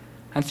not.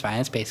 That's fine.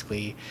 It's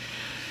basically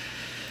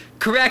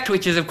correct,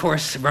 which is, of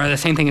course, the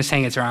same thing as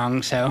saying it's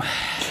wrong. So,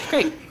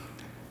 great.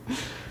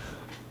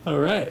 All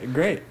right.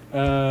 Great.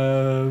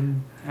 All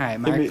right,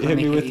 Mark, hit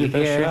me with your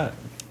best shot.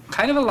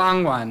 Kind of a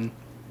long one.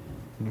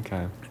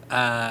 Okay.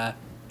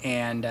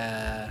 And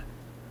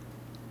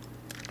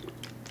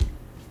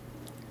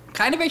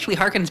kind of actually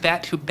harkens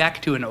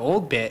back to an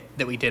old bit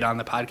that we did on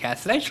the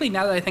podcast. That actually,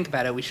 now that I think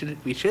about it, we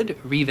should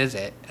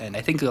revisit, and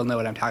I think you'll know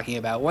what I'm talking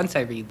about once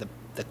I read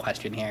the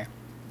question here.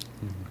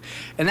 Mm-hmm.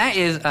 And that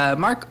is,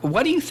 Mark,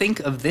 what do you think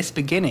of this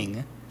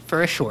beginning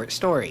for a short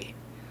story?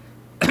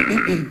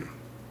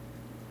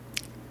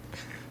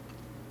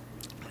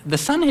 The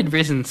sun had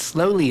risen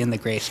slowly in the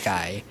gray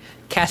sky,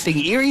 casting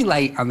eerie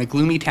light on the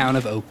gloomy town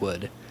of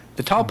Oakwood.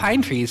 The tall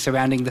pine trees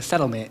surrounding the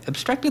settlement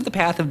obstructed the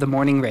path of the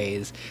morning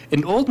rays,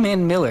 and Old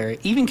Man Miller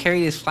even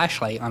carried his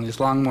flashlight on his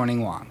long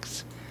morning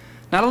walks.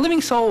 Not a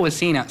living soul was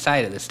seen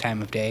outside at this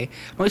time of day.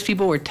 Most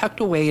people were tucked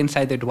away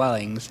inside their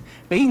dwellings,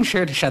 making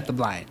sure to shut the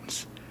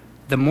blinds.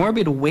 The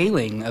morbid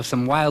wailing of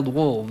some wild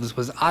wolves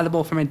was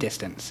audible from a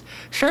distance,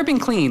 sharp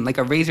and clean like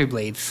a razor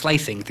blade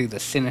slicing through the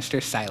sinister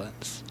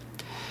silence.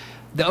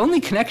 The only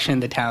connection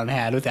the town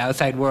had with the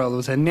outside world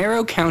was a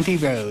narrow county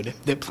road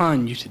that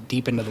plunged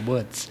deep into the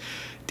woods.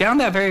 Down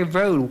that very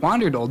road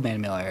wandered Old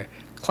Man Miller,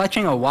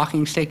 clutching a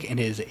walking stick and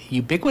his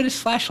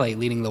ubiquitous flashlight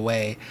leading the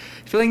way.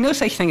 Feeling no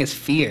such thing as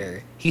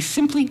fear, he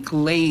simply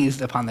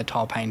gazed upon the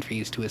tall pine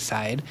trees to his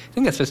side. I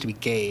think that's supposed to be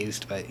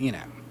gazed, but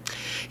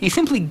He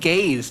simply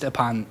gazed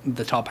upon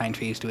the tall pine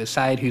trees to his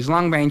side, whose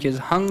long branches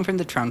hung from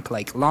the trunk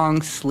like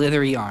long,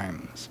 slithery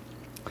arms.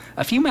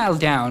 A few miles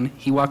down,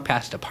 he walked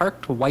past a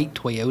parked white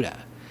Toyota.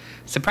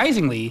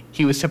 Surprisingly,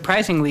 he was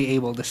surprisingly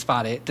able to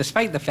spot it,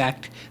 despite the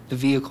fact the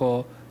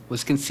vehicle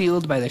was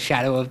concealed by the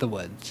shadow of the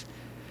woods.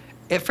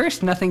 At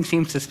first, nothing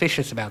seemed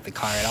suspicious about the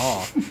car at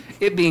all,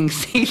 it being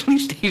safely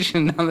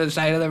stationed on the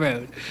side of the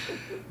road.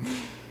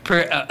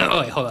 Wait,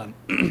 hold on.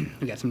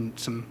 We got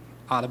some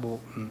audible...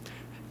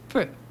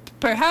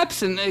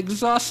 Perhaps an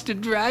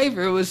exhausted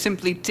driver was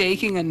simply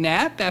taking a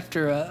nap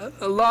after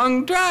a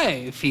long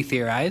drive, he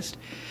theorized.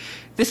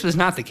 This was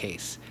not the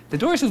case. The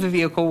doors of the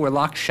vehicle were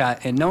locked shut,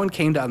 and no one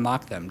came to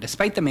unlock them,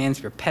 despite the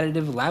man's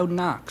repetitive, loud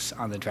knocks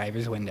on the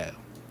driver's window.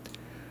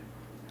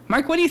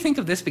 Mark, what do you think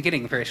of this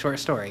beginning for a short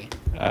story?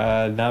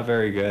 Not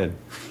very good.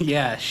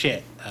 Yeah,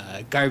 shit.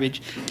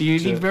 Garbage. Do you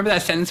remember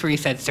that sentence where he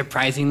said,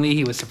 surprisingly,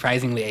 he was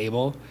surprisingly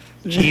able?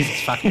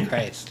 Jesus fucking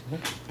Christ.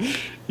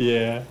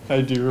 Yeah,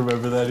 I do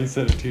remember that. He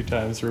said it 2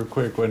 times real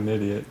quick. What an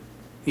idiot.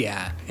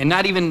 Yeah, and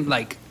not even,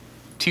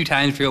 2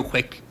 times real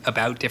quick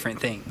about different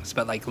things,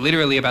 but,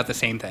 literally about the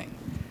same thing.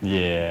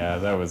 Yeah,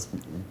 that was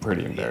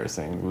pretty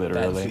embarrassing,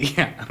 literally.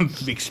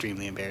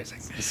 Extremely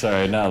embarrassing.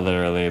 Sorry, not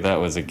literally. That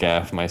was a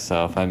gaffe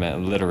myself. I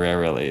meant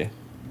literarily.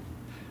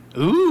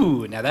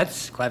 Ooh, now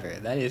that's clever.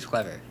 That is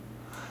clever.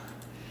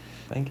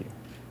 Thank you.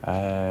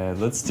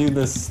 Let's do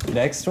this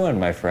next one,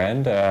 my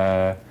friend.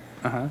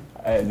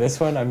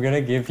 This one, I'm going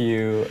to give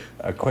you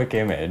a quick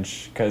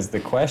image, because the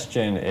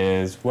question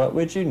is, what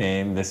would you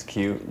name this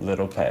cute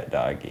little pet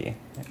doggy?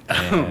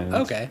 And,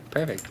 okay,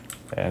 perfect.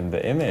 And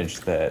the image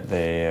that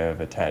they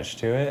have attached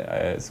to it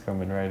is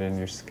coming right in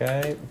your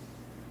Skype.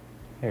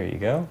 Here you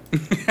go.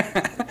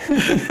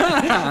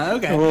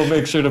 Okay. We'll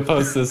make sure to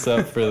post this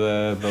up for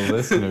the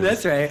listeners.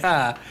 That's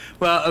right.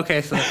 Well,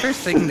 okay, so the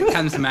first thing that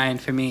comes to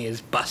mind for me is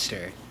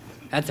Buster.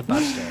 That's a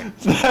Buster.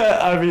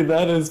 I mean,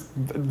 that is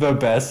the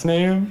best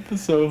name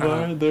so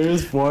far. There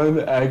is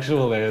one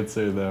actual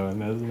answer, though,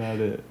 and that's not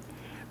it.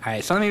 All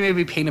right, so let me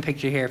maybe paint a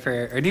picture here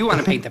or do you want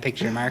to paint the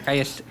picture, Mark? I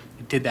just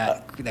did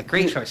that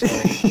great short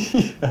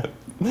story.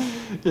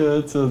 Yeah,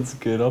 that sounds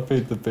good. I'll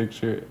paint the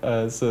picture.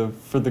 So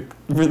for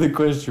the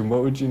question,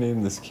 what would you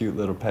name this cute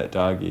little pet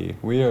doggy?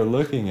 We are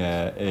looking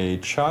at a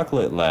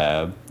chocolate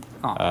lab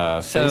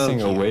facing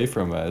cute. away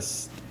from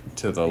us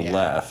to the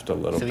left a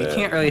little bit. So we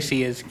can't really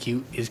see his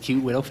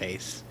cute little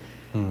face.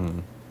 Mm-hmm.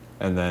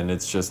 And then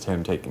it's just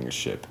him taking a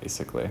shit,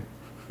 basically.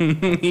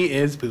 He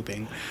is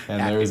pooping. And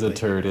there's a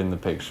actively. turd in the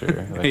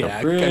picture. Like Yeah,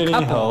 a pretty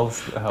couple.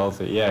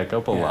 healthy. Yeah, a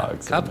couple Yeah,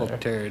 logs. couple in there.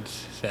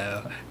 turds.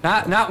 So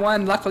not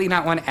one. Luckily,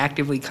 not one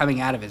actively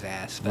coming out of his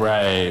ass. But,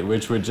 Right,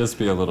 which would just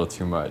be a little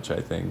too much, I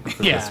think,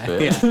 for Yeah,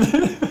 this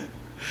bit.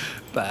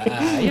 But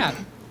yeah.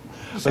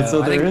 But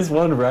so I there think- is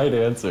one right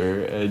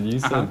answer, and you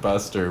said Uh-huh.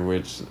 Buster,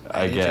 which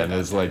I did say again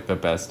is Buster. like the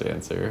best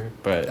answer.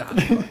 But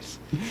Of course.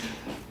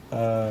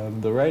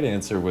 the right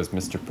answer was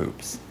Mr.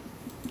 Poops.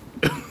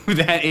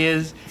 That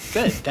is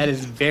good. That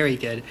is very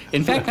good.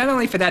 In fact, not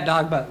only for that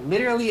dog, but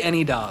literally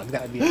any dog.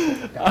 That would be a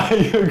good dog. I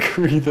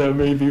agree. That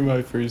may be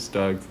my first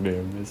dog's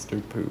name,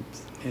 Mr.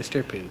 Poops.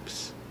 Mr.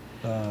 Poops.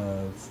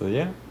 So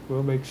yeah,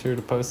 we'll make sure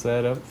to post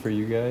that up for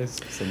you guys,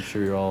 because I'm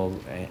sure you're all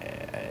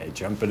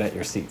jumping at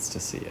your seats to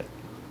see it.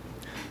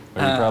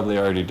 Or you probably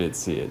already did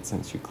see it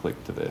since you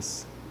clicked to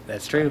this.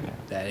 That's true.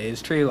 That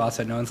is true.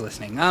 Also, no one's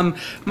listening. Mark,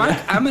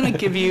 I'm going to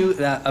give you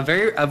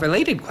a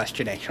related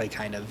question, actually,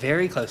 kind of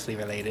very closely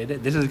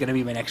related. This is going to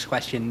be my next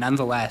question,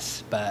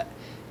 nonetheless, but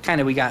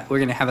kind of we're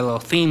going to have a little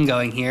theme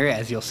going here,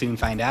 as you'll soon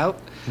find out.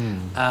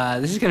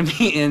 This is going to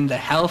be in the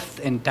health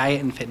and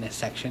diet and fitness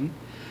section.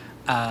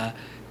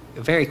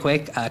 Very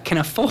quick. Can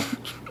a full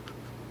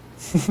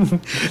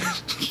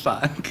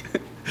fuck,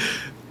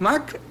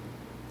 Mark?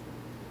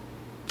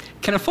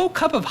 Can a full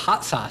cup of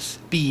hot sauce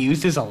be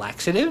used as a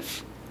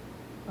laxative?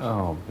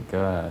 Oh my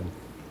god.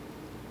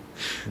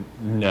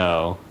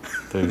 No,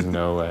 there's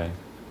no way.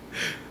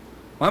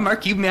 Well,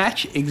 Mark, you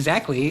match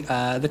exactly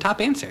the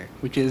top answer,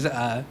 which is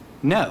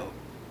no.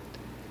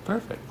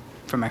 Perfect.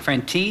 From my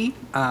friend T.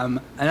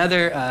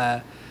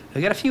 Another,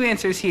 we got a few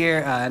answers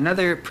here.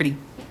 Another pretty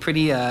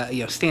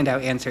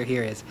standout answer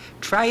here is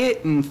try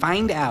it and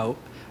find out,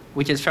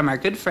 which is from our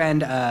good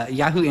friend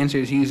Yahoo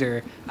Answers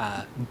user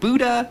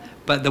Buddha,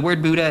 but the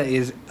word Buddha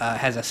is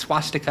has a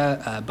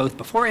swastika both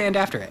before and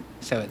after it.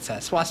 So it's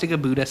swastika,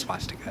 Buddha,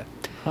 swastika.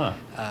 Huh.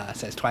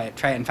 Says try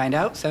it and find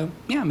out. So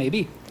yeah,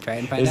 maybe try it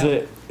and find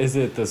out. Is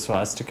it the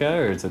swastika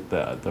or is it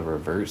the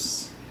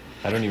reverse?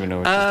 I don't even know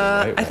which is the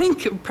right I one.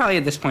 think probably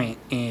at this point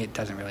it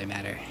doesn't really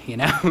matter, you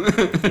know. Yeah,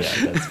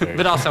 that's very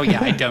But also,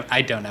 yeah,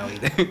 I don't know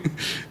either.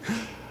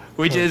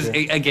 Which is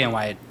Okay. again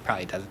why it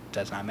probably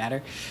does not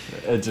matter.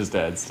 It just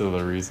adds to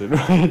the reason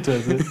why it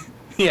doesn't.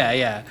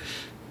 Yeah.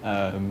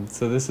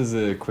 So this is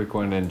a quick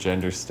one in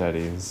gender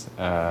studies.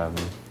 Are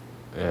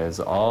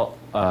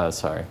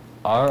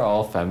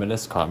all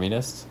feminists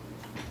communists?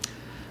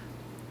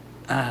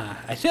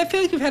 I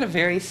feel like we've had a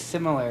very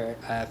similar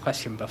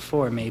question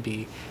before.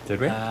 Maybe. Did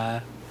we?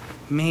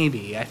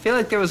 Maybe. I feel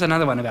like there was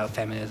another one about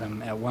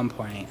feminism at one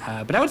point.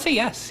 But I would say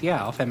yes.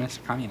 Yeah, all feminists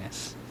are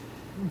communists.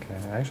 Okay,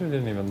 I actually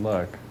didn't even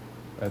look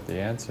at the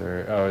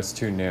answer. Oh, it's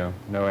too new.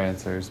 No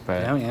answers,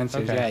 but No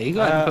answers, okay. yeah, you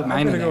go ahead and put mine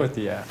I'm in gonna go there. with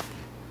the yeah.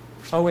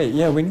 Oh wait,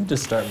 yeah, we need to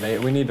start.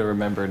 We need to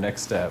remember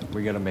next step.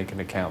 We got to make an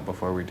account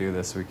before we do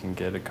this, so we can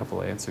get a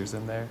couple answers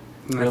in there.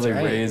 That's really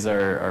right. raise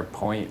our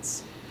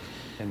points.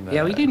 In the,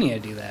 Yeah, we do need to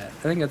do that. I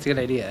think that's a good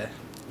idea.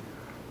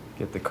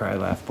 Get the Cry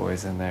Laugh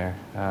Boys in there.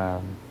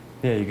 Yeah,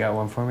 you got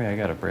one for me? I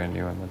got a brand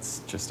new one that's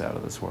just out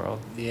of this world.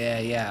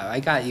 Yeah. I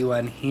got you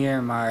one here,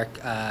 Mark.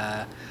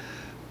 This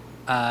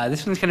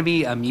one's going to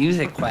be a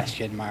music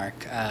question,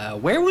 Mark.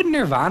 Where would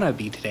Nirvana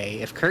be today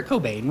if Kurt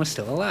Cobain was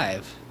still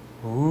alive?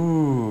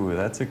 Ooh,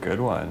 that's a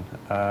good one.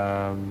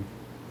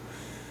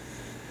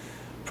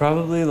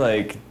 Probably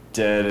like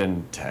dead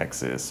in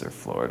Texas or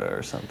Florida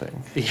or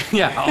something.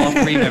 Yeah, all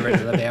three members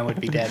of the band would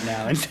be dead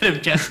now instead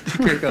of just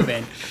Kurt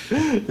Cobain.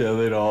 Yeah,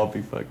 they'd all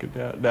be fucking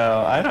down.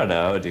 No, I don't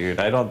know, dude.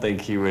 I don't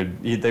think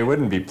they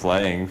wouldn't be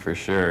playing for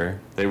sure.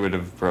 They would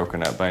have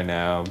broken up by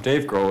now.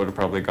 Dave Grohl would have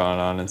probably gone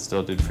on and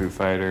still did Foo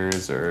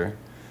Fighters or...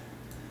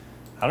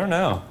 I don't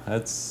know.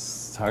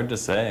 That's hard to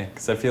say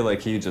because I feel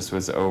like he just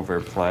was over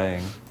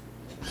playing.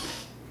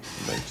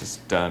 Like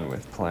just done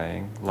with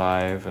playing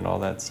live and all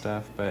that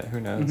stuff, but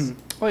who knows?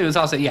 Well, he was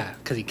also,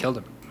 because he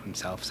killed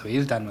himself, so he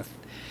was done with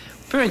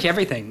pretty much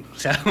everything,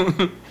 so...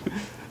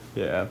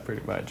 Yeah,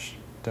 pretty much.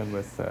 Done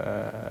with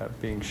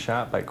being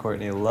shot by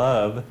Courtney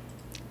Love.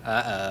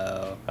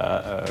 Uh-oh,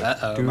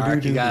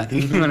 Mark, you want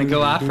to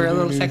go off for a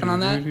little second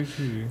on that?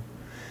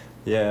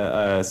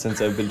 Yeah,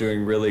 since I've been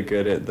doing really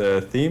good at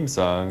the theme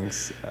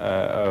songs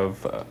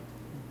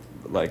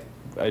like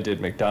I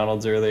did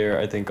McDonald's earlier,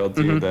 I think I'll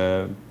do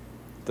the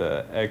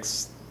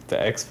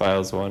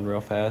X-Files one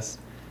real fast.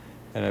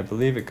 And I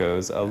believe it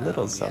goes a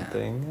little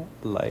something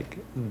like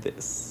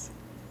this.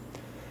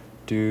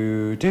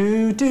 Do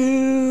do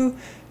do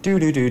do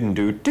do do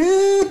do do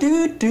do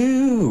do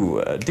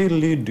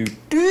do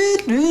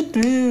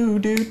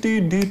do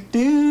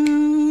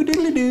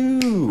do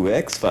do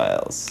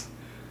X-Files.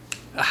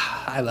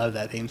 I love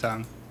that theme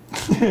song.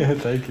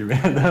 Thank you,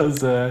 man. That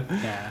was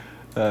Yeah.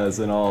 that was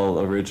an all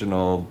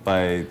original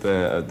by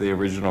the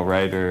original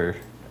writer,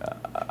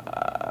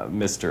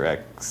 Mr.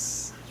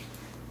 X.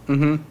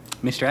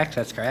 Mr. X,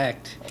 that's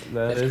correct.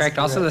 That That's is correct.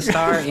 Also the correct.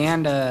 star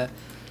and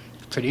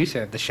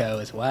producer of the show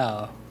as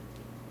well.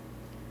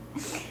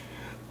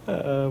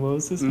 What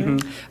was his name?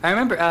 I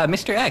remember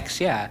Mr.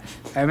 X, yeah.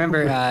 I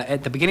remember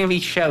at the beginning of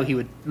each show, he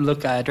would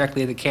look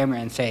directly at the camera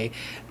and say,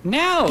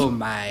 "Now,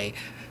 my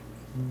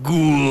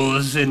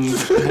ghouls and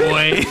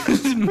boys,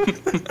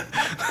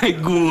 my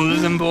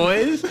ghouls and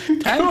boys,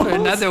 time for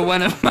another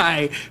one of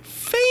my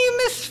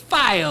famous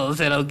files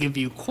that'll give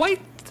you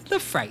quite the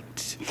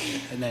fright."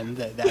 And then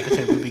the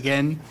episode would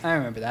begin. I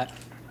remember that.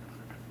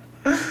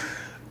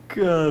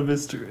 God,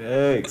 Mr.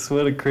 X,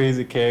 what a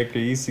crazy character.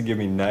 He used to give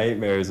me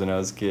nightmares when I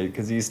was a kid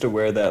because he used to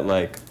wear that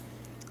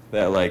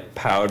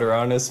powder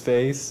on his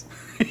face.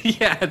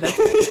 Yeah,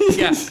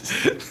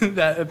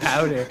 that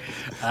powder.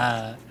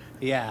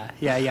 Yeah.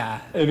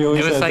 And he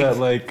always It was had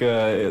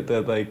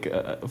like-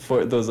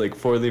 those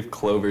four-leaf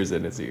clovers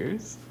in his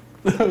ears.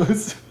 That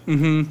was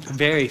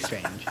Very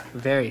strange.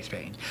 Very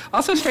strange.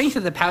 Also strange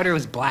that the powder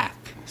was black.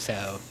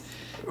 So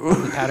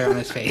the powder on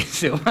his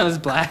face, it was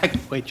black,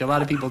 which a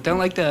lot of people don't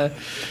like to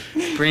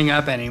bring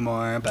up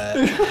anymore. But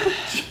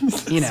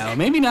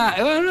maybe not. I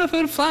don't know if it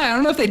would fly. I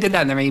don't know if they did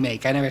that in the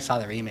remake. I never saw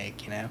the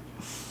remake. Yeah,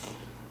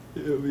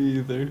 me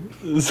either.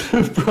 It's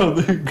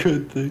probably a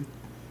good thing.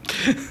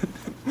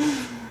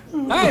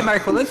 All right,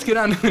 Mark. Well, let's get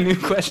on to a new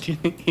question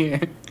here.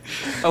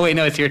 Oh wait,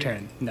 no, it's your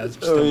turn. No, it's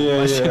still Yeah.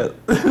 question.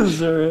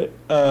 That's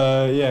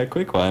all right.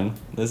 Quick one.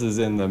 This is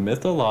in the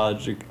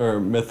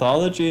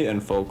mythology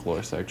and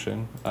folklore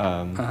section.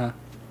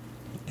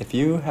 If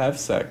you have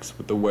sex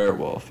with the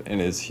werewolf in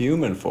his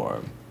human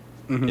form,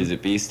 is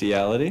it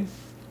bestiality?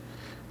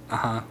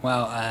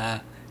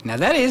 Well, now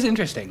that is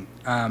interesting.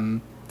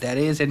 That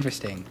is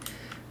interesting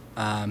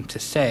to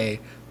say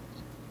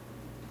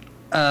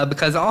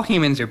because all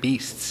humans are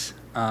beasts.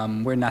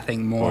 We're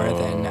nothing more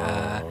than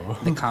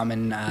the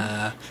common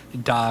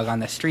dog on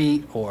the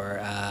street or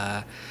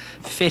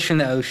fish in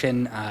the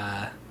ocean,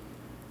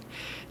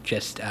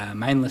 just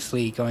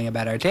mindlessly going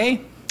about our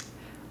day.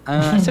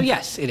 So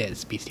yes, it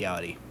is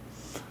bestiality.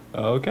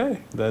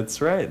 Okay,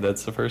 that's right.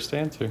 That's the first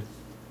answer.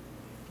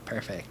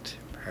 Perfect.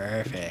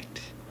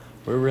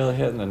 We're really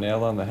hitting the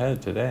nail on the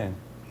head today.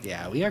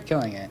 Yeah, we are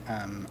killing it.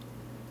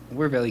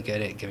 We're really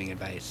good at giving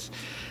advice.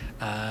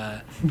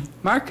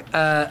 Mark,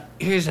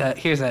 here's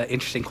an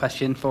interesting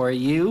question for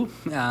you.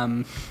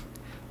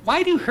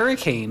 Why do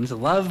hurricanes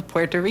love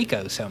Puerto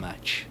Rico so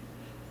much?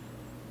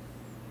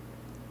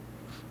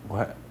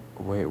 What?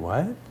 Wait,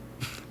 what?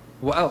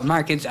 Well,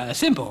 Mark, it's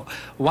simple.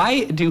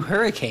 Why do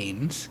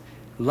hurricanes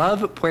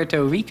love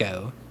Puerto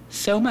Rico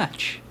so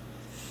much?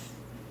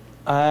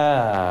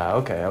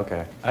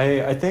 Okay.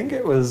 I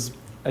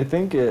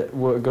think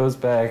it goes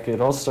back, it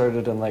all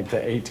started in like the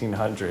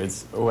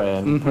 1800s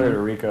when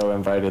Puerto Rico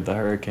invited the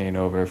hurricane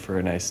over for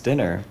a nice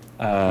dinner.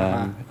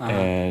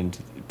 And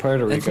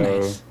Puerto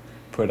Rico nice.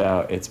 put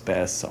out its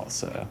best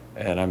salsa.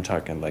 And I'm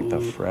talking like the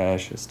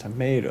freshest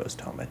tomatoes,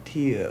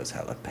 tomatillos,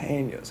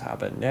 jalapenos,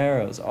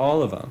 habaneros,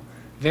 all of them.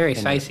 Very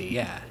spicy,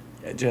 yeah.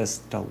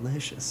 Just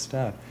delicious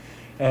stuff.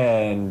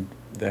 And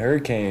the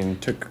hurricane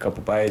took a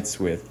couple bites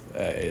with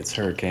its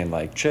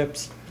hurricane-like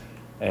chips,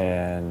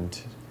 and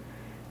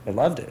it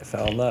loved it. It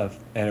fell in love.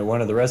 And it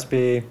wanted the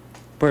recipe.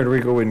 Puerto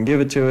Rico wouldn't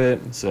give it to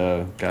it,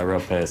 so got real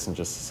pissed and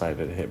just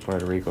decided to hit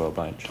Puerto Rico a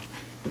bunch.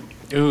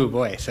 Ooh,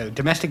 boy. So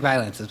domestic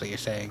violence is what you're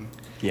saying.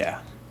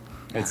 Yeah.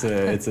 It's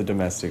a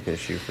domestic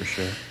issue for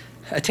sure.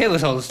 A tale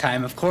as old as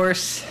time, of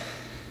course.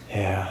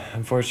 Yeah,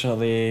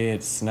 unfortunately,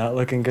 it's not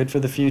looking good for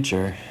the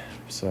future.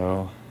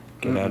 So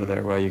get out of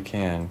there while you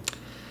can.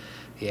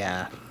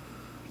 Yeah.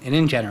 And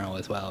in general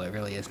as well, it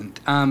really isn't.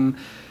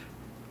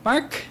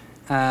 Mark,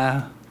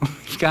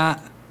 we've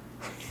got...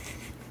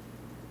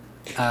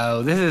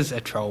 Oh, this is a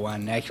troll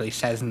one. It actually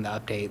says in the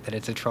update that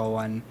it's a troll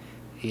one.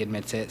 He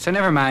admits it. So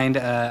never mind.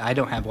 I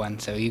don't have one,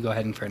 so you go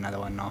ahead and for another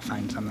one and I'll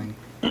find something.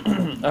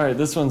 All right,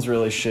 this one's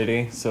really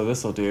shitty, so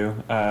this will do.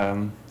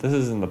 This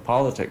is in the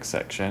politics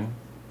section.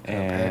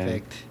 And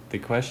perfect. The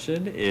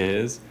question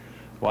is,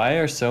 why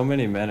are so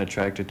many men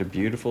attracted to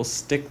beautiful,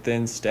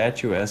 stick-thin,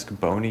 statuesque,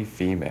 bony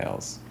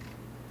females?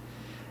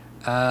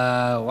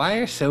 Why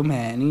are so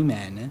many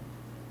men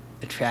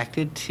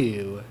attracted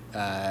to...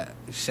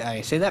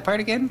 sorry, say that part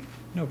again?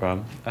 No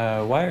problem.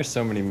 Why are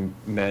so many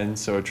men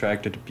so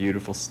attracted to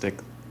beautiful,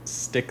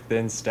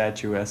 stick-thin,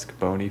 statuesque,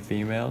 bony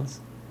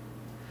females?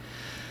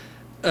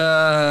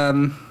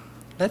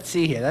 Let's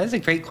see here. That is a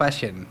great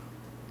question.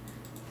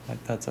 I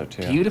thought so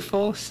too.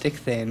 Beautiful,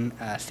 stick-thin,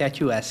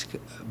 statuesque,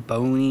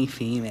 bony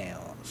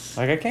females.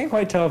 Like, I can't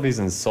quite tell if he's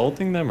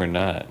insulting them or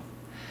not.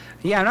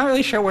 Yeah, I'm not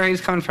really sure where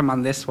he's coming from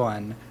on this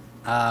one.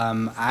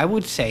 I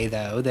would say,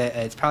 though, that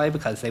it's probably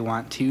because they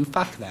want to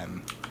fuck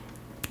them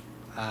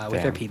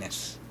with their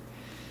penis.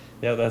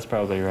 Yeah, that's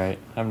probably right.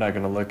 I'm not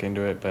going to look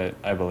into it, but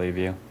I believe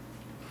you.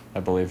 I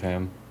believe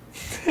him.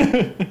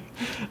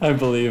 I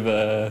believe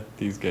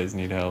these guys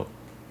need help.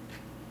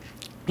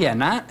 Yeah,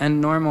 not a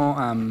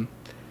normal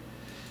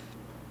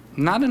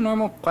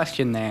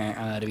question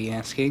there to be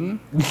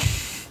asking.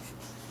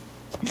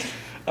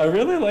 I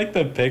really like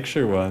the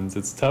picture ones.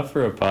 It's tough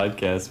for a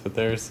podcast, but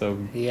there's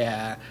some.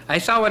 Yeah. I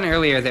saw one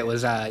earlier that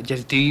was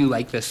just, do you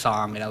like this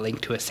song? And a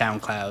link to a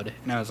SoundCloud.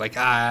 And I was like,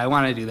 I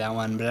want to do that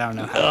one, but I don't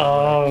know how.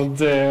 Oh,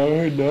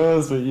 damn. Who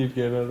knows what you'd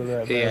get out of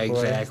that? Yeah, bad boy.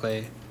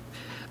 exactly.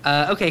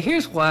 Okay,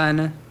 here's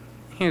one.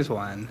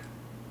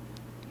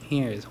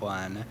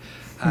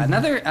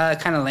 Another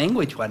kind of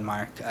language one,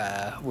 Mark.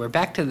 We're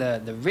back to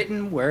the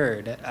written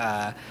word.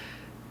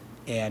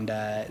 And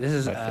this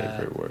is... My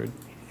favorite word.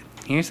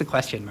 Here's the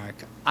question, Mark.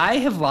 I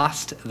have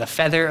lost the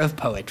feather of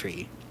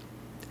poetry.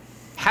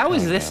 How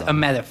is this a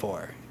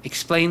metaphor?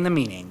 Explain the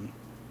meaning.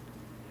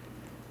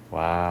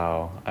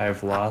 Wow.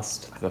 I've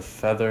lost the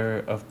feather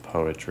of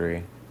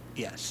poetry.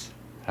 Yes.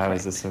 How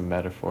is this a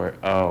metaphor?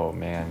 Oh,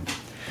 man.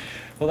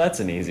 Well, that's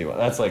an easy one.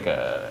 That's like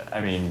a... I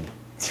mean...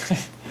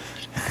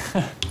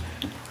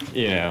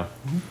 you know.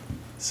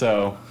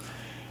 So...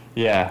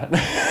 Yeah, the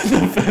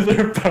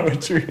feather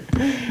poetry.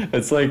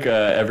 It's like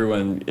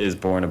everyone is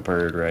born a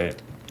bird, right?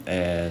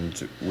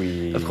 And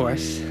we, of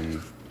course,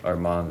 our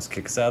moms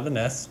kick us out of the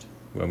nest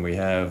when we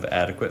have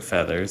adequate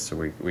feathers.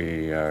 So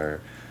we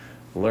are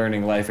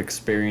learning life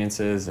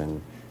experiences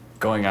and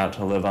going out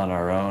to live on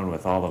our own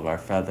with all of our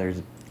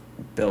feathers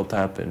built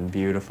up and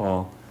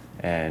beautiful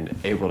and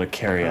able to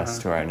carry us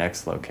to our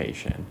next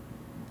location.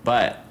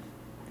 But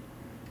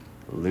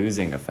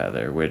losing a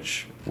feather,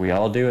 which we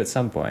all do at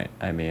some point.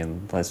 I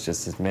mean, let's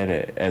just admit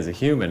it. As a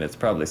human, it's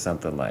probably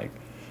something like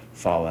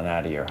falling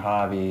out of your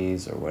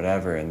hobbies or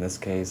whatever. In this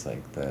case,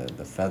 like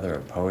the feather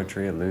of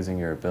poetry, losing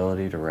your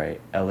ability to write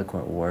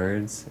eloquent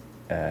words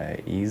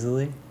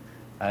easily.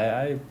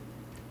 I'm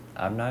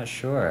not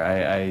sure.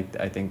 I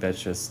think that's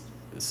just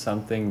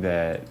something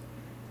that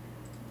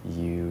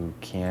you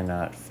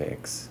cannot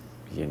fix.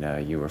 You know,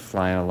 you were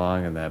flying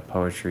along and that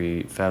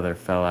poetry feather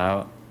fell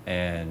out,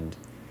 and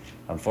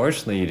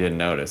unfortunately, you didn't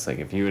notice. Like,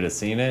 if you would have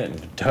seen it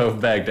and dove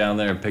back down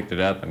there and picked it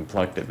up and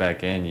plucked it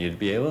back in, you'd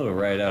be able to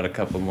write out a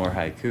couple more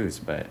haikus,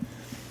 but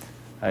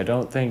I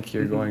don't think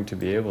you're going to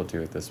be able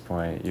to at this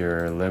point.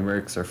 Your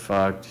limericks are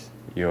fucked.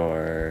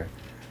 Your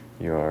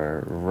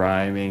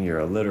rhyming, your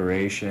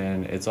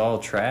alliteration, it's all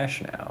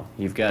trash now.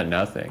 You've got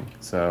nothing.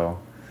 So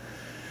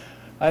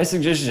I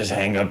suggest you just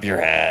hang up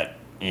your hat,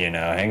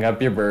 hang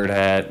up your bird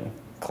hat,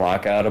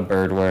 clock out of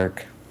bird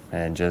work,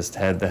 and just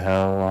head the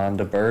hell on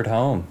to bird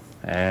home.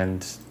 And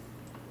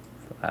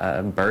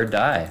bird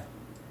die.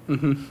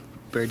 Mm-hmm.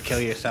 Bird kill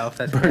yourself.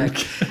 That's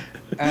correct.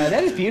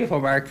 That is beautiful,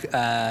 Mark.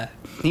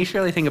 You should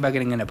really think about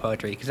getting into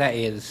poetry, because that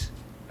is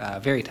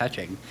very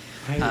touching.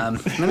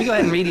 Let me go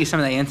ahead and read you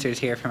some of the answers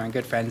here from our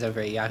good friends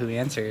over at Yahoo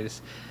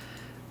Answers.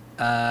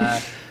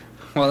 Well,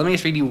 let me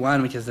just read you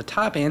one, which is the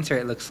top answer,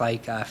 it looks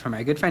like, from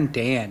our good friend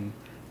Dan,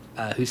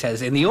 who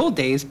says, in the old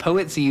days,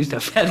 poets used a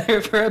feather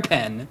for a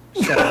pen.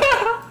 So...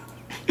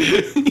 I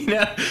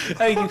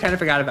think you kind of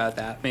forgot about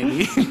that,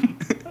 maybe.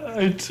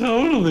 I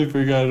totally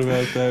forgot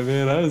about that,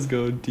 man. I was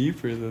going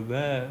deeper than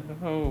that.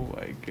 Oh,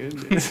 my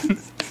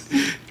goodness.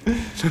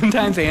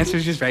 Sometimes the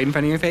answer's just right in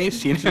front of your face,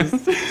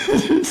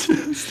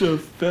 Just a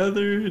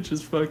feather,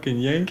 just fucking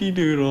Yankee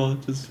Doodle,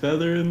 just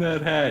feather in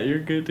that hat. You're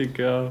good to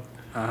go.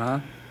 Uh-huh.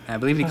 I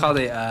believe he called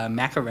it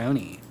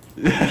macaroni.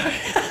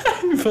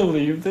 I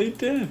believe they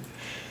did.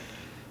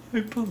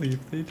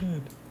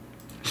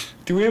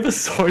 Do we have a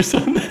source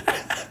on that?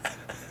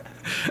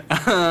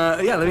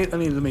 Yeah, let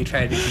me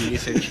try to do some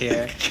research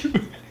here.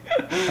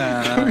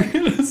 Can we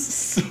get a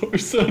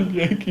source on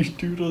Yankee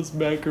Doodle's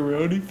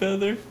macaroni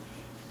feather?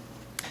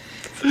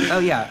 Oh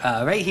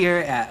yeah, right here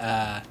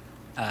at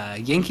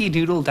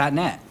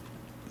yankeedoodle.net.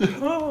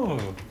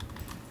 Oh,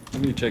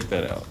 let me check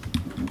that out.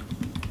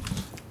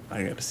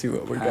 I gotta see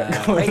what we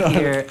got right going on.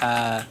 here.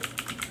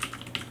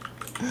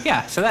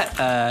 Yeah, so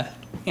that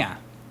yeah.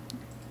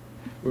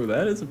 Ooh,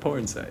 that is a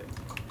porn site.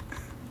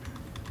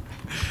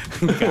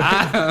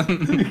 Got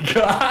him.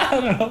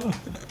 Got him.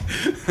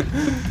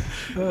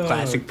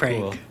 Classic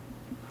prank. Cool.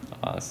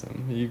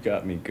 Awesome. You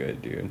got me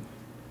good, dude.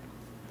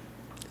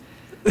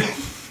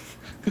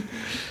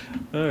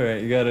 All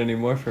right, you got any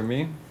more for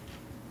me?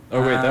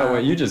 Oh wait, that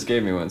one you just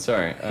gave me one.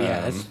 Sorry.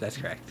 Yeah, that's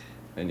correct.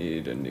 I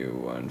need a new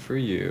one for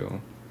you.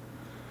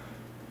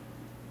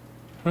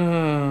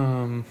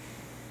 One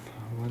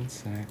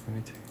sec. Let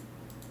me take.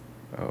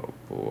 Oh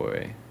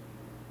boy.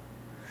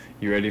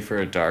 You ready for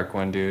a dark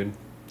one, dude?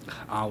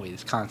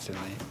 Always,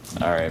 constantly.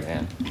 All right,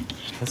 man.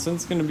 This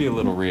one's going to be a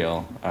little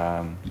real,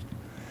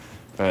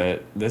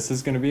 but this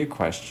is going to be a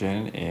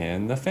question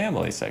in the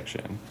family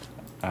section.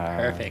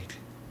 Perfect.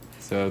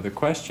 So the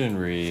question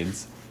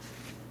reads,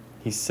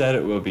 he said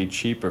it will be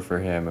cheaper for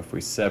him if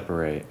we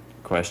separate, ?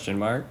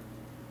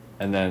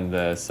 And then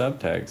the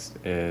subtext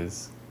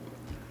is,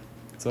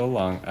 it's so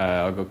long,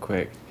 I'll go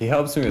quick. He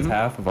helps me with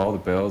half of all the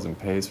bills and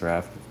pays for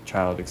half of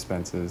child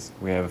expenses.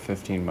 We have a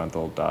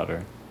 15-month-old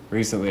daughter.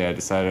 Recently, I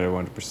decided I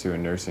wanted to pursue a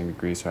nursing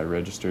degree, so I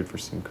registered for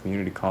some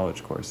community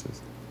college courses.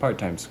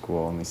 Part-time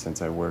school, only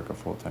since I work a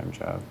full-time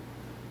job.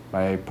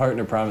 My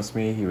partner promised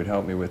me he would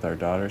help me with our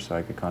daughter so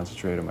I could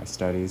concentrate on my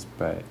studies,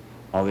 but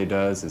all he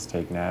does is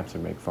take naps or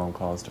make phone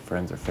calls to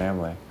friends or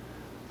family.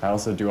 I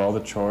also do all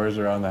the chores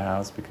around the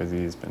house because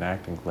he's been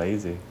acting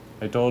lazy.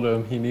 I told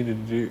him he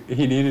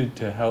needed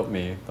to help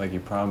me like he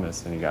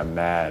promised, and he got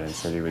mad and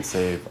said he would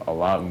save a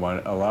lot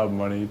of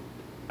money.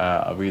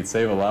 We'd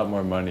save a lot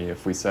more money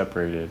if we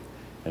separated,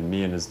 and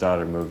me and his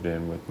daughter moved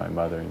in with my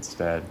mother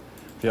instead.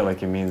 I feel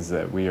like it means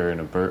that we are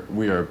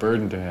a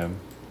burden to him,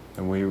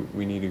 and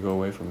we need to go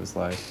away from his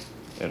life.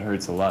 It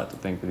hurts a lot to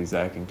think that he's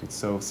acting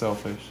so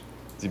selfish.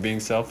 Is he being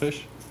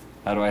selfish?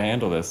 How do I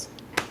handle this?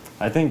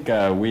 I think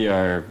we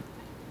are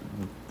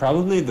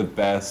probably the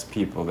best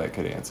people that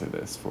could answer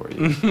this for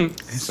you.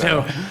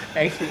 So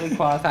excellently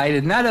qualified,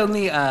 and not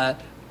only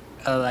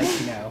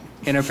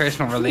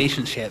interpersonal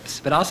relationships,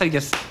 but also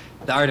just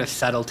the art of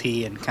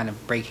subtlety and kind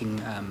of breaking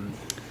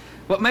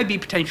what might be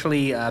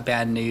potentially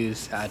bad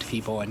news to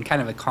people in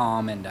kind of a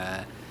calm and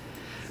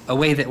a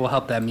way that will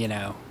help them,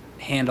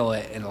 handle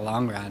it in the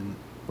long run.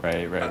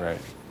 Right.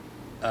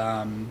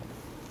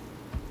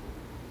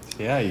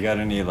 Yeah, you got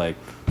any like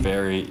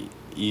very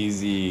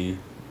easy,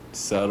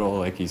 subtle,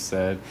 like you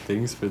said,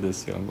 things for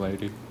this young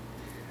lady?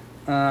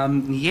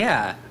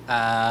 Yeah.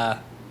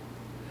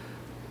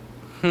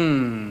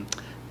 And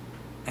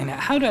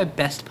how do I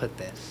best put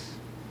this?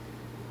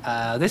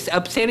 This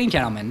upstanding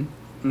gentleman.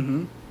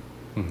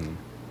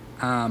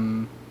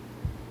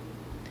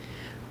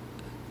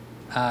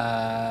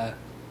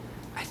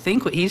 I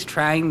think what he's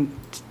trying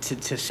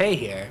to say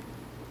here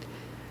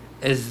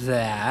is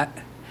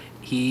that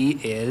he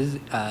is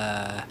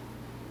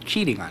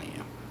cheating on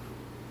you.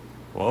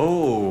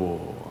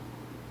 Whoa,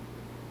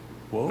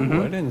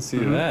 I didn't see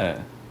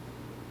that.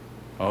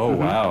 Oh,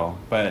 wow.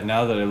 But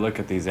now that I look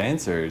at these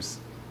answers,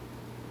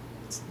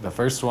 the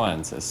first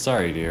one says,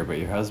 sorry, dear, but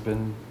your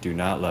husband do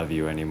not love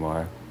you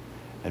anymore.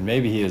 And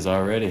maybe he is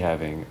already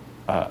having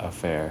an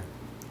affair.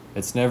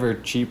 It's never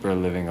cheaper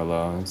living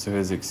alone, so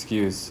his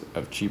excuse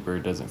of cheaper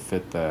doesn't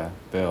fit the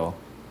bill.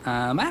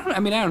 I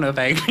don't know if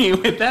I agree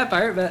with that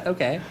part, but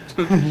okay.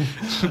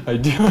 I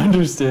do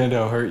understand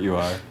how hurt you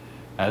are.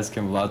 Ask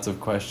him lots of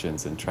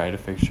questions and try to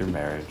fix your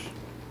marriage.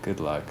 Good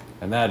luck.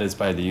 And that is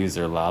by the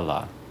user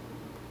Lala.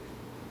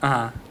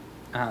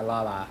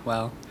 Lala.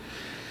 Well,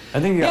 I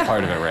think you got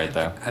part of it right,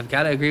 though. I've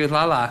got to agree with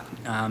Lala.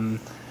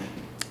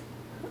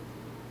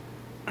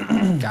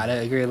 Gotta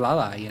agree with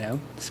Lala,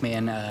 This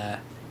man,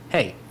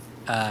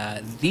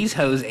 these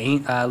hoes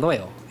ain't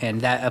loyal.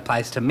 And that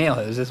applies to male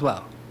hoes as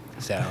well.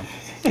 So,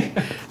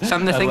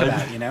 something to think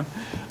about,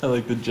 I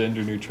like the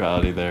gender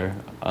neutrality there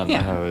on the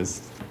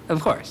hose.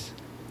 Of course.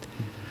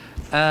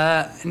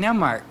 Now,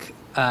 Mark,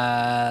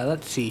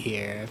 let's see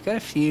here. I've got a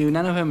few.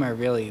 None of them are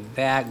really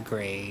that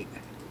great.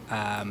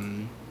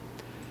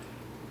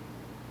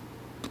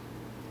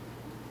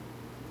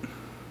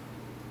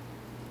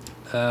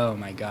 Oh,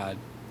 my God.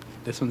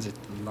 This one's a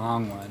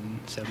long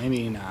one, so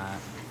maybe not.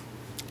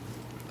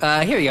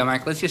 Here we go,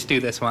 Mark. Let's just do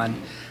this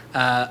one.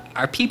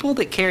 Are people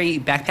that carry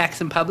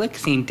backpacks in public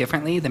seen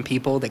differently than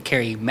people that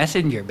carry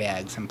messenger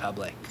bags in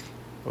public?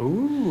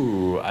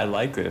 Ooh, I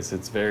like this.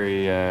 It's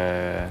very,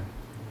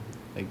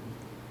 like,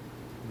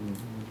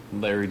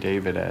 Larry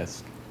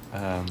David-esque.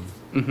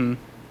 Ooh,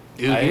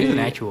 here's an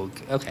actual...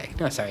 Okay.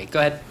 No, sorry. Go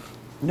ahead.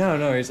 No,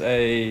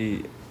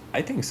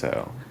 I think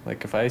so.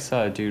 Like, if I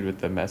saw a dude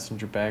with a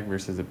messenger bag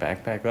versus a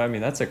backpack, I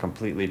mean, that's a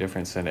completely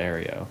different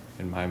scenario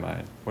in my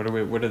mind. What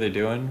are they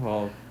doing?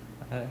 Well,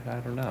 I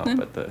don't know,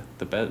 but the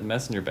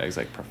messenger bag's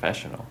like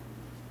professional.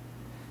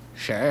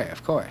 Sure,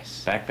 of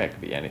course. Backpack could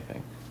be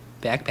anything.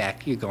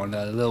 Backpack, you're going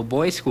to a little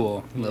boy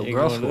school, little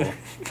girl school.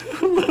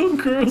 Little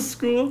girl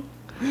school?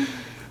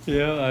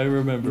 Yeah, I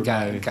remember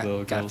got little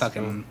girl got a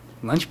fucking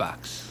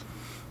lunchbox.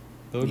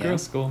 Little girl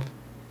school.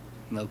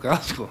 Little Girl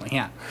School,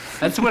 yeah.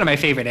 That's one of my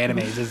favorite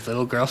animes, is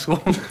Little Girl School.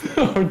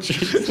 Oh,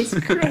 Jesus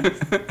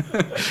Christ.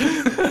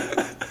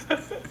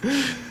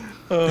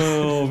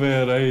 Oh,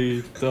 man,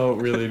 I don't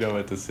really know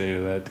what to say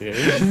to that, dude.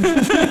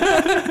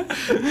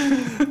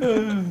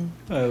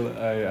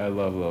 I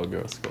love Little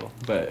Girl School.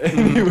 But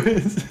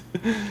anyways.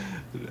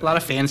 A lot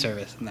of fan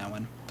service in that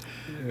one.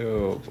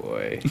 Oh,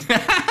 boy.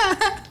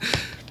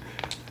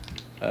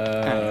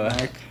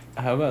 Mark.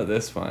 How about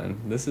this one?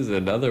 This is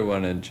another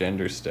one in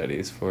gender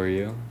studies for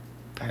you.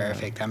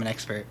 Perfect. I'm an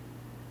expert.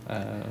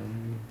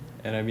 And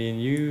I mean,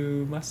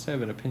 you must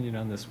have an opinion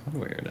on this one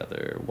way or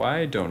another.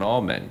 Why don't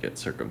all men get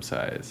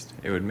circumcised?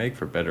 It would make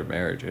for better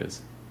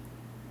marriages.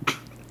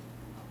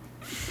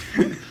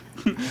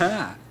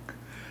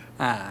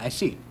 I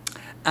see.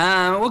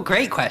 Well,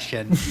 great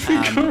question.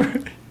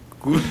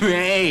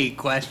 Great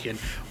question.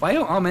 Why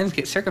don't all men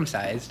get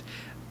circumcised?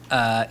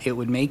 It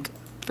would make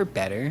for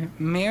better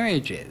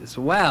marriages.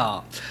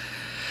 Well...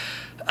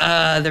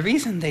 the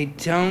reason they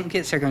don't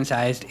get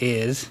circumcised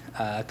is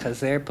because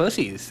they're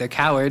pussies. They're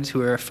cowards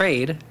who are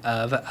afraid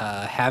of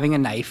having a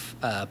knife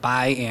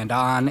by and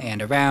on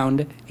and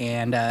around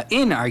and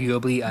in,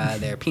 arguably,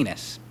 their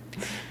penis.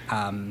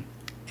 And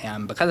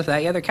because of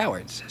that, they're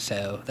cowards.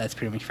 So that's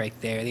pretty much right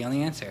there, the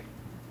only answer.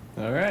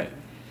 All right.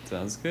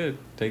 Sounds good.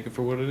 Take it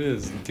for what it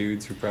is,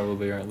 dudes who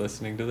probably aren't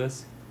listening to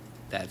this.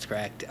 That's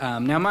correct.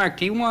 Now, Mark,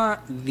 do you want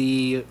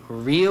the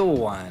real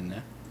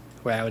one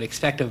where I would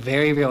expect a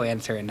very real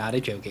answer and not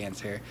a joke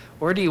answer?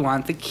 Or do you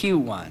want the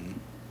cute one?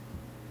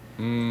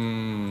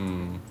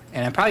 And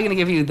I'm probably going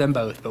to give you them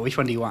both, but which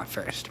one do you want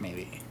first,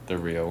 maybe? The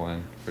real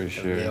one, for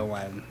sure. The real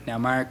one. Now,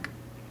 Mark.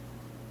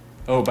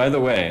 Oh, by the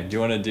way, do you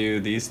want to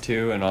do these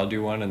two and I'll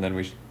do one and then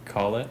we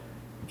call it?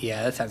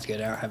 Yeah, that sounds good.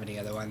 I don't have any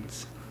other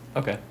ones.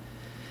 Okay.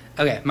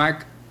 Okay,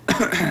 Mark.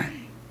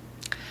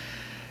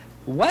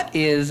 What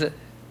is...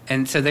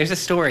 And so there's a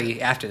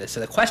story after this. So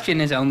the question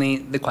is only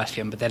the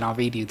question, but then I'll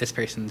read you this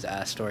person's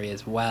story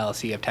as well,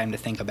 so you have time to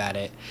think about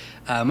it.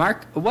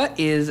 Mark, what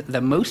is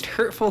the most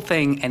hurtful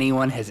thing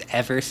anyone has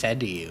ever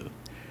said to you?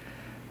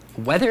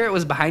 Whether it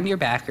was behind your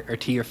back or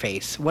to your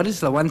face, what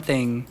is that one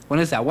thing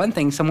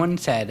someone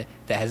said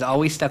that has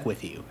always stuck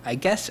with you? I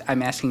guess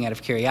I'm asking out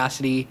of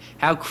curiosity,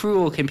 how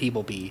cruel can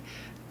people be?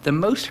 The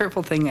most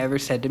hurtful thing ever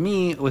said to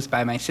me was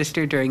by my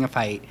sister during a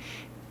fight.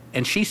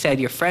 And she said,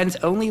 your friends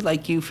only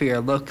like you for your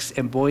looks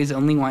and boys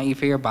only want you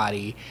for your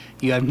body.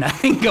 You have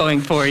nothing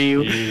going for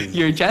you. Jeez.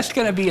 You're just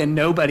going to be a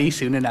nobody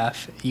soon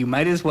enough. You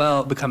might as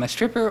well become a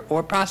stripper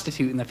or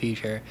prostitute in the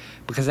future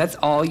because that's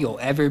all you'll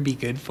ever be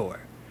good for.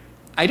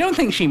 I don't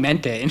think she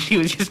meant it, and she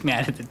was just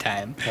mad at the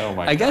time. Oh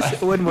my I God.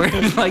 guess when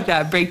words like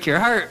that break your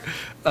heart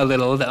a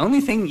little, the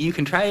only thing you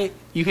can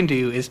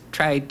do is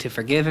try to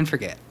forgive and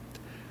forget.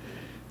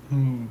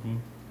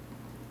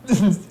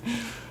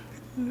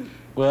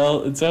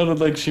 Well, it sounded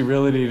like she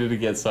really needed to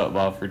get something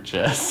off her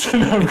chest,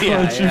 and I'm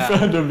glad she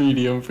found a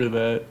medium for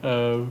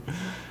that.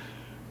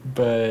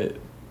 But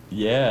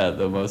yeah,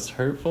 the most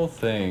hurtful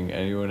thing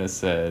anyone has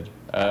said.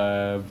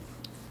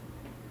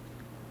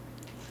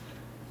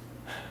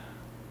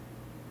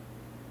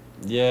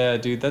 Yeah,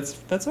 dude,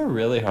 that's a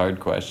really hard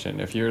question.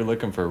 If you're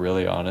looking for a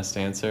really honest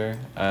answer,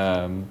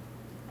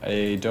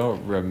 I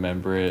don't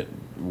remember it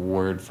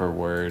word for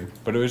word,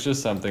 but it was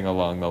just something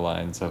along the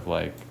lines of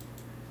like,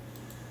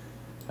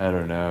 I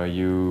don't know,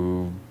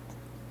 you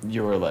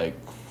were like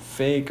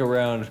fake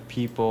around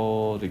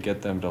people to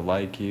get them to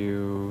like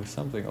you,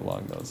 something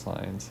along those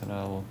lines, and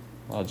I'll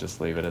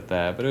just leave it at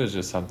that. But it was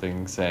just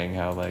something saying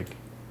how like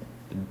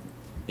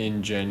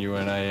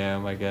ingenuine I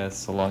am, I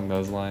guess, along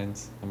those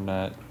lines. I'm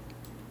not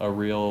a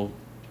real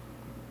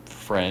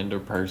friend or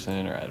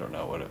person, or I don't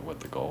know what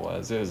the goal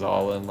was. It was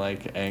all in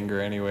like anger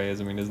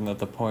anyways. I mean, isn't that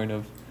the point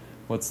of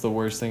what's the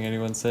worst thing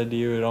anyone said to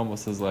you? It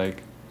almost is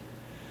like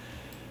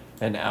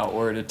an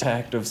outward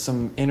attack of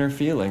some inner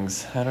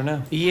feelings. I don't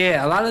know.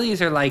 Yeah, a lot of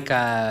these are like,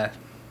 like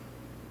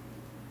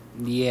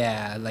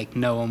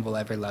no one will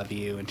ever love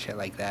you and shit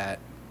like that.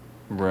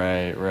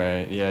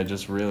 Right. Yeah,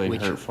 just really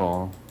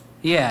hurtful.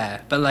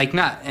 Yeah, but like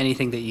not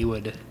anything that you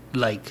would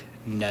like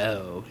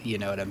know, you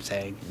know what I'm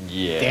saying?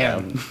 Yeah.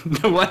 Damn.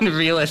 The one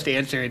realist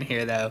answer in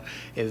here, though,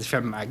 is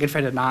from my good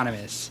friend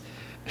Anonymous,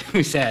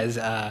 who says,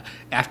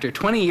 after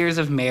 20 years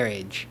of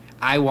marriage,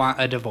 I want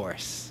a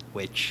divorce,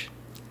 which...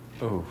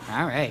 Ooh.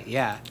 All right,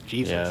 yeah,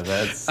 Jesus.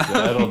 Yeah,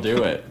 that'll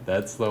do it.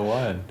 That's the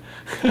one.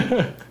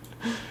 God.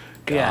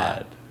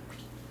 Yeah,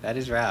 that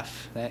is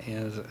rough. That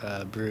is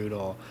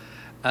brutal.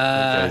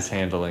 That guy's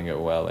handling it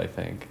well, I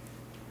think.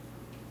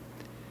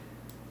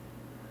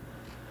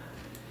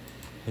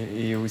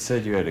 You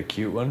said you had a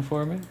cute one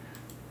for me?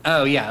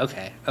 Oh, yeah,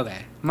 okay.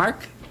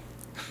 Mark,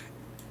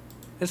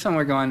 this one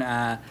we're going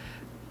to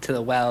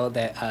the well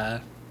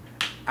that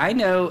I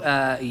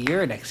know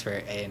you're an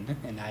expert in,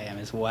 and I am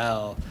as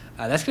well.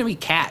 That's going to be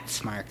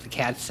cats, Mark, the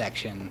cats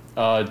section.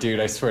 Oh, dude,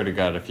 I swear to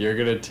God, if you're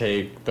going to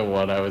take the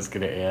one I was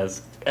going to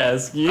ask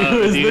you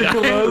Oh, as dude, the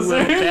closer,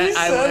 I will. you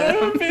son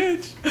of a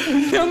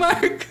bitch. No,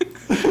 Mark.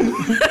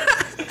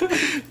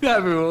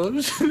 That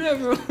rules.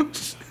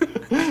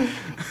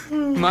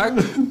 Mark,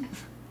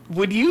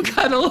 would you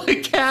cuddle a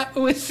cat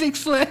with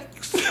 6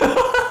 legs?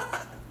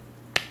 I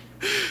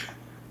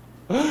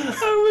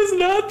was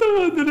not the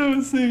one that I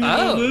was thinking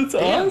of. That's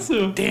damn,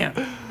 awesome. Damn.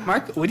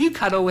 Mark, would you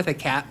cuddle with a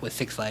cat with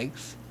 6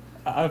 legs?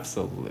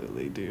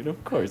 Absolutely, dude.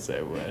 Of course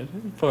I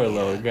would. Poor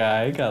little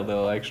guy. Got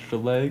little extra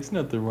legs.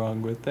 Nothing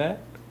wrong with that.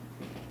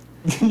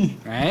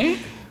 Right?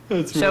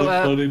 That's really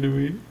funny to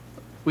me.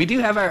 We do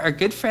have our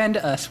good friend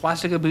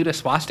Swastika Buddha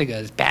Swastika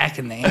is back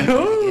in the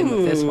answer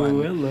with this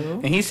one.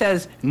 Hello. And he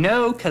says,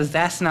 no, because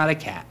that's not a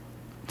cat.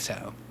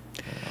 So,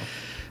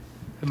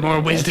 more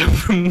wisdom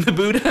from the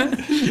Buddha.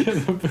 Yeah,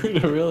 the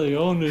Buddha really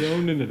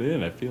owning it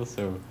in. I feel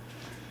so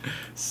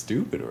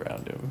stupid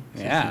around him.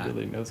 Yeah. He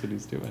really knows what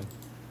he's doing.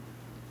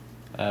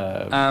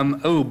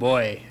 Oh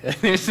boy.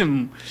 There's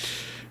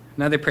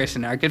another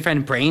person, our good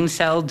friend Brain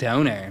Cell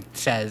Donor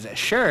says,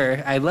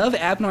 sure, I love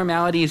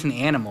abnormalities in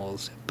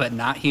animals, but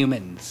not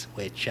humans,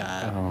 which,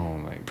 oh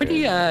my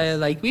pretty,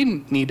 goodness. like, we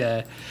didn't need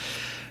to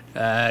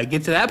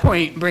get to that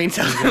point, Brain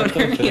Cell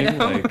Donor, you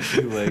know?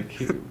 Like,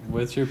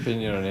 what's your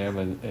opinion on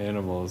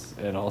animals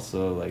and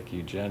also, like,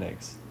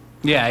 eugenics?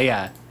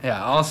 Yeah.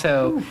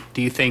 Also,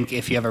 do you think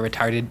if you have a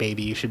retarded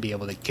baby, you should be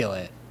able to kill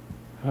it?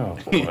 Oh,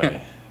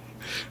 boy.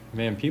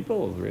 Man,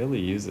 people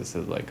really use this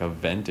as, like, a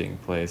venting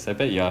place. I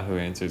bet Yahoo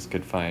Answers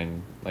could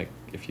find, like,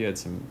 if you had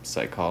some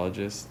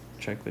psychologists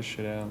check this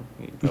shit out,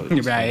 you'd probably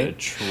just find a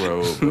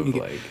trove of,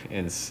 like,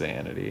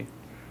 insanity.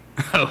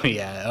 Oh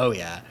yeah, oh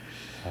yeah.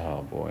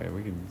 Oh boy,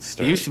 we can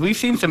start. We've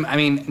seen some. I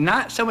mean,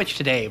 not so much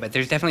today, but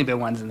there's definitely been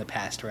ones in the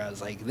past where I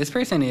was like, this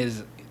person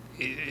is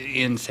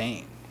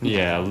insane.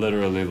 Yeah,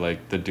 literally,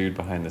 like the dude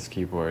behind this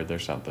keyboard.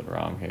 There's something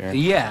wrong here.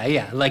 Yeah,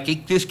 yeah.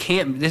 Like this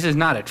can't. This is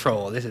not a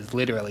troll. This is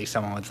literally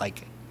someone with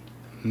like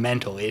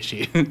mental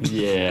issues.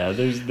 Yeah,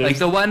 there's like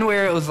the one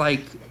where it was like,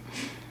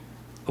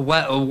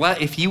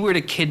 what if you were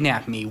to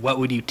kidnap me? What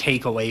would you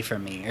take away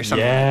from me or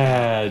something?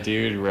 Yeah, like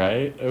dude,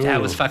 right? Ooh.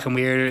 That was fucking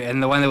weird.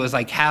 And the one that was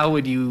like, how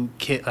would you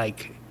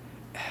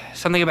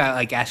something about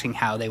like asking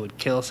how they would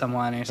kill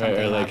someone or something.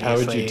 Right, or like,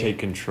 obviously. how would you take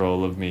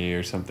control of me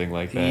or something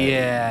like that?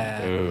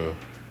 Yeah. Ooh.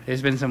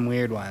 There's been some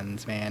weird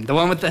ones, man. The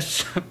one with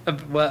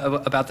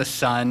about the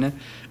son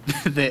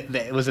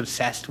that was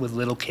obsessed with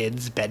little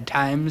kids'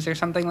 bedtimes or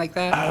something like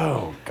that.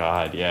 Oh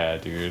God, yeah,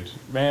 dude.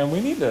 Man,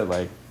 we need to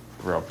like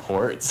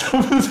report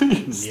some of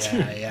these.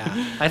 Yeah,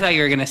 yeah. I thought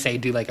you were gonna say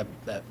do like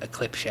a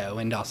clip show,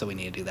 and also we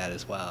need to do that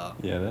as well.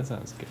 Yeah, that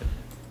sounds good.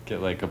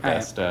 Get like a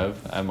best of.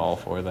 I'm all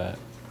for that.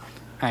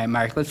 All right,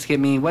 Mark. Let's get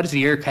me. What is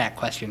your cat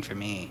question for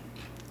me?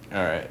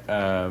 All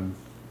right.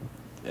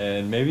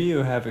 And maybe you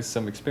have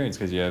some experience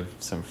because you have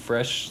some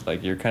fresh,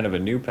 like you're kind of a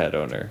new pet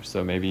owner,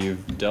 so maybe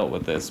you've dealt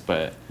with this.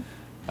 But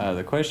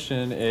the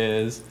question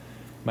is,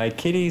 my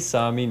kitty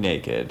saw me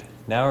naked.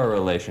 Now our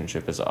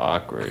relationship is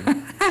awkward.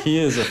 He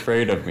is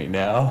afraid of me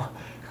now.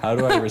 How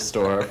do I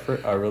restore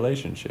our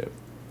relationship?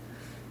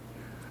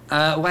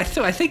 So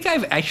I think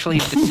I've actually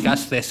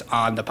discussed this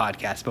on the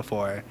podcast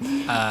before.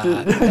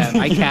 That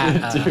my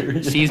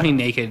cat sees me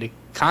naked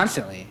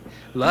constantly.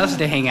 Loves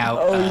to hang out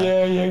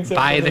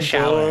by the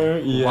shower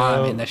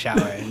while I'm in the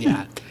shower.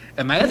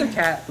 And my other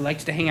cat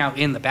likes to hang out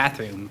in the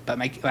bathroom. But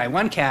my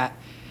one cat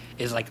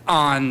is like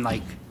on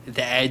like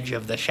the edge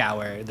of the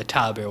shower, the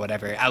tub or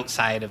whatever,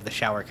 outside of the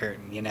shower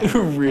curtain. You know,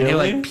 Really? And he'll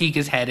like peek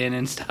his head in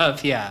and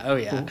stuff. Yeah, oh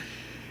yeah.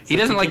 He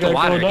doesn't like the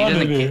water.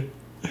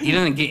 He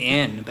doesn't get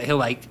in, but he'll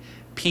like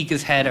peek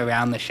his head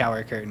around the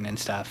shower curtain and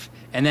stuff.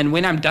 And then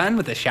when I'm done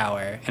with the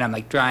shower and I'm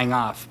like drying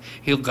off,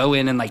 he'll go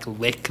in and like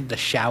lick the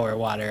shower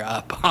water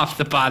up off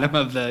the bottom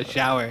of the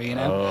shower, you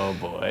know? Oh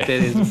boy. That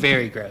is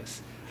very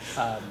gross.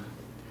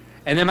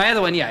 And then my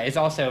other one, is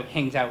also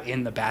hangs out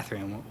in the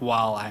bathroom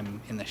while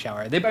I'm in the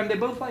shower. They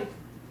both like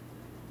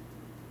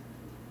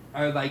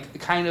are like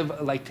kind of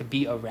like to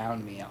be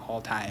around me at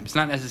all times.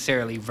 Not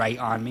necessarily right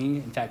on me.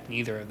 In fact,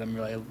 neither of them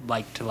really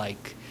like to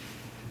like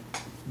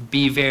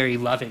be very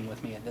loving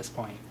with me at this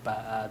point,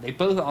 but they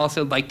both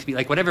also like to be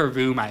like whatever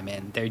room I'm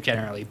in, they're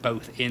generally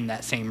both in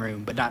that same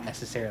room, but not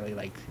necessarily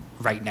like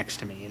right next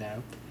to me, you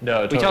know.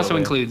 No, totally. Which also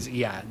includes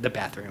the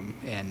bathroom,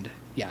 and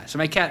so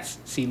my cats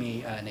see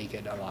me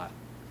naked a lot.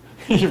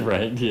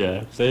 Right,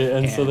 yeah.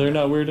 So they're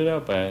not weirded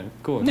out by it.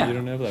 Cool. No. You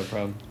don't have that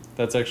problem.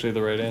 That's actually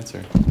the right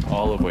answer.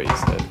 All of what you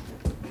said.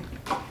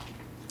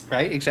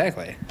 Right,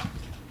 exactly.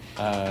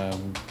 So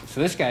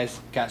this guy's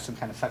got some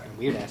kind of fucking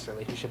weird ass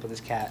relationship with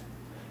his cat.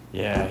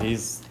 Yeah,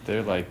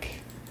 they're like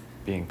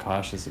being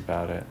cautious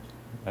about it.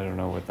 I don't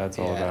know what that's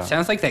all about.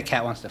 Sounds like that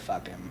cat wants to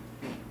fuck him.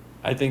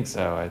 I think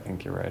so. I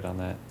think you're right on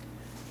that.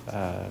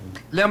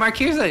 Now, Mark,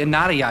 here's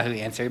not a Yahoo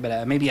answer,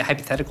 but maybe a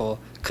hypothetical.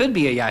 Could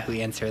be a Yahoo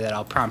answer that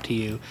I'll prompt to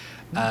you.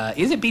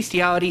 Is it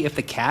bestiality if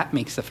the cat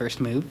makes the first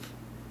move?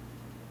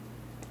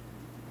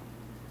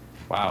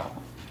 Wow.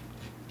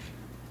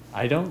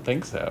 I don't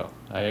think so.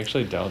 I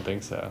actually don't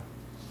think so.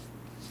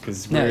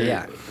 Because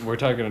we're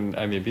talking,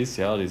 I mean,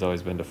 bestiality's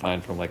always been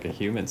defined from like a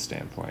human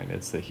standpoint.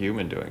 It's the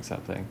human doing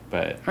something,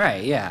 but...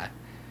 Right, yeah.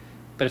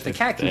 But if the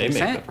cat can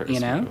consent, you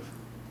know? Move.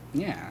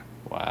 Yeah.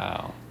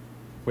 Wow.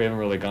 We haven't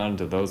really gone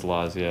into those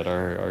laws yet.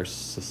 Our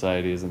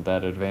society isn't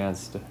that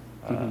advanced.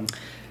 Mm-hmm.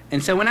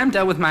 And so when I'm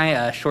done with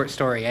my short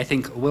story, I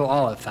think we'll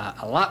all have thought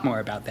a lot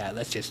more about that.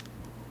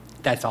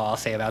 That's all I'll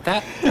say about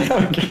that.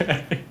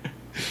 Okay.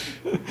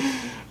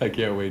 I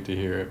can't wait to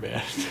hear it,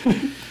 man.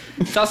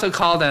 It's also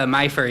called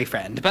My Furry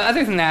Friend. But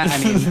other than that, I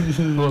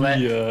mean, we'll let...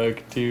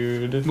 Yuck,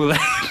 dude. We'll let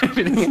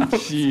everything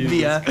else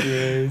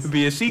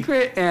be a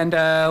secret. And,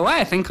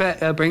 I think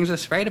that brings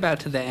us right about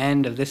to the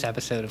end of this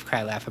episode of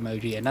Cry Laugh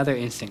Emoji, another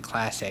instant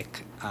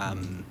classic.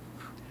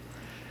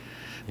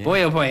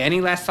 Boy, oh boy,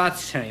 any last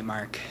thoughts tonight,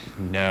 Mark?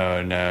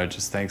 No,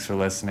 just thanks for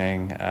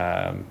listening.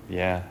 Hope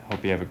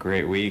you have a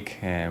great week,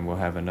 and we'll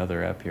have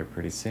another up here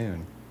pretty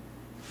soon.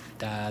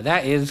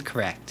 That is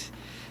correct.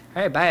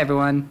 All right, bye,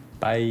 everyone.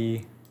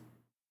 Bye.